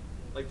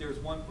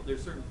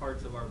there's certain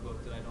parts of our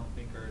book that I don't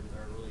think are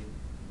really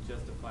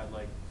justified,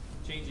 like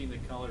changing the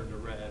color to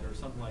red or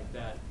something like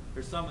that.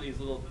 There's some of these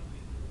little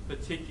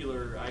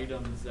particular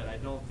items that I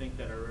don't think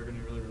that are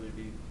going to really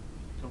be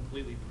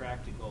completely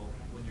practical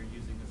when you're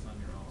using this on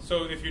your own.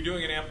 So if you're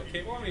doing an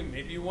application, well, I mean,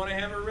 maybe you want to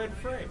have a red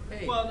frame.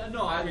 Hey, well,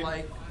 no, I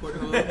like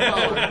putting a little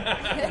color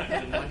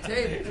in my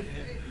table.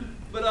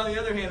 But on the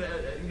other hand,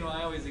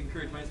 I always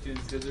encourage my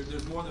students because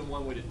there's more than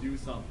one way to do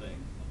something.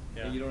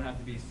 Yeah. And you don't have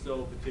to be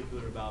so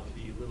particular about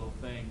the little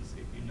things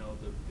if you know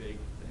the big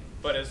things.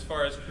 But as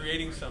far as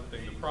creating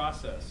something, the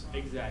process.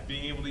 Exactly.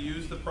 Being able to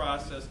use the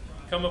process,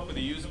 come up with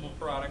a usable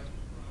product.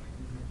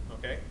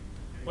 Okay.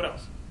 What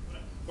else?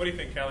 What do you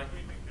think, Kelly?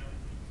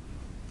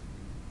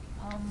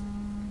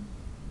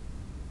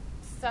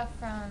 Stuff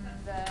from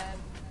the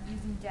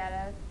using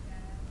data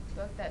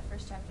book, that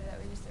first chapter that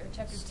we just, or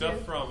chapter 2.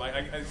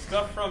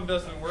 Stuff from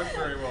doesn't work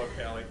very well,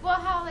 Callie. Well,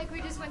 how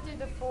we just went through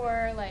the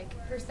 4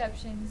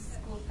 perceptions,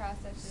 school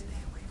processes.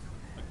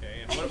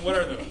 Okay, and what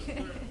are those?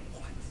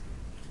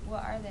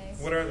 What are they?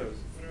 What are those?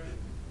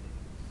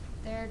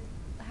 They're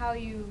how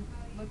you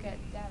look at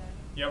data.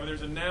 Yeah, but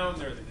there's a noun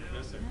there that you're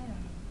missing.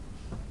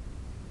 I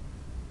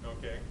don't know.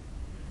 Okay.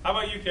 How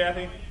about you,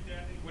 Kathy?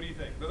 What do you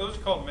think? Those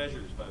are called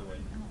measures, by the way.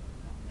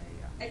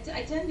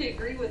 I tend to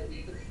agree with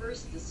the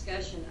first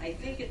discussion. I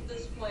think at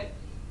this point,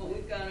 what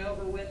we've gone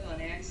over with on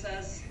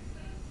access,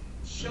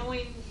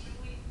 showing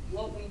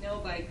what we know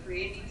by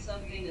creating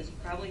something is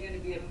probably going to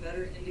be a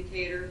better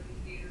indicator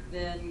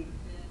than,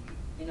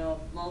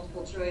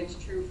 multiple choice,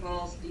 true,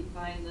 false,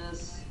 define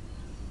this.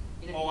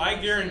 Oh, I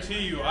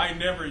guarantee you, I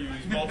never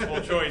use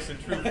multiple choice and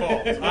true,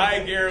 false.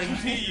 I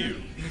guarantee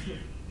you.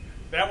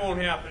 That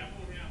won't happen.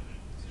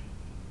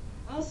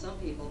 Well, some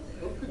people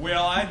do.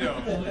 Well, I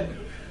don't.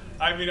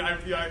 I mean,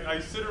 I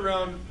sit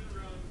around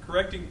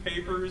correcting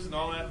papers and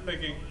all that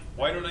thinking,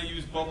 why don't I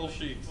use bubble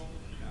sheets?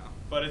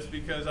 But it's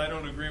because I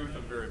don't agree with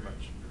them very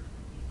much.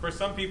 Of course,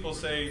 some people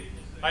say,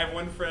 I have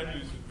one friend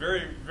who's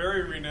very,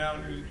 very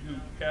renowned who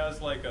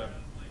has like a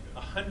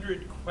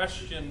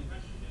 100-question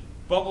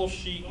bubble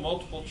sheet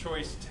multiple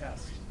choice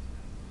test.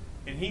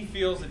 And he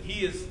feels that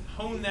he has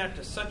honed that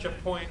to such a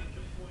point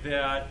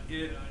that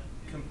it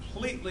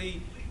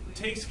completely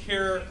takes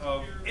care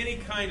of any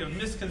kind of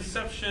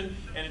misconception,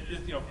 and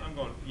I'm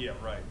going, yeah,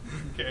 right,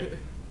 okay.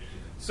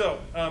 So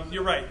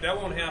you're right, that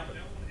won't happen.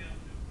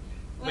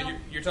 Well, but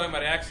you're talking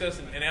about access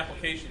and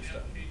application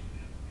stuff.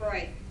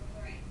 Right.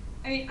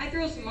 I mean, I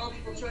throw some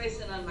multiple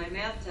choice in on my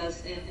math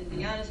test, and to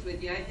be honest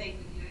with you, I think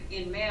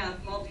in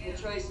math, multiple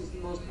choice is the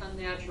most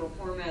unnatural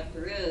format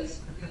there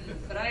is.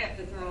 But I have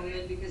to throw them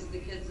in because of the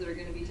kids that are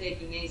going to be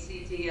taking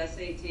ACT,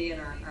 SAT, and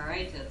our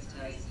ITEST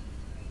tests.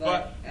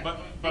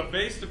 But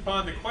based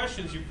upon the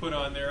questions you put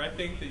on there, I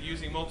think that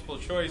using multiple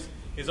choice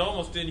is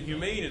almost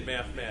inhumane in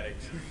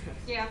mathematics.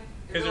 Yeah.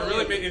 Because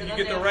if you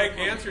get the right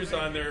answers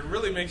on there, it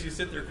really makes you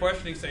sit there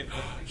questioning, saying,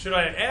 should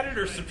I have added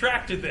or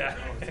subtracted that?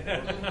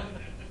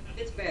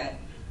 It's bad.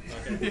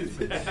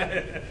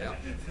 Okay.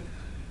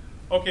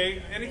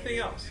 Okay, anything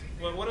else?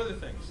 Well, what other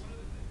things?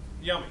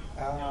 Yummy.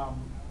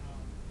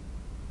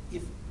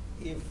 If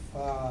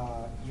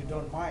you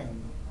don't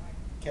mind,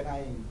 can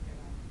I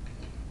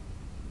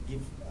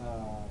give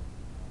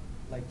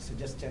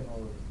suggestion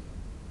or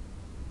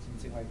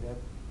something like that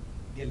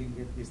dealing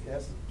with this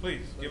test?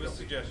 Please give us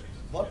suggestions.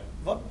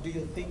 What do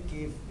you think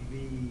if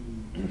we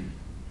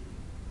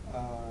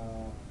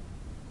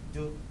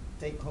do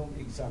take home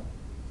exam?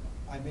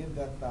 I mean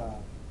that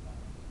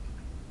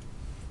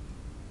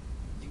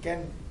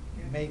can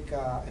make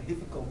a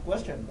difficult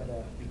question, but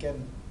we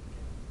can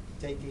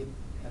take it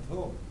at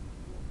home.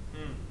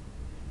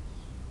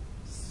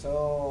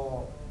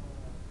 So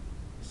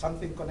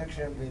something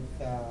connection with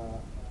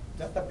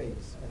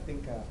database. I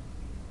think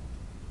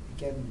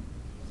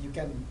you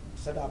can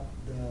set up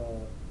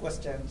the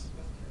questions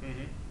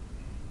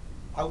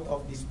out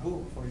of this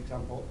book, for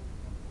example,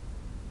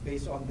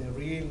 based on the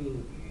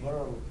real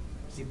world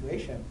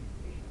situation,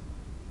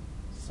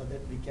 so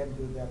that we can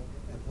do that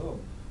at home,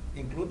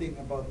 including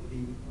about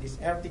this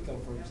article,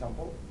 for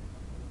example.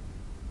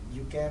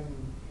 You can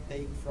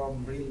take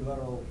from real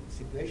world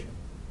situation.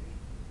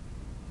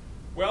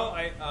 Well,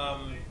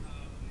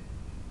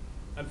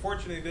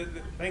 unfortunately,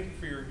 thank you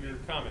for your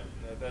comment.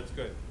 That's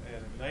good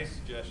and a nice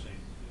suggestion.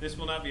 This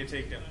will not be a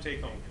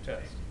take-home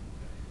test.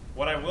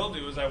 What I will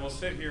do is I will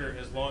sit here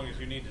as long as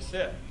you need to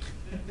sit.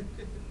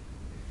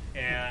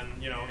 And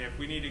if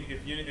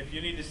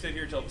you need to sit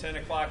here till 10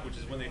 o'clock, which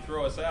is when they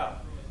throw us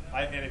out,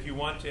 and if you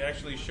want to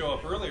actually show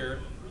up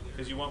earlier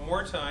because you want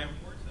more time,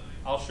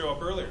 I'll show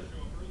up earlier.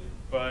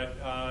 But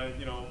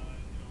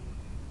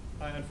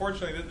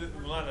unfortunately,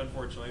 not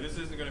unfortunately, this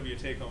isn't going to be a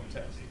take-home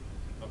test.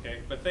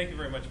 Okay, but thank you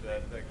very much for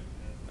that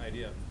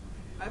idea.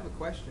 I have a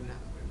question.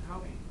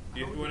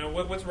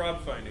 What's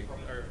Rob finding,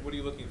 or what are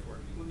you looking for?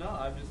 Well, no,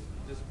 I'm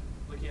just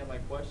looking at my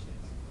questions.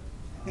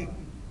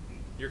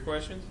 Your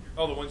questions?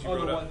 Oh, the ones you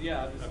wrote up.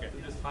 Yeah,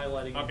 just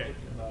highlighting. Okay. And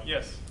thinking about.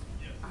 Yes.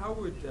 How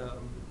would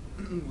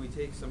we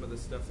take some of the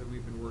stuff that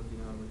we've been working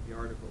on with the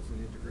articles and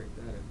integrate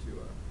that into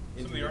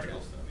some of the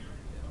article stuff?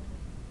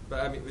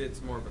 But I mean,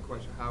 it's more of a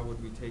question. How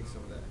would we take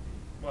some of that?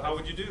 Well, how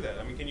would you do that?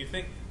 I mean, can you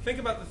think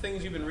about the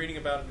things you've been reading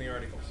about in the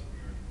articles,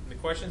 and the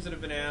questions that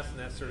have been asked, and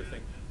that sort of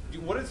thing?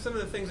 What are some of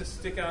the things that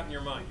stick out in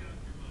your mind?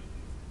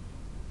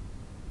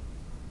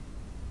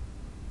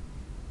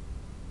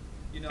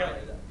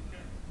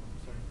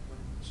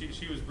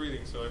 She was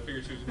breathing, so I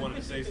figured she was wanting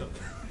to say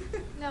something.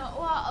 No,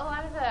 well, a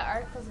lot of the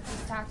articles have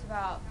just talked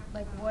about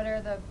like what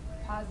are the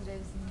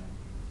positives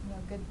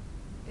and good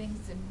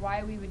things and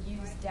why we would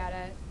use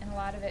data, and a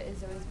lot of it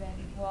has always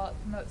been, well, it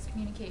promotes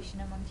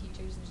communication among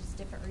teachers and just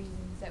different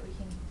reasons that we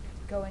can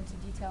go into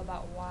detail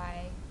about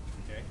why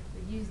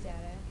we use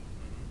data.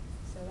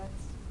 So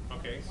that's one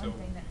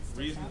thing that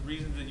sticks out.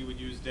 Reasons that you would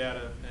use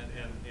data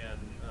and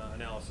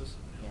analysis.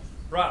 Yes.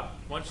 Rob,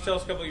 why don't you tell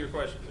us a couple of your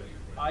questions?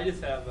 I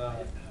just have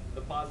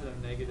the positive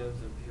and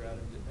negatives of DRAD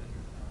and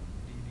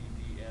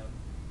DDDM,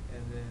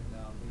 and then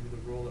maybe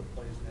the role it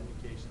plays in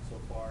education so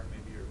far,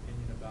 maybe your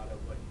opinion about it,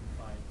 what you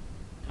find,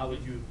 how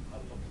would you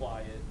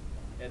apply it,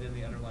 and then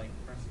the underlying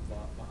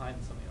principle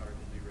behind some of the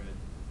articles we read.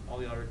 All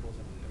the articles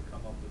have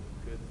come up with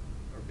good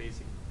or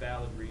basic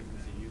valid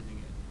reasons of using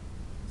it.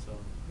 So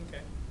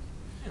okay.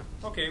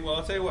 Okay, well,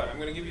 I'll tell you what. I'm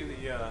going to give you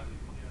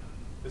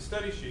the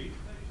study sheet.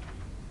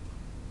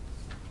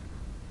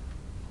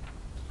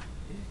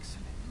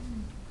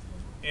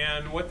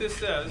 And what this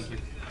says,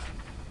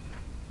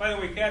 by the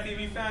way, Kathy, have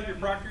you found your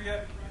proctor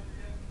yet?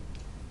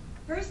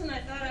 The person I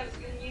thought I was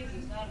going to use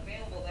is not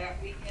available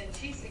that week, and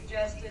she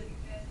suggested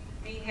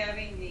me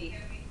having the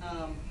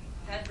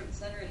conference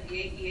center at the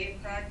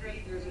AEA proctor.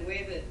 There's a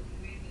way that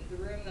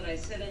the room that I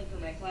sit in for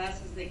my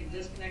classes, they can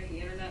disconnect the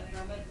internet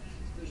from it.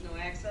 So there's no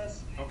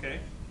access. Okay.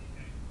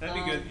 That'd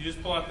be good. You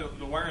just pull out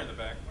the wire in the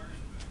back.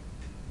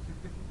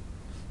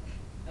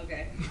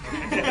 Okay.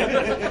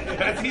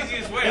 That's the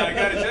easiest way, I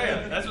gotta tell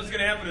you. That's what's going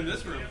to happen in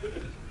this room.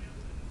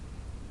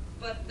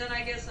 But then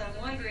I guess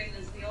I'm wondering,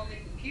 is the only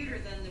computer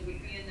then that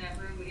would be in that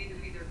room would either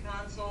be their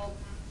console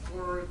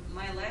or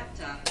my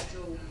laptop. So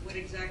what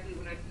exactly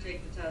would I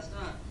take the test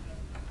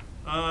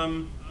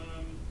on?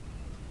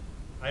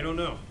 I don't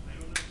know.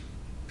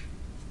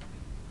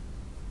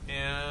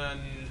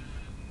 And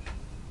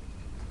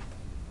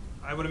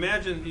I would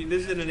imagine,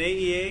 this is an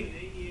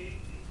AEA?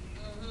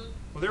 Mm-hmm.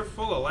 Well, they're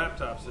full of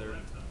laptops there.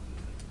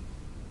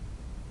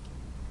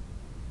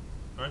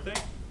 Aren't they?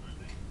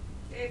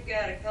 They've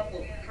got a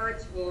couple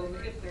carts full of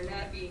them if they're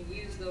not being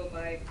used, though,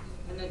 by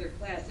another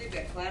class. They've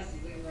got classes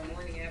in the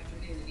morning,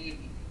 afternoon, and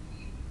evening.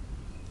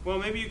 Well,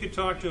 maybe you could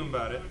talk to them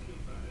about it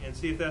and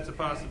see if that's a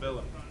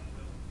possibility.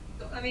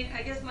 So, I mean,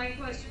 I guess my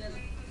question is,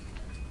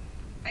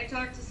 I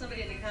talked to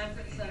somebody in the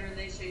conference center, and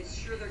they say,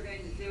 sure, they're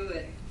going to do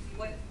it.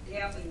 What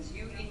happens?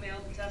 You email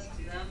the test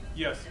to them?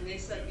 Yes. And they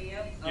set me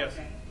up? Yes.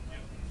 Okay.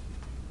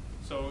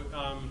 So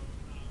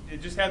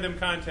just have them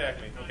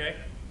contact me, okay?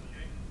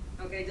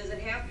 Okay, does it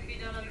have to be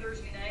done on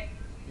Thursday night?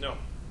 No.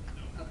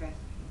 Okay.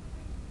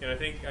 And I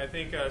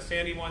think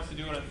Sandy wants to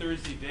do it on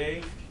Thursday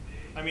day.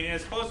 I mean,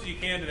 as close as you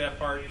can to that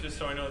part, just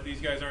so I know that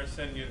these guys aren't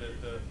sending you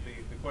the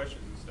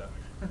questions and stuff.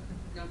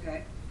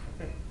 Okay.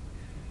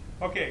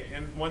 Okay,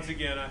 and once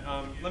again,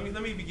 let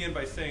me begin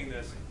by saying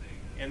this,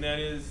 and that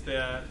is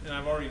that, and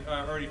I've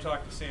already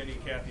talked to Sandy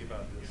and Kathy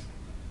about this.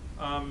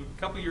 A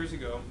couple years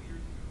ago,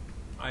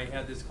 I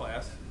had this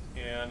class,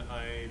 and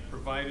I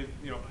provided,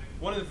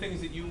 one of the things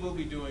that you will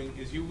be doing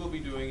is you will be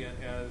doing it,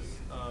 as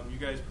you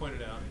guys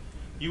pointed out,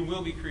 you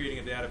will be creating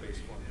a database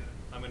for me.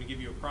 I'm going to give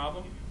you a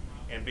problem,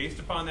 and based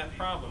upon that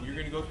problem, you're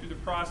going to go through the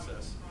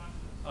process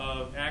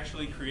of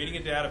actually creating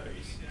a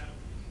database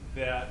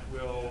that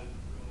will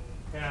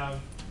have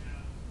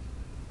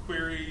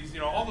queries,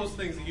 all those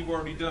things that you've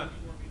already done.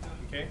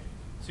 Okay?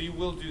 So you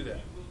will do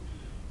that.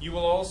 You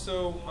will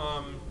also,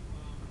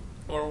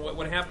 or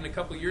what happened a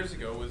couple years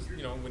ago was,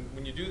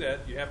 when you do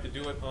that, you have to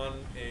do it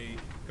on a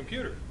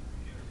computer.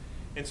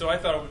 And so I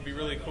thought it would be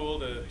really cool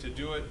to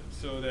do it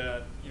so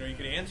that, you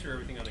can answer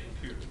everything on the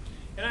computer.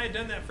 And I had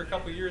done that for a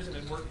couple of years and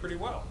it worked pretty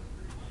well.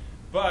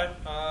 But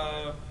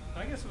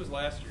I guess it was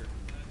last year.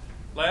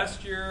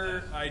 Last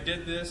year I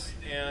did this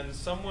and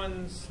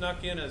someone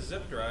snuck in a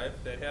zip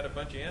drive that had a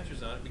bunch of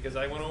answers on it because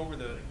I went over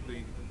the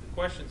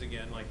questions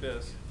again like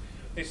this.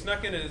 They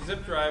snuck in a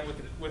zip drive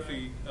with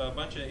a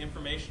bunch of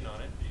information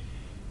on it.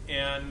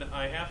 And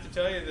I have to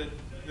tell you that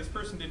this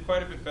person did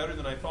quite a bit better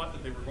than I thought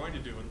that they were going to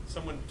do. And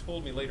someone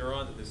told me later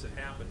on that this had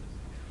happened.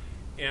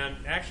 And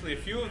actually a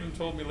few of them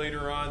told me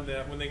later on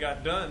that when they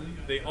got done,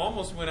 they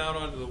almost went out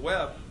onto the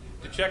web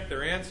to check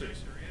their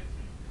answers.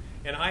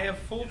 And I have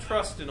full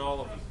trust in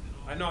all of you.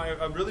 I know,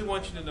 I really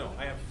want you to know,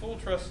 I have full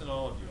trust in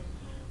all of you.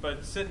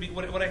 But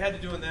what I had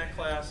to do in that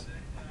class,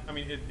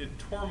 it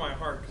tore my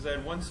heart because I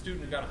had one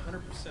student who got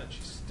 100%.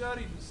 She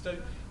studied and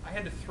studied. I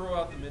had to throw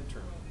out the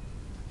midterm.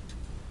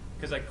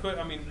 Because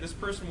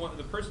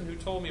the person who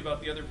told me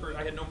about the other person,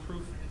 I had no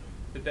proof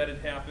that had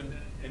happened,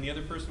 and the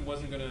other person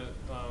wasn't going to,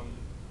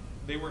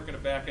 they weren't going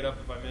to back it up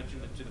if I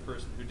mentioned it to the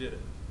person who did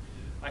it.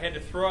 I had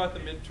to throw out the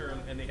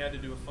midterm, and they had to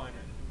do a final.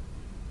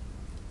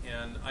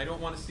 And I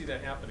don't want to see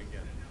that happen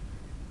again.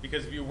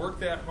 Because if you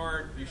work that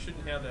hard, you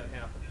shouldn't have that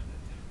happen.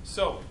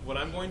 So, what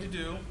I'm going to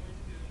do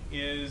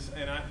is,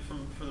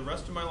 for the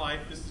rest of my life,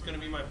 this is going to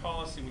be my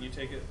policy when you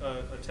take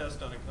a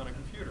test on a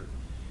computer.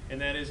 And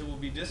that is, it will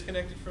be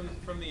disconnected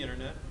from the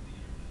internet,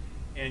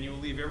 and you will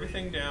leave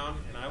everything down,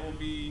 and I will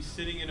be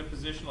sitting in a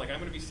position, like I'm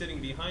going to be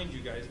sitting behind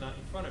you guys, not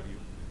in front of you,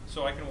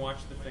 so I can watch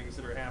the things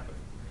that are happening.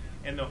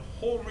 And the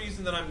whole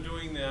reason that I'm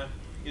doing that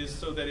is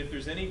so that if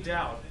there's any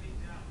doubt,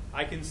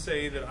 I can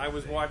say that I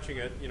was watching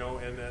it,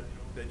 and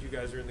that you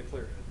guys are in the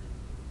clear.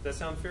 Does that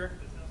sound fair?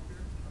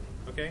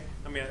 Okay?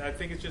 I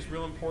think it's just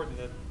real important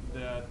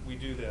that we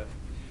do that.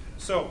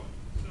 So,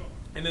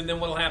 and then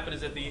what will happen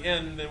is at the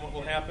end, then what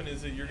will happen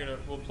is that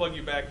we'll plug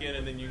you back in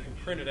and then you can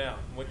print it out.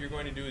 And what you're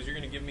going to do is you're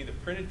going to give me the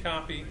printed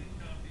copy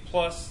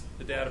plus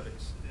the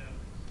database.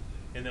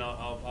 And then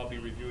I'll be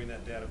reviewing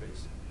that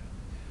database.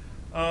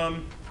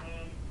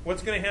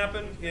 What's going to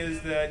happen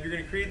is that you're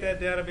going to create that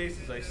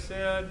database, as I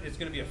said. It's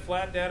going to be a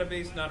flat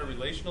database, not a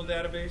relational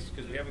database,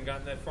 because we haven't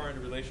gotten that far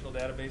into relational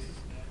databases.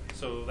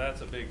 So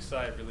that's a big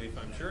sigh of relief,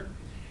 I'm sure.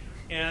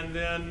 And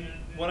then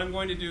what I'm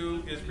going to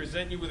do is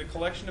present you with a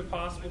collection of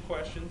possible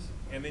questions,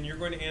 and then you're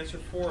going to answer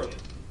 4 of them.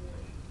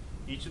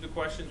 Each of the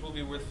questions will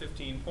be worth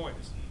 15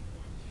 points.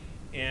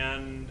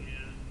 And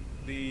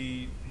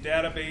the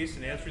database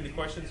and answering the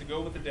questions that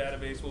go with the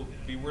database will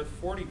be worth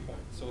 40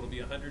 points. So it'll be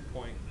a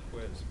 100-point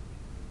quiz.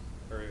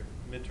 Or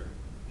midterm.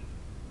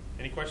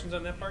 Any questions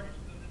on that part?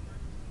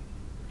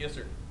 Yes,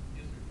 sir.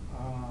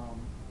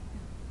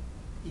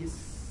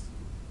 Is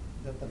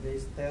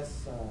database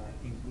test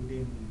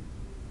including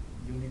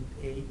Unit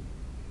A,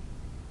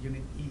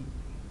 Unit E?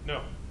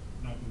 No.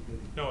 Not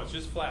including. No, it's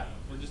just flat.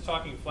 We're just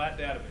talking flat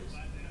database.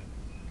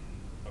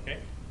 Okay?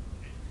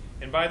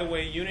 And by the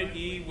way, Unit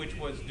E, which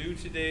was due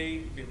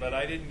today, but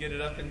I didn't get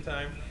it up in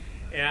time,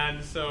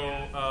 and so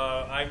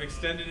I've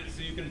extended it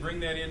so you can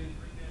bring that in.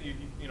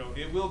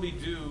 It will be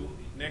due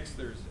next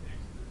Thursday.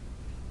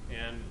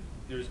 And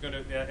there's going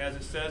to, as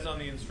it says on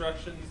the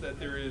instructions, that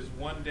there is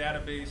one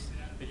database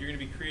that you're going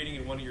to be creating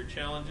in one of your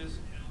challenges.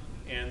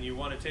 And you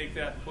want to take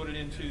that and put it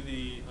into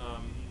the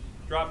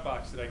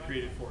Dropbox that I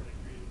created for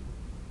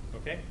you.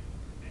 Okay?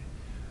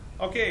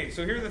 Okay,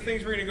 so here are the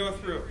things we're going to go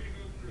through.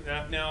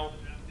 Now,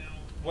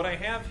 what I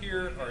have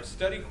here are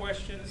study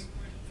questions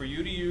for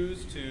you to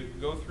use to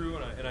go through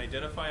and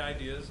identify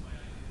ideas.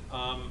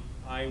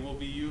 I will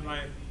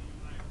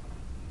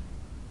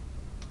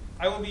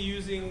be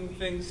using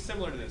things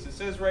similar to this. It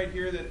says right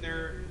here that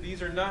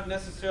these are not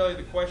necessarily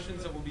the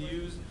questions that will be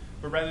used,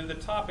 but rather the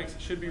topics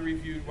that should be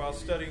reviewed while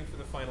studying for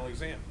the final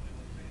exam.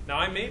 Now,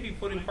 I may be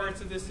putting parts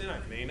of this in, I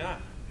may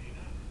not.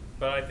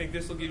 But I think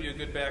this will give you a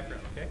good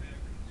background, okay?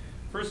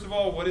 First of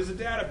all, what is a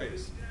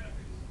database?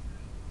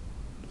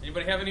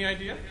 Anybody have any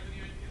idea?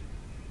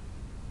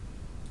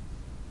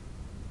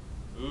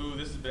 Ooh,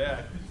 this is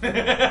bad.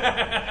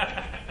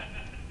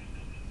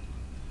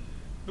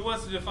 Who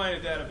wants to define a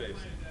database?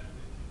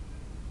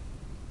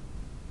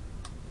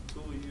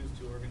 Tool we use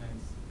to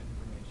organize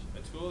information.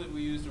 A tool that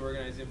we use to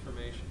organize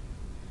information.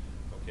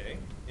 Okay.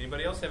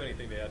 Anybody else have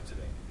anything to add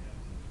today?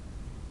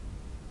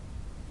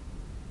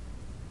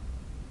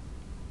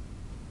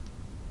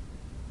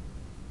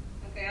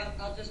 Okay,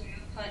 I'll just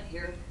punt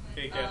here.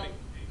 Okay, Kathy.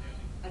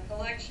 A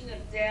collection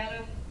of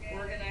data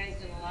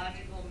organized in a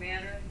logical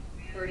manner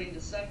according to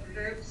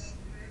subgroups,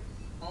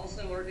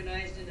 also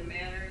organized in a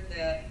manner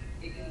that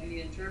it can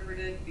be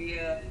interpreted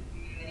via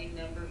any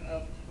number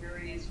of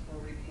queries or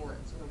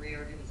reports or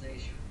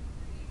reorganization.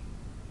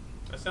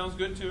 That sounds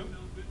good too.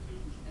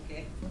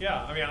 Okay.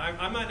 Yeah, I mean,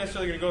 I'm not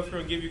necessarily going to go through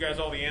and give you guys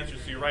all the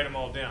answers so you write them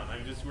all down.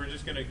 We're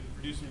just going to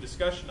do some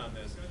discussion on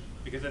this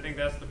because I think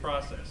that's the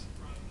process.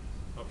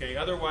 Okay,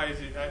 otherwise,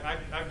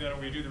 I've done it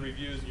where you do the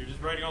reviews and you're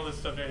just writing all this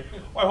stuff down.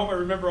 Oh, I hope I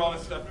remember all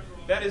this stuff.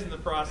 That isn't the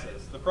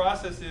process. The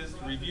process is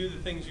to review the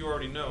things you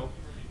already know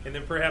and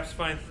then perhaps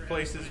find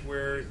places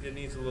where it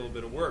needs a little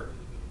bit of work.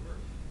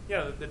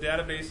 Yeah, the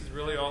database is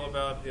really all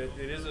about, it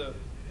is a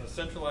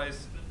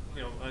centralized,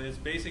 on its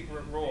basic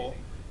role,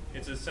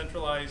 it's a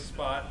centralized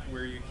spot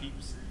where you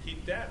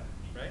keep data,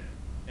 right?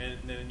 And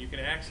then you can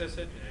access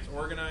it, and it's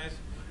organized.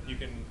 You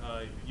can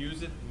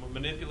use it,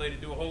 manipulate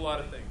it, do a whole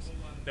lot of things.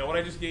 Now, what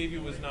I just gave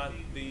you was not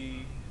the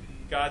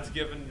God's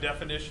given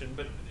definition,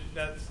 but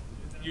that's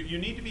you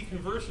need to be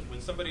conversant when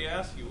somebody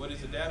asks you what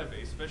is a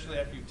database, especially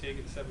after you've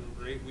taken 7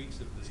 or 8 weeks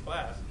of this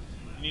class.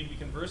 You need to be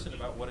conversant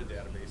about what a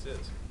database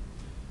is.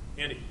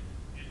 Andy,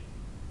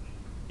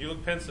 you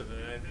look pensive,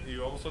 and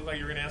you almost look like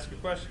you're going to ask a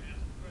question.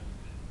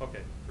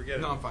 Okay, forget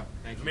it. No, I'm fine.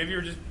 Thank you. Maybe you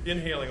were just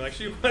inhaling like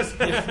she was.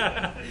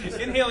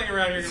 Inhaling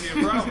around here can be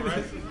a problem,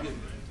 right?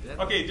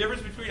 Okay,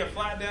 difference between a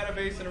flat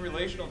database and a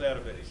relational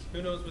database.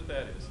 Who knows what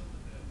that is?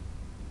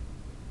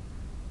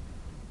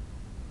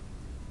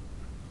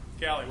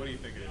 Callie, what do you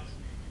think it is?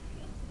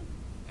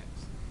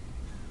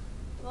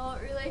 Well,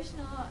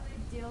 relational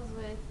deals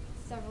with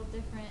several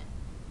different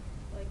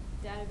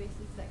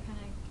databases that kind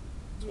of.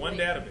 It's one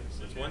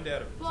database. It's one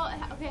database. Well, it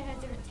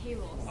has different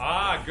tables.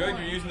 Ah, good.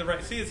 You're using the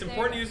right. See, it's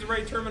important to use the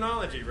right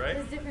terminology, right?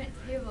 There's different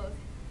tables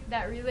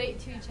that relate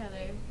to each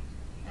other,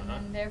 and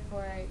then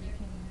therefore you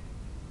can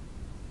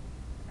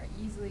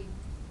easily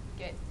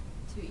get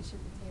to each of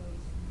the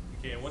tables.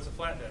 Okay, and what's a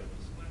flat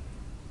database?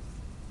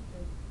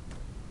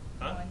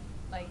 Huh?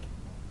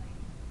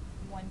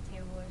 One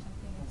table or something.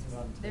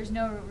 There's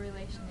no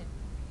relation.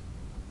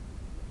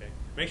 Okay.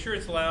 Make sure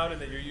it's loud and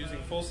that you're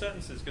using full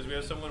sentences because we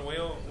have someone way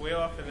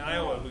off in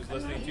Iowa who's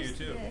listening to you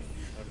too.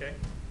 Okay.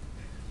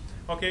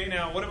 Okay.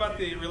 Now, what about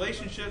the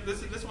relationship?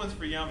 This one's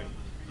for Yami.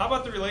 How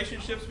about the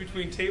relationships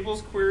between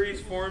tables,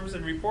 queries, forms,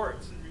 and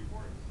reports?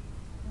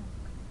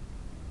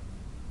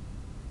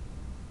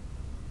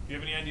 Do you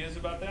have any ideas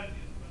about that?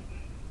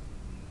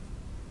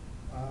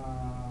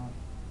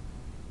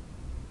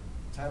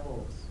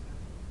 Tables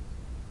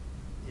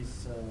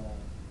is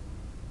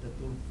the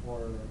tool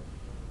for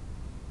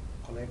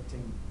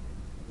collecting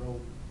raw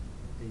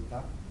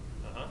data,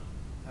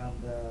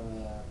 and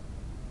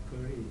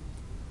query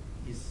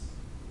is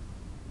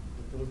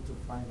the tool to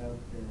find out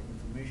the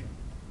information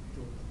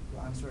to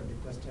answer the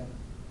question.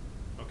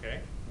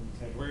 Okay.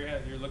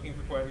 You're looking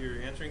for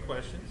you're answering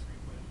questions.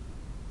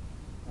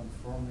 And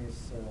form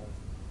is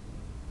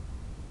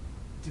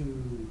to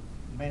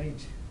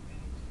manage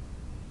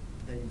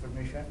the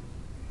information.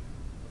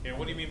 And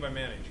what do you mean by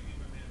manage?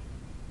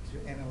 To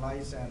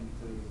analyze and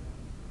to.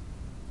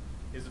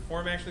 Is the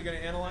form actually going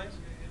to analyze?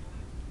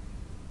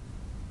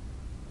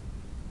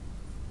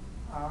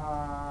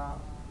 I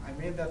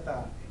mean that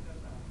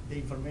the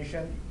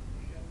information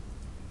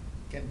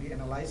can be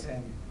analyzed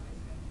and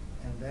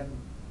then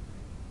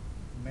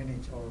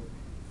manage or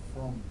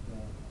form.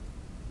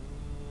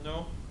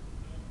 No.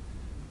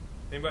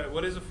 Anybody?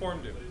 What does a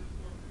form do? What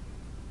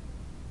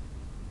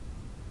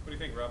do you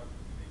think, Rob?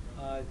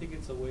 I think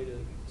it's a way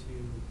to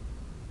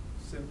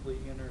simply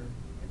enter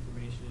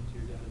information into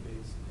your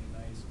database in a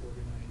nice,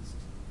 organized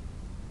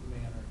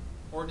manner.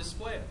 Or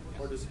display it.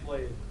 Or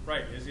display it.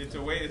 Right. It's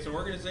a way. It's an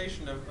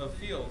organization of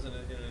fields in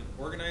an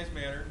organized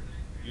manner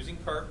using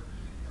CARP,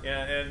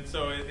 and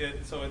so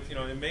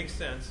it makes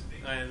sense.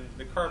 And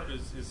the CARP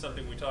is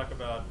something we talk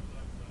about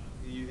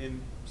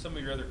in some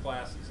of your other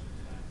classes.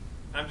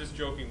 I'm just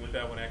joking with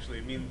that one. Actually,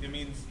 it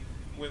means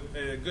with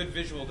a good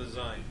visual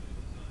design,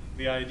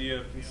 the idea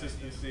of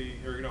consistency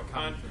or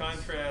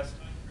contrast,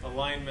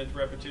 alignment,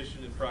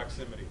 repetition, and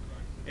proximity.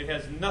 It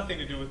has nothing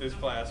to do with this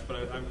class, but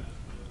I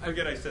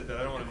forget I said that.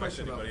 I don't want to mess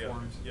anybody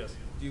up. Yes.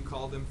 Do you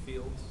call them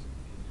fields?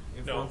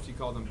 In No. forms, you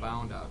call them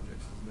bound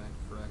objects. Is that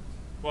correct?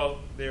 Well,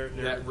 they're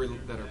that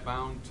are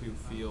bound to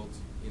fields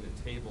in a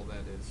table.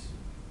 That is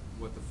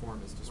what the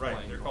form is displaying.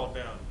 right. They're called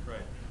bound.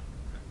 Right.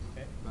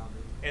 Okay.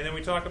 Boundary. And then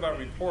we talk about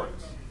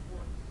reports.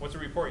 What's a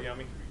report,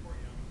 Yami?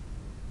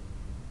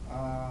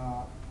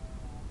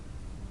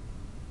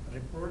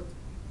 Report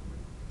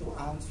to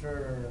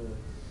answer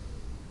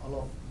all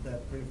of the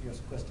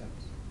previous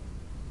questions.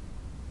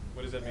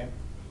 What does that mean?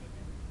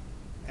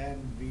 And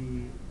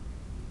we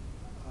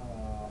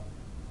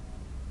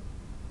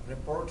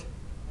report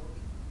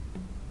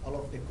all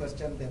of the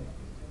questions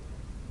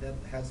that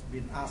has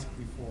been asked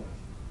before.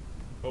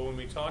 But when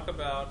we talk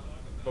about,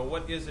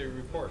 what is a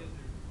report?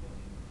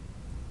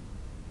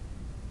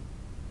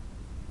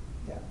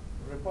 Yeah,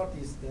 report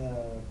is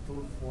the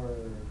tool for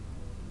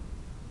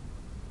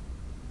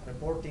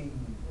reporting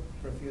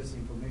previous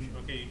information.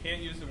 Okay, you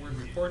can't use the word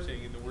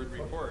reporting in the word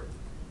report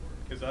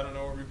because I don't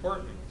know what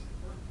report means.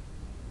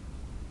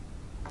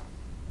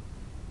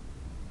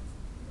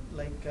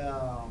 Like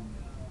to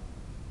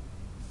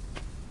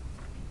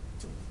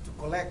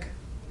collect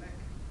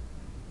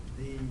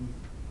the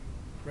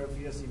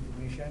previous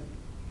information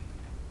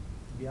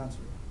to be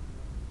answered.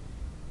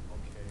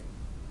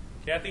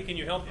 Kathy, can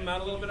you help them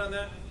out a little bit on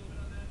that?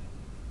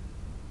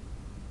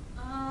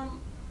 A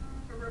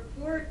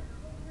report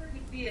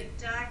would be a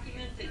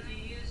document that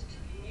you use to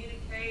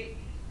communicate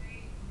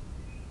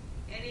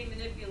any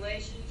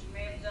manipulations you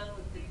may have done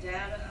with the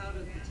data out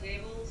of the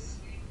tables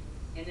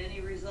and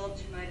any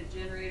results you might have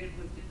generated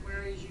with the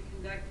queries you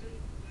conducted.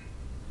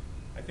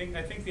 I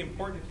think the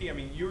important key. I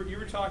mean, you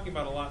were talking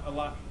about a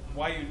lot.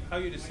 How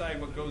you decide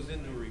what goes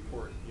into a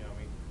report. You know,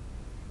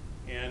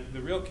 and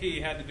the real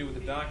key had to do with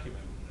the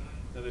document.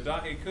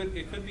 Now, it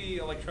could be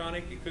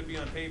electronic, it could be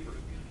on paper,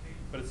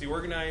 but it's the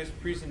organized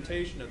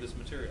presentation of this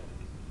material.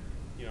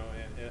 You know,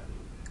 and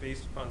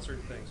based upon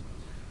certain things.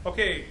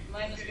 Okay.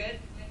 Mine was good.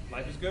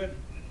 Life is good.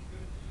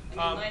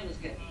 Mine was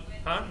good.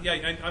 Huh?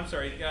 Yeah, I'm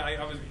sorry. Yeah,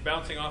 I was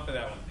bouncing off of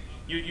that one.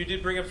 You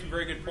did bring up some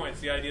very good points,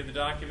 the idea of the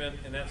document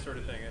and that sort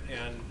of thing.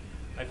 And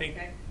I think,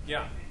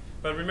 yeah.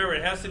 But remember,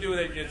 it has to do with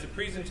it's a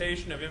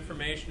presentation of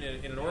information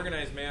in an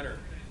organized manner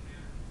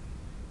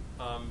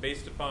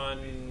based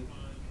upon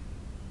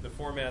the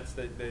formats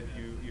that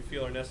you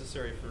feel are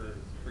necessary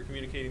for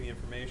communicating the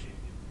information.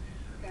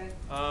 Okay.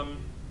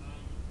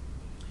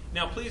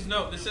 Now, please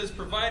note, this says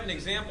provide an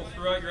example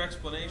throughout your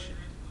explanation.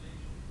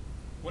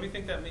 What do you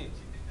think that means?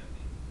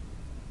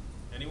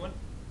 Anyone?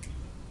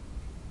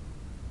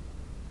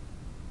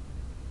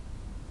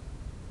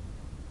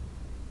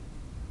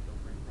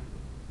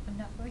 I'm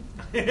not going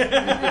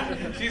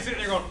to. She's sitting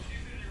there going.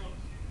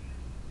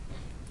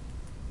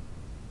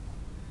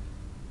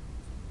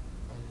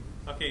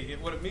 Okay,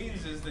 what it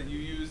means is that you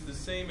use the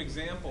same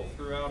example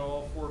throughout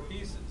all 4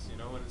 pieces. You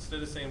know, and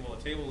instead of saying, "Well,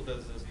 a table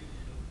does this,"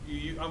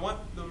 I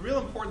want the real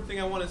important thing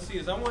I want to see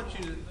is I want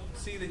you to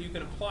see that you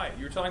can apply it.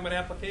 You're talking about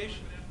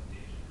application.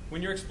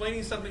 When you're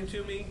explaining something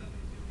to me,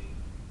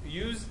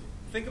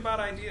 think about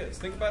ideas,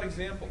 think about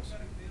examples,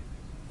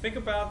 think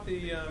about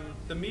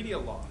the media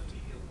loft.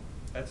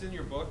 That's in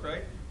your book,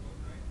 right?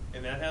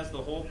 And that has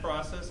the whole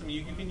process. I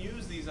mean, you can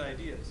use these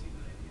ideas.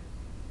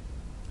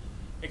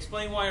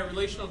 Explain why a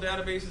relational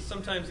database is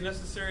sometimes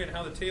necessary and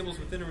how the tables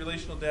within a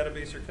relational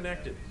database are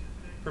connected.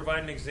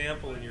 Provide an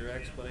example in your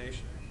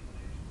explanation.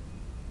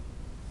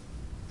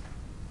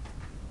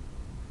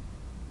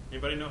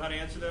 Anybody know how to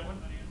answer that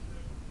one?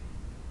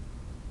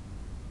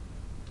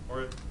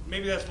 Or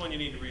maybe that's one you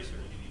need to research.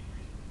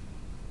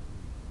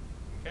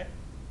 Okay?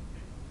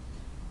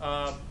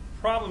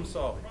 Problem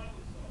solving.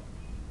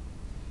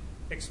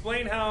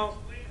 Explain how.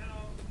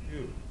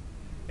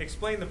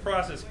 Explain the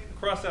process.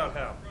 Cross out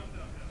how.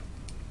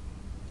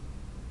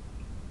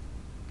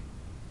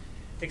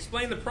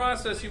 Explain the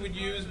process you would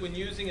use when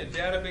using a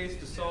database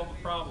to solve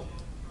a problem.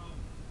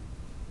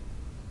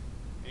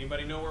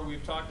 Anybody know where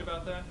we've talked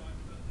about that?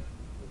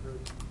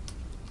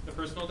 The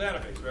personal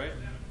database, right?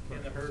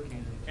 And the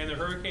hurricane. And the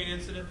hurricane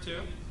incident,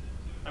 too?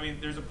 I mean,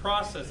 there's a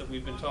process that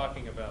we've been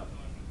talking about.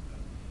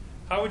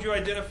 How would you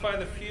identify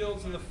the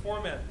fields and the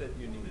format that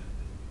you need?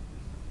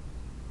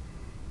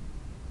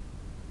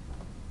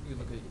 You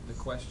look at the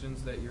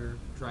questions that you're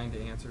trying to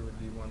answer would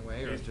be one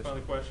way. Based upon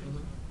the questions?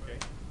 Okay.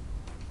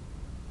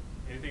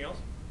 Anything else?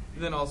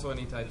 And then also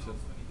any types of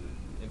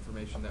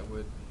information that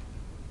would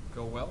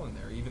go well in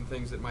there. Even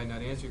things that might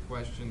not answer your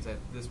questions at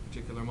this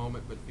particular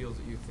moment, but fields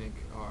that you think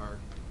are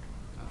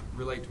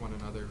relate to one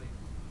another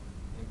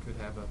and could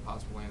have a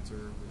possible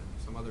answer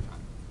some other time.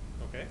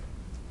 Okay.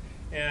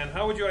 And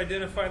how would you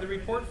identify the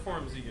report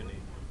forms that you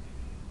need?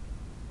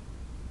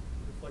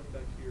 Reflect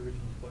back to your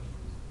original questions.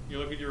 You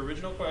look at your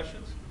original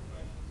questions.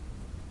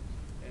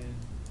 And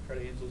try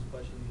to answer those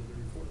questions with a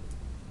report.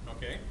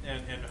 Okay.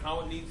 And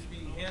how it needs to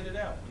be handed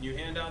out. When you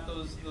hand out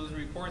those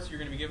reports, you're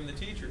going to be giving the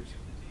teachers.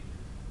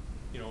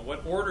 You know,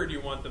 what order do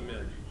you want them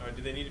in?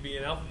 Do they need to be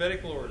in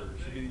alphabetical order?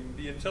 Should they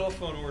be in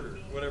telephone order?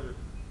 Whatever.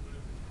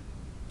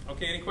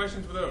 Okay, any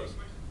questions with those?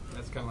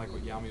 That's kind of like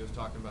what Yami was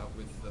talking about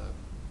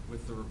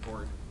with the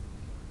report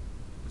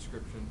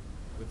description.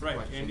 With Right,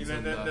 questions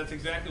and that's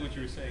exactly what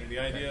you were saying. The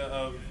idea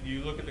of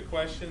you look at the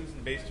questions,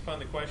 and based upon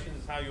the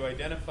questions is how you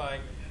identify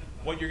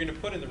what you're going to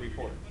put in the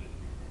report.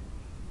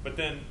 But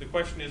then the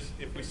question is,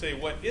 if we say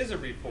what is a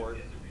report,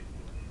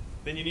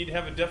 then you need to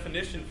have a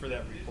definition for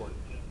that report.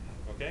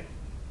 Okay?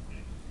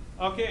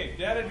 Okay,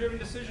 data-driven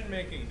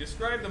decision-making.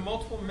 Describe the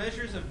multiple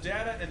measures of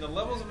data and the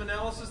levels of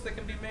analysis that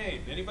can be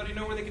made. Anybody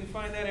know where they can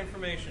find that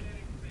information?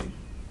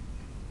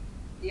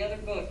 The other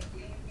book.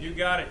 You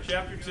got it,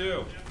 Chapter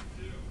 2.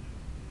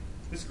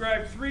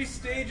 Describe 3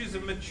 stages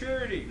of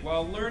maturity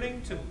while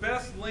learning to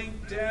best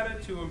link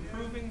data to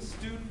improving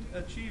student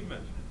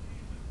achievement.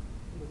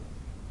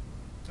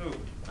 Oh,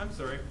 I'm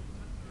sorry.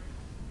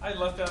 I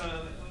left out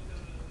another.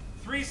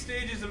 3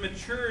 stages of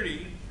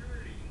maturity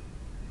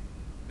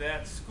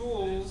that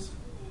schools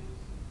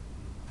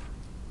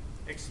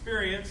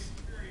experience.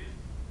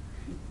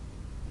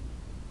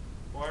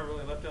 Well, I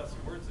really left out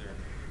some words there.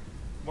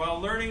 While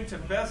learning to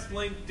best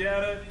link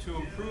data to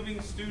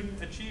improving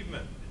student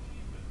achievement.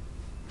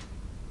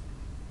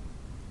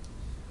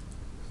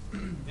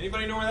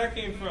 Anybody know where that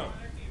came from?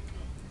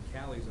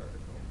 Callie's article.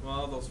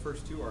 Well, those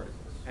first 2 articles.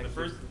 The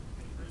first.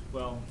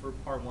 Well, for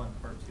part 1,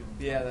 part 2.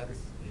 Yeah, that's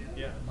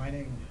Yeah.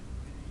 mining.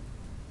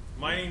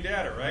 Mining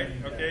data, right?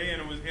 Okay,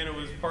 and it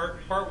was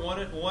part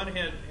one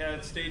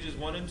had stages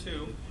 1 and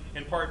 2,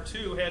 and part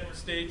 2 had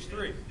stage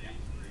 3.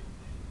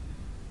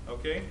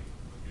 Okay,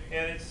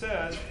 and it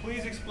says,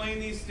 please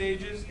explain these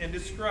stages and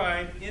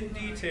describe in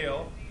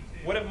detail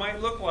what it might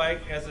look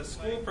like as a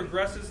school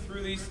progresses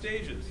through these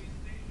stages.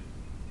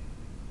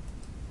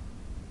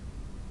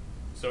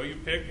 So you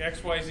pick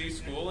XYZ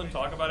school and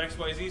talk about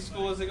XYZ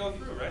school as they go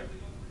through, right?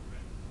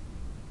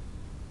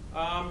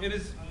 It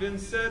has been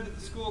said that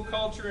the school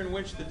culture in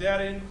which the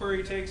data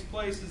inquiry takes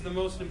place is the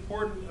most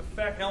important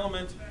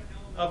element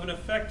of an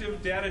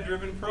effective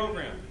data-driven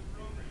program.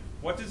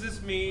 What does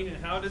this mean, and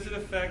how does it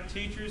affect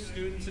teachers,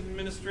 students, and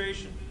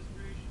administration?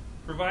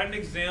 Provide an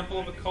example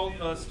of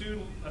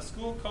a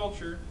school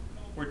culture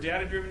where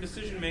data-driven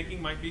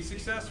decision-making might be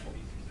successful.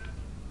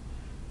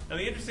 Now,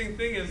 the interesting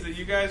thing is that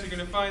you guys are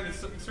going to find that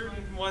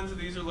certain ones of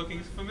these are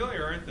looking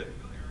familiar, aren't they?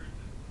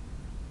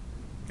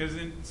 Because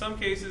in some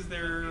cases,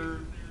 they're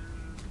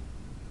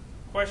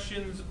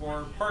questions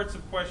or parts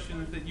of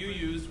questions that you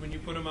used when you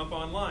put them up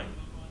online.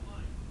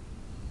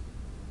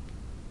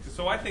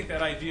 So I think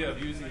that idea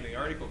of using the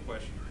article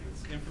question,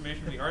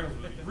 information from the article,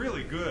 is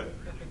really good.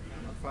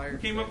 Who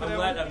came up with that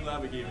one? I'm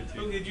glad we gave it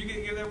to you. Did you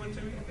give that one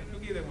to me? Who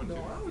gave that one to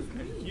No, me? I was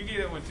me. You gave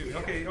that one to me.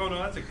 Okay. Oh no,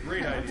 that's a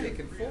great I'm idea.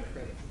 taking full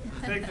credit.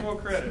 Take full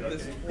credit.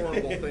 This Okay.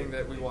 horrible thing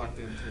that we walked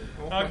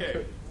into.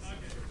 Okay.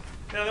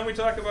 Now then we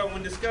talk about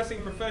when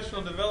discussing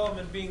professional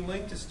development being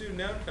linked to student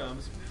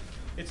outcomes,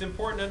 it's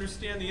important to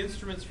understand the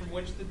instruments from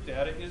which the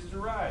data is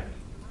derived.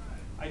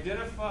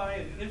 Identify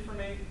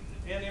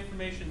an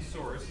information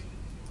source,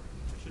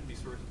 should be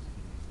sources,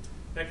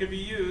 that can be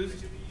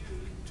used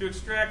to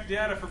extract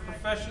data for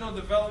professional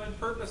development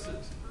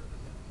purposes.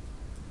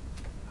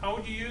 How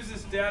would you use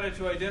this data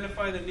to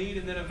identify the need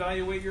and then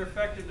evaluate your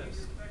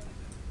effectiveness?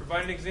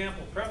 Provide an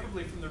example,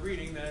 preferably from the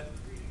reading, that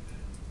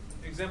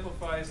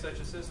exemplifies such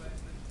a system.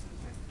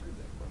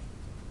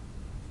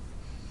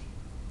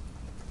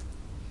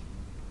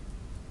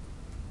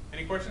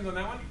 Any questions on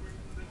that one?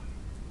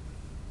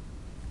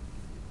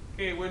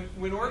 Okay,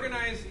 when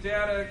organized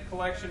data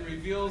collection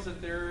reveals that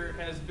there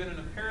has been an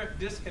apparent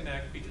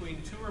disconnect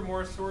between 2 or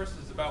more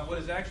sources about what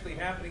is actually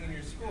happening in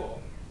your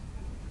school,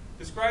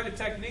 describe the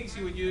techniques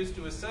you would use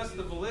to assess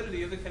the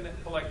validity of the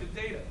collected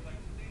data.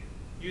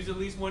 Use at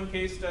least one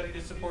case study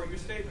to support your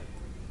statement.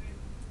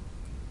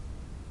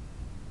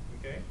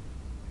 Okay?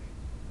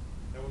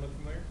 That one look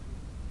familiar?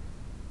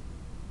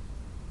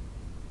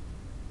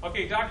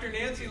 Okay, Dr.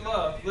 Nancy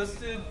Love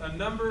listed a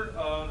number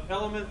of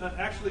elements,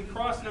 actually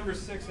crossed number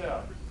 6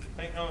 out.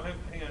 Hang on.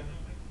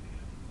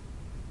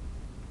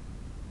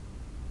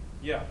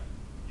 Yeah.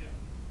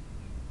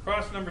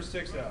 Cross number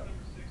 6 out.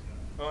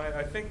 Oh,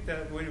 I think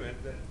that, wait a minute.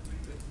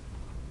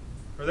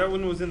 Or that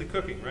one was in the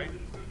cooking, right?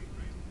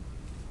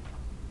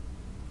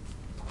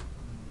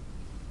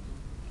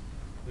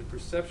 The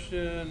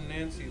perception,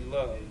 Nancy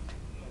Love.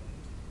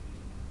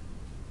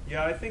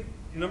 Yeah, I think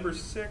number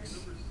 6.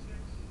 Is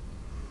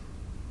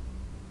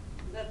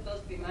that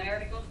supposed to be my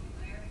article?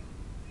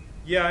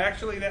 Yeah,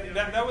 actually,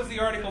 that was the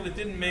article that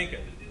didn't make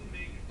it.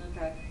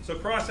 Okay. So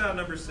cross out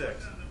number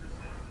 6.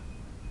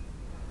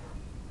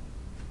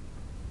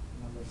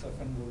 Number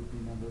 7 would be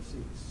number 6.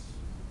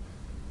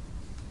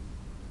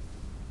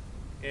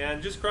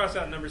 And just cross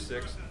out number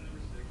 6.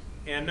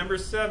 And number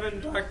 7,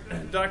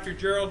 Dr.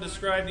 Gerald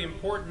described the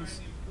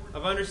importance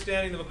of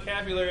understanding the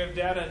vocabulary of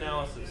data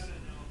analysis.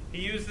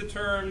 He used the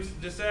terms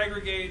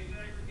disaggregate,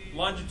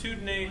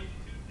 longitudinate.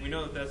 We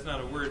know that that's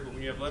not a word, but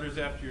when you have letters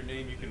after your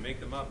name, you can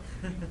make them up.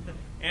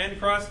 And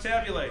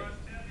cross-tabulate.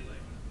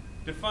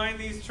 Define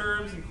these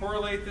terms and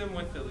correlate them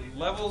with the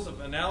levels of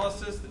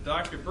analysis that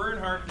Dr.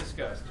 Bernhardt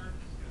discussed.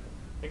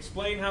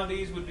 Explain how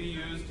these would be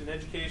used in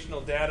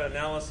educational data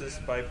analysis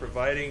by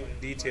providing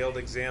detailed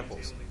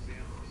examples.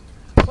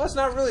 Well, it's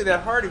not really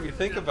that hard if you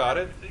think about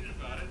it.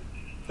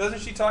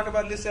 Doesn't she talk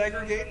about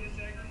disaggregate?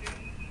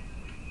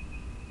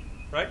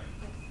 Right?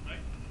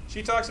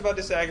 She talks about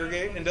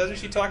disaggregate, and doesn't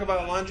she talk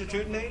about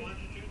longitudinate?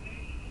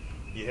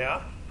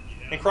 Yeah.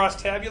 And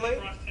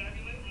cross-tabulate?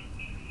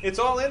 It's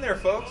all in there,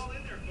 folks.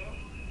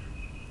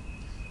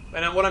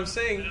 And what I'm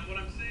saying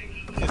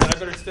is I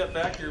better step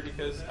back here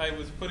because I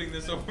was putting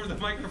this over the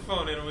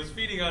microphone and it was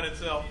feeding on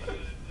itself.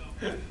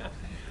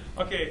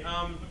 Okay,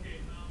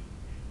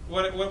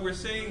 what we're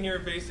saying here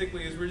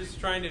basically is we're just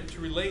trying to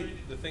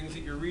relate the things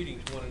that you're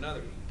reading to one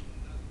another.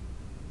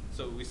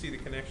 So we see the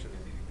connection.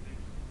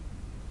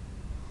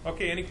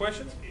 Okay, any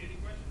questions?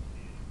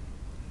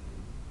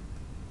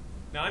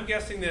 Now I'm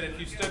guessing that if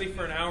you study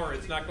for an hour,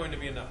 it's not going to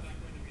be enough.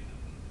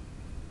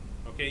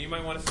 Okay, you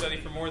might want to study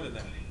for more than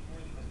that.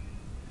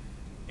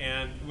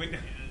 And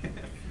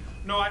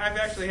no, I've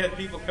actually had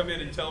people come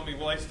in and tell me,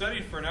 well, I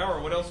studied for an hour,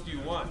 what else do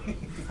you want?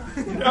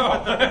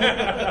 No.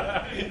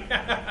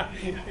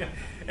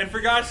 And for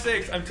God's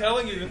sakes, I'm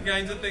telling you the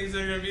kinds of things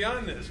that are going to be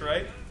on this,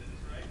 right?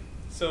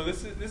 So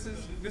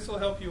this will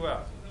help you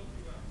out.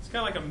 It's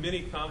kind of like a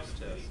mini comps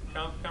test,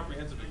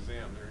 comprehensive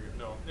exam.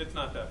 No, it's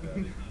not that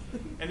bad.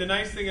 And the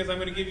nice thing is I'm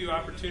going to give you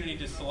opportunity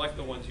to select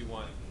the ones you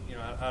want,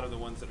 out of the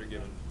ones that are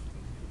given.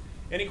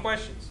 Any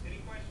questions?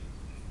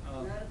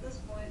 Not at this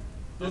point.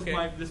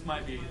 This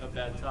might be a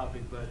bad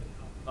topic, but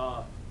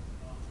are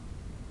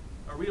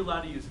we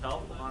allowed to use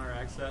help on our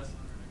access?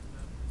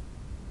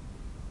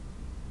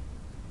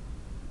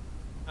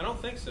 I don't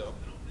think so.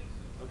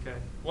 Okay.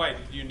 Why?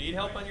 Do you need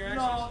help on your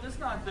access? No, it's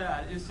not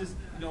that. It's just,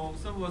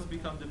 some of us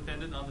become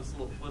dependent on this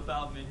little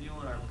flip-out menu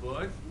in our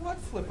book. What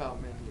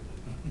flip-out menu?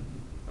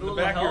 On the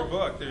back of your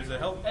book, there's a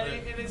help. And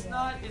it's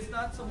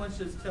not so much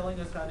as telling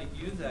us how to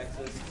use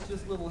Access. It's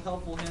just little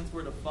helpful hints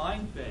where to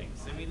find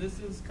things. I mean, this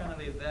is kind of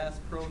a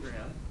vast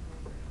program.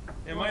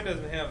 And mine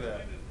doesn't have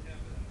that.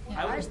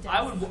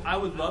 I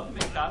would love to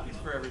make copies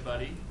for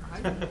everybody.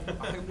 I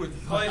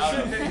would.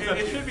 Well,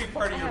 it should be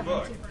part of your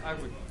book. I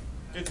would.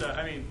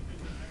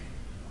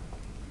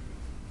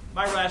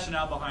 My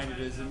rationale behind it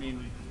is,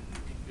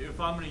 if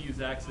I'm going to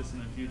use Access in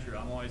the future,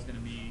 I'm always going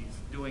to be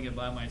doing it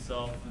by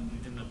myself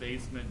in the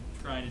basement,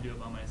 trying to do it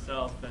by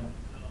myself. And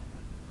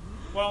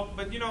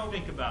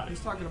think about it. He's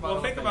talking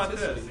about. Think about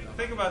this.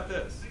 Think about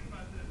this.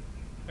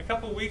 A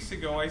couple weeks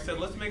ago, I said,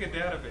 let's make a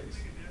database.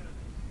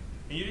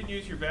 And you didn't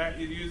use you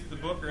used the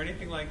book or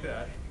anything like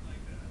that.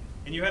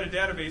 And you had a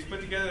database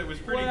put together that was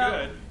pretty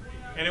good.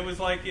 And it was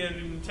like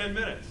in 10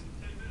 minutes.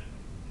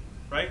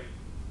 Right?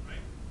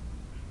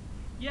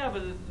 Yeah,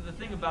 but the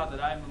thing about that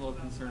I'm a little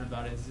concerned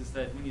about is just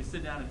that when you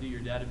sit down and do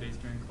your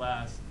database during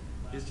class,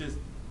 it's just,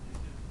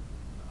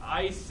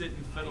 I sit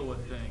and fiddle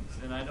with things,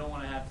 and I don't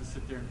want to have to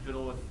sit there and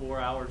fiddle with 4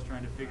 hours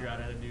trying to figure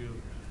out how to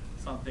do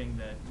something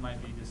that might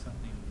be just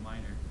something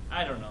minor.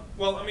 I don't know.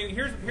 Well,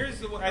 here's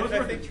the way. I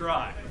think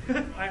try.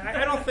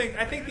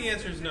 I think the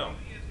answer is no.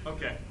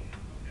 Okay.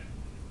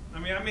 I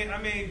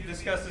may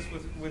discuss this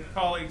with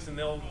colleagues, and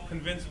they'll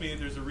convince me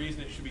there's a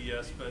reason it should be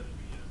yes, but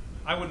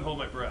I wouldn't hold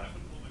my breath.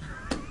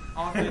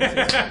 Okay.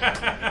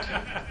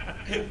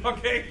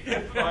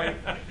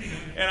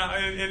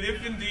 And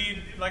if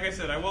indeed, like I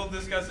said, I will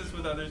discuss this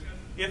with others.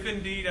 If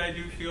indeed I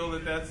do feel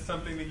that that's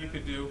something that you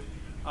could do,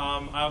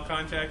 I'll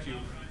contact you.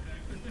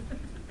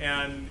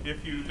 And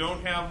if you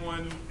don't have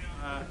one,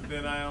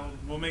 then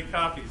we'll make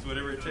copies,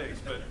 whatever it takes.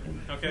 But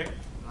okay.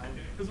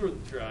 It's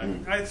worth a try.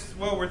 It's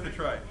well worth a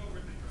try.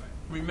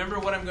 Remember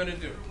what I'm going to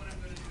do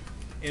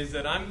is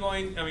that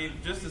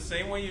just the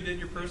same way you did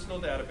your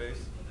personal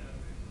database,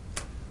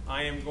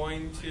 I am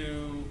going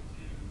to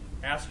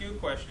ask you a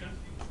question,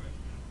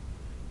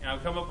 and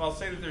I'll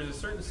say that there's a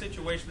certain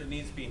situation that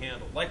needs to be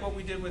handled, like what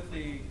we did with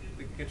the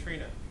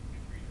Katrina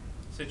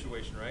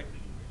situation, right?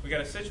 We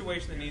got a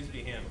situation that needs to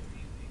be handled.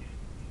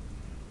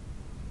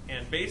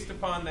 And based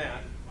upon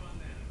that,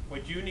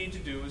 what you need to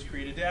do is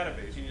create a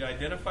database. You need to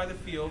identify the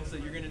fields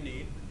that you're going to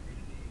need.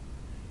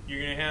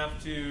 You're going to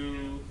have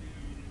to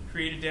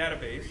create a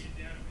database.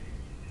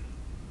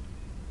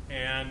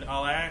 And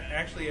I'll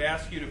actually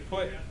ask you to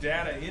put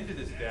data into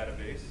this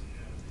database.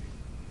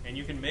 And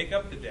you can make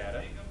up the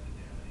data.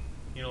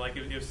 Like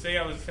if say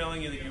I was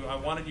telling you that I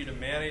wanted you to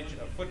manage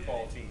a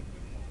football team.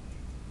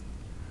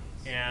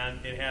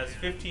 And it has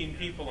 15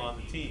 people on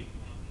the team.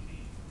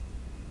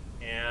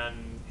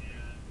 And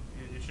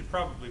it should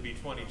probably be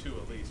 22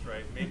 at least,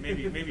 right?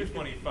 Maybe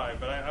 25,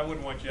 but I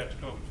wouldn't want you to have to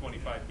come up with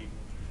 25 people.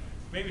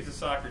 Maybe it's a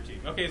soccer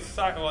team. Okay, it's a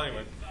soccer. Well,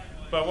 anyway.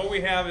 But what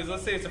we have is,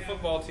 let's say it's a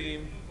football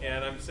team,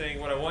 and I'm saying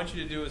what I want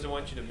you to do is I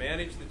want you to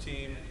manage the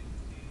team,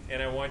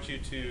 and I want you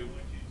to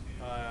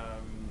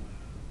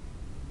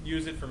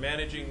use it for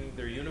managing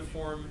their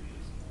uniform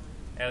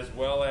as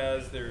well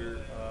as their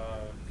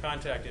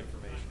contact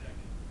information.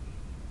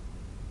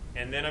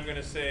 And then I'm going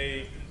to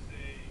say,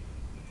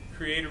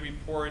 create a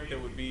report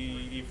that would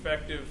be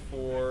effective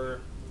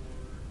for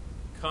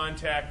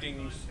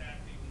contacting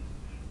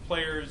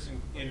players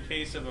in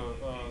case of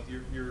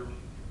your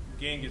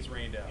game gets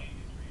rained out.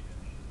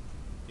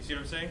 You see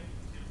what I'm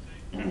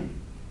saying?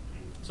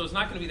 So it's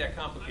not going to be that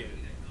complicated.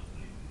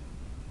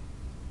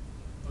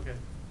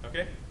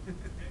 Okay?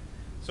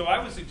 So I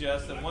would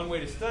suggest that one way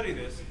to study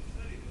this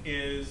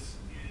is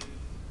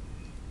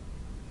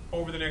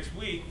over the next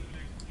week,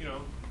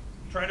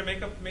 try to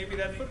make up maybe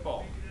that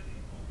football.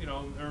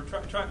 Or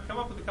try come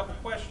up with a couple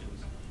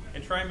questions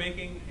and try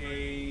making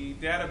a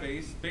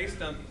database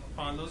based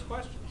upon those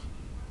questions.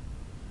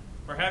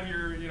 Or have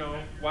your,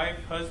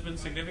 wife, husband,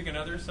 significant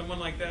other, someone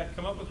like that,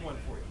 come up with one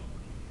for you.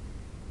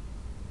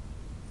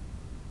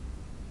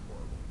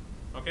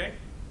 Okay?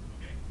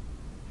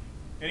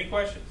 Any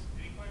questions?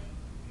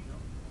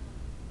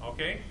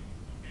 Okay?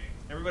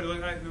 Everybody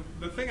look.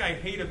 The thing I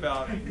hate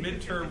about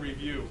midterm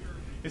review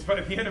is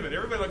by the end of it,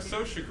 everybody looks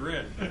so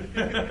chagrined.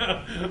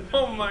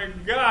 Oh my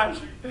gosh!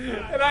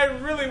 And I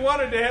really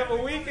wanted to have a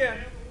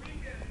weekend.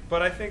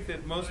 But I think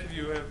that most of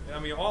you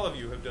all of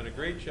you have done a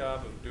great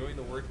job of doing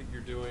the work that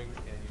you're doing,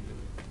 and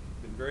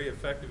you've been very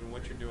effective in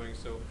what you're doing,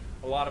 so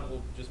a lot of it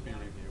will just be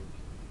review.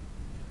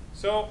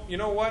 So, you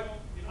know what?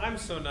 I'm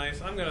so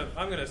nice. I'm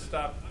gonna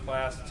stop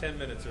class 10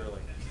 minutes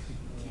early.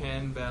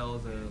 10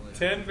 bells early.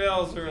 10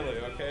 bells early,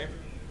 okay?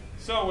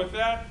 So with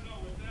that,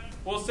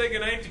 we'll say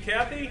goodnight to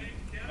Kathy.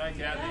 Good night,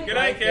 Kathy. Good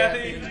night,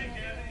 Kathy.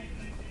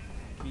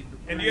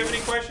 And do you have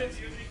any questions?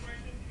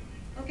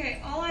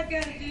 Okay, all I've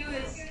got to do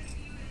is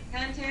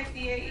contact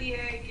the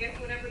AEA, get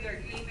whatever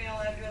their email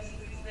address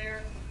is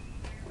there,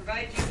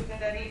 provide you with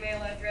that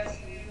email address,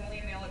 and you will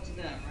email it to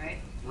them, right?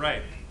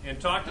 Right. And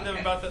talk to them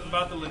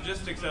about the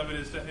logistics of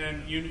it,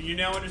 and you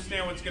now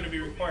understand what's going to be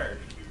required.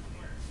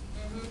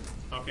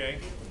 Mm-hmm. Okay.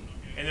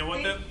 And then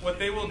what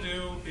they will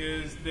do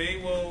is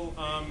they will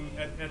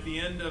at the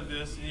end of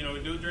this, do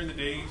it during the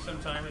day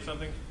sometime or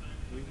something.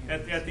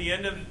 At the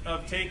end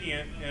of taking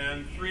it,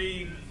 and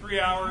 3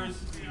 hours,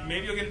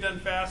 maybe you'll get it done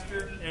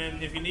faster.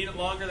 And if you need it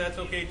longer, that's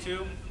okay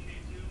too.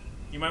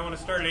 You might want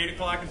to start at 8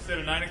 o'clock instead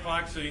of 9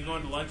 o'clock, so you can go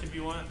into lunch if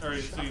you want, or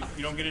so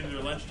you don't get into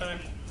their lunchtime.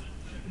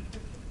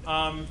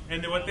 And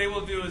then what they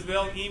will do is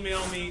they'll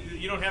email me.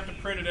 You don't have to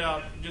print it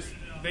out. Just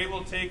they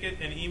will take it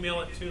and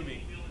email it to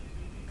me.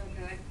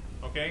 Okay.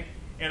 Okay.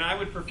 And I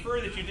would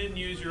prefer that you didn't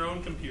use your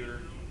own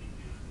computer.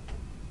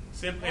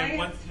 Simply, Well, I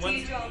and have to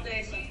teach all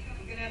day, so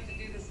I'm going to have to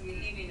do this in the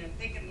evening. I'm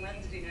thinking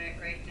Wednesday night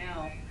right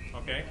now.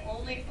 Okay.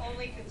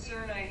 Only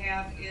concern I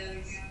have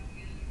is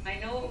I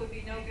know it would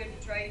be no good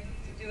to try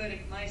to do it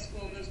at my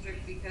school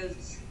district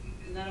because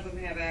none of them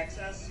have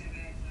access.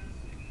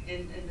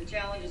 And the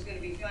challenge is going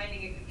to be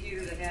finding a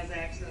computer that has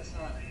access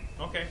on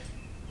it. Okay.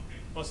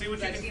 Well, see what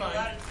you can find.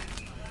 I've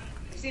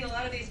seen a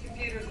lot of these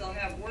computers, they'll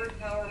have Word,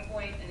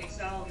 PowerPoint, and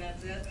Excel, and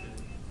that's it.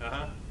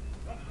 Uh-huh.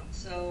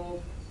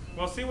 So...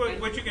 Well, see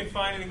what you can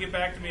find and then get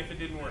back to me if it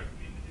didn't work.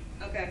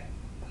 Okay.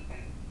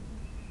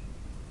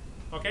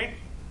 Okay?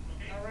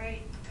 All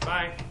right.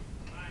 Bye.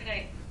 Good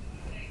night.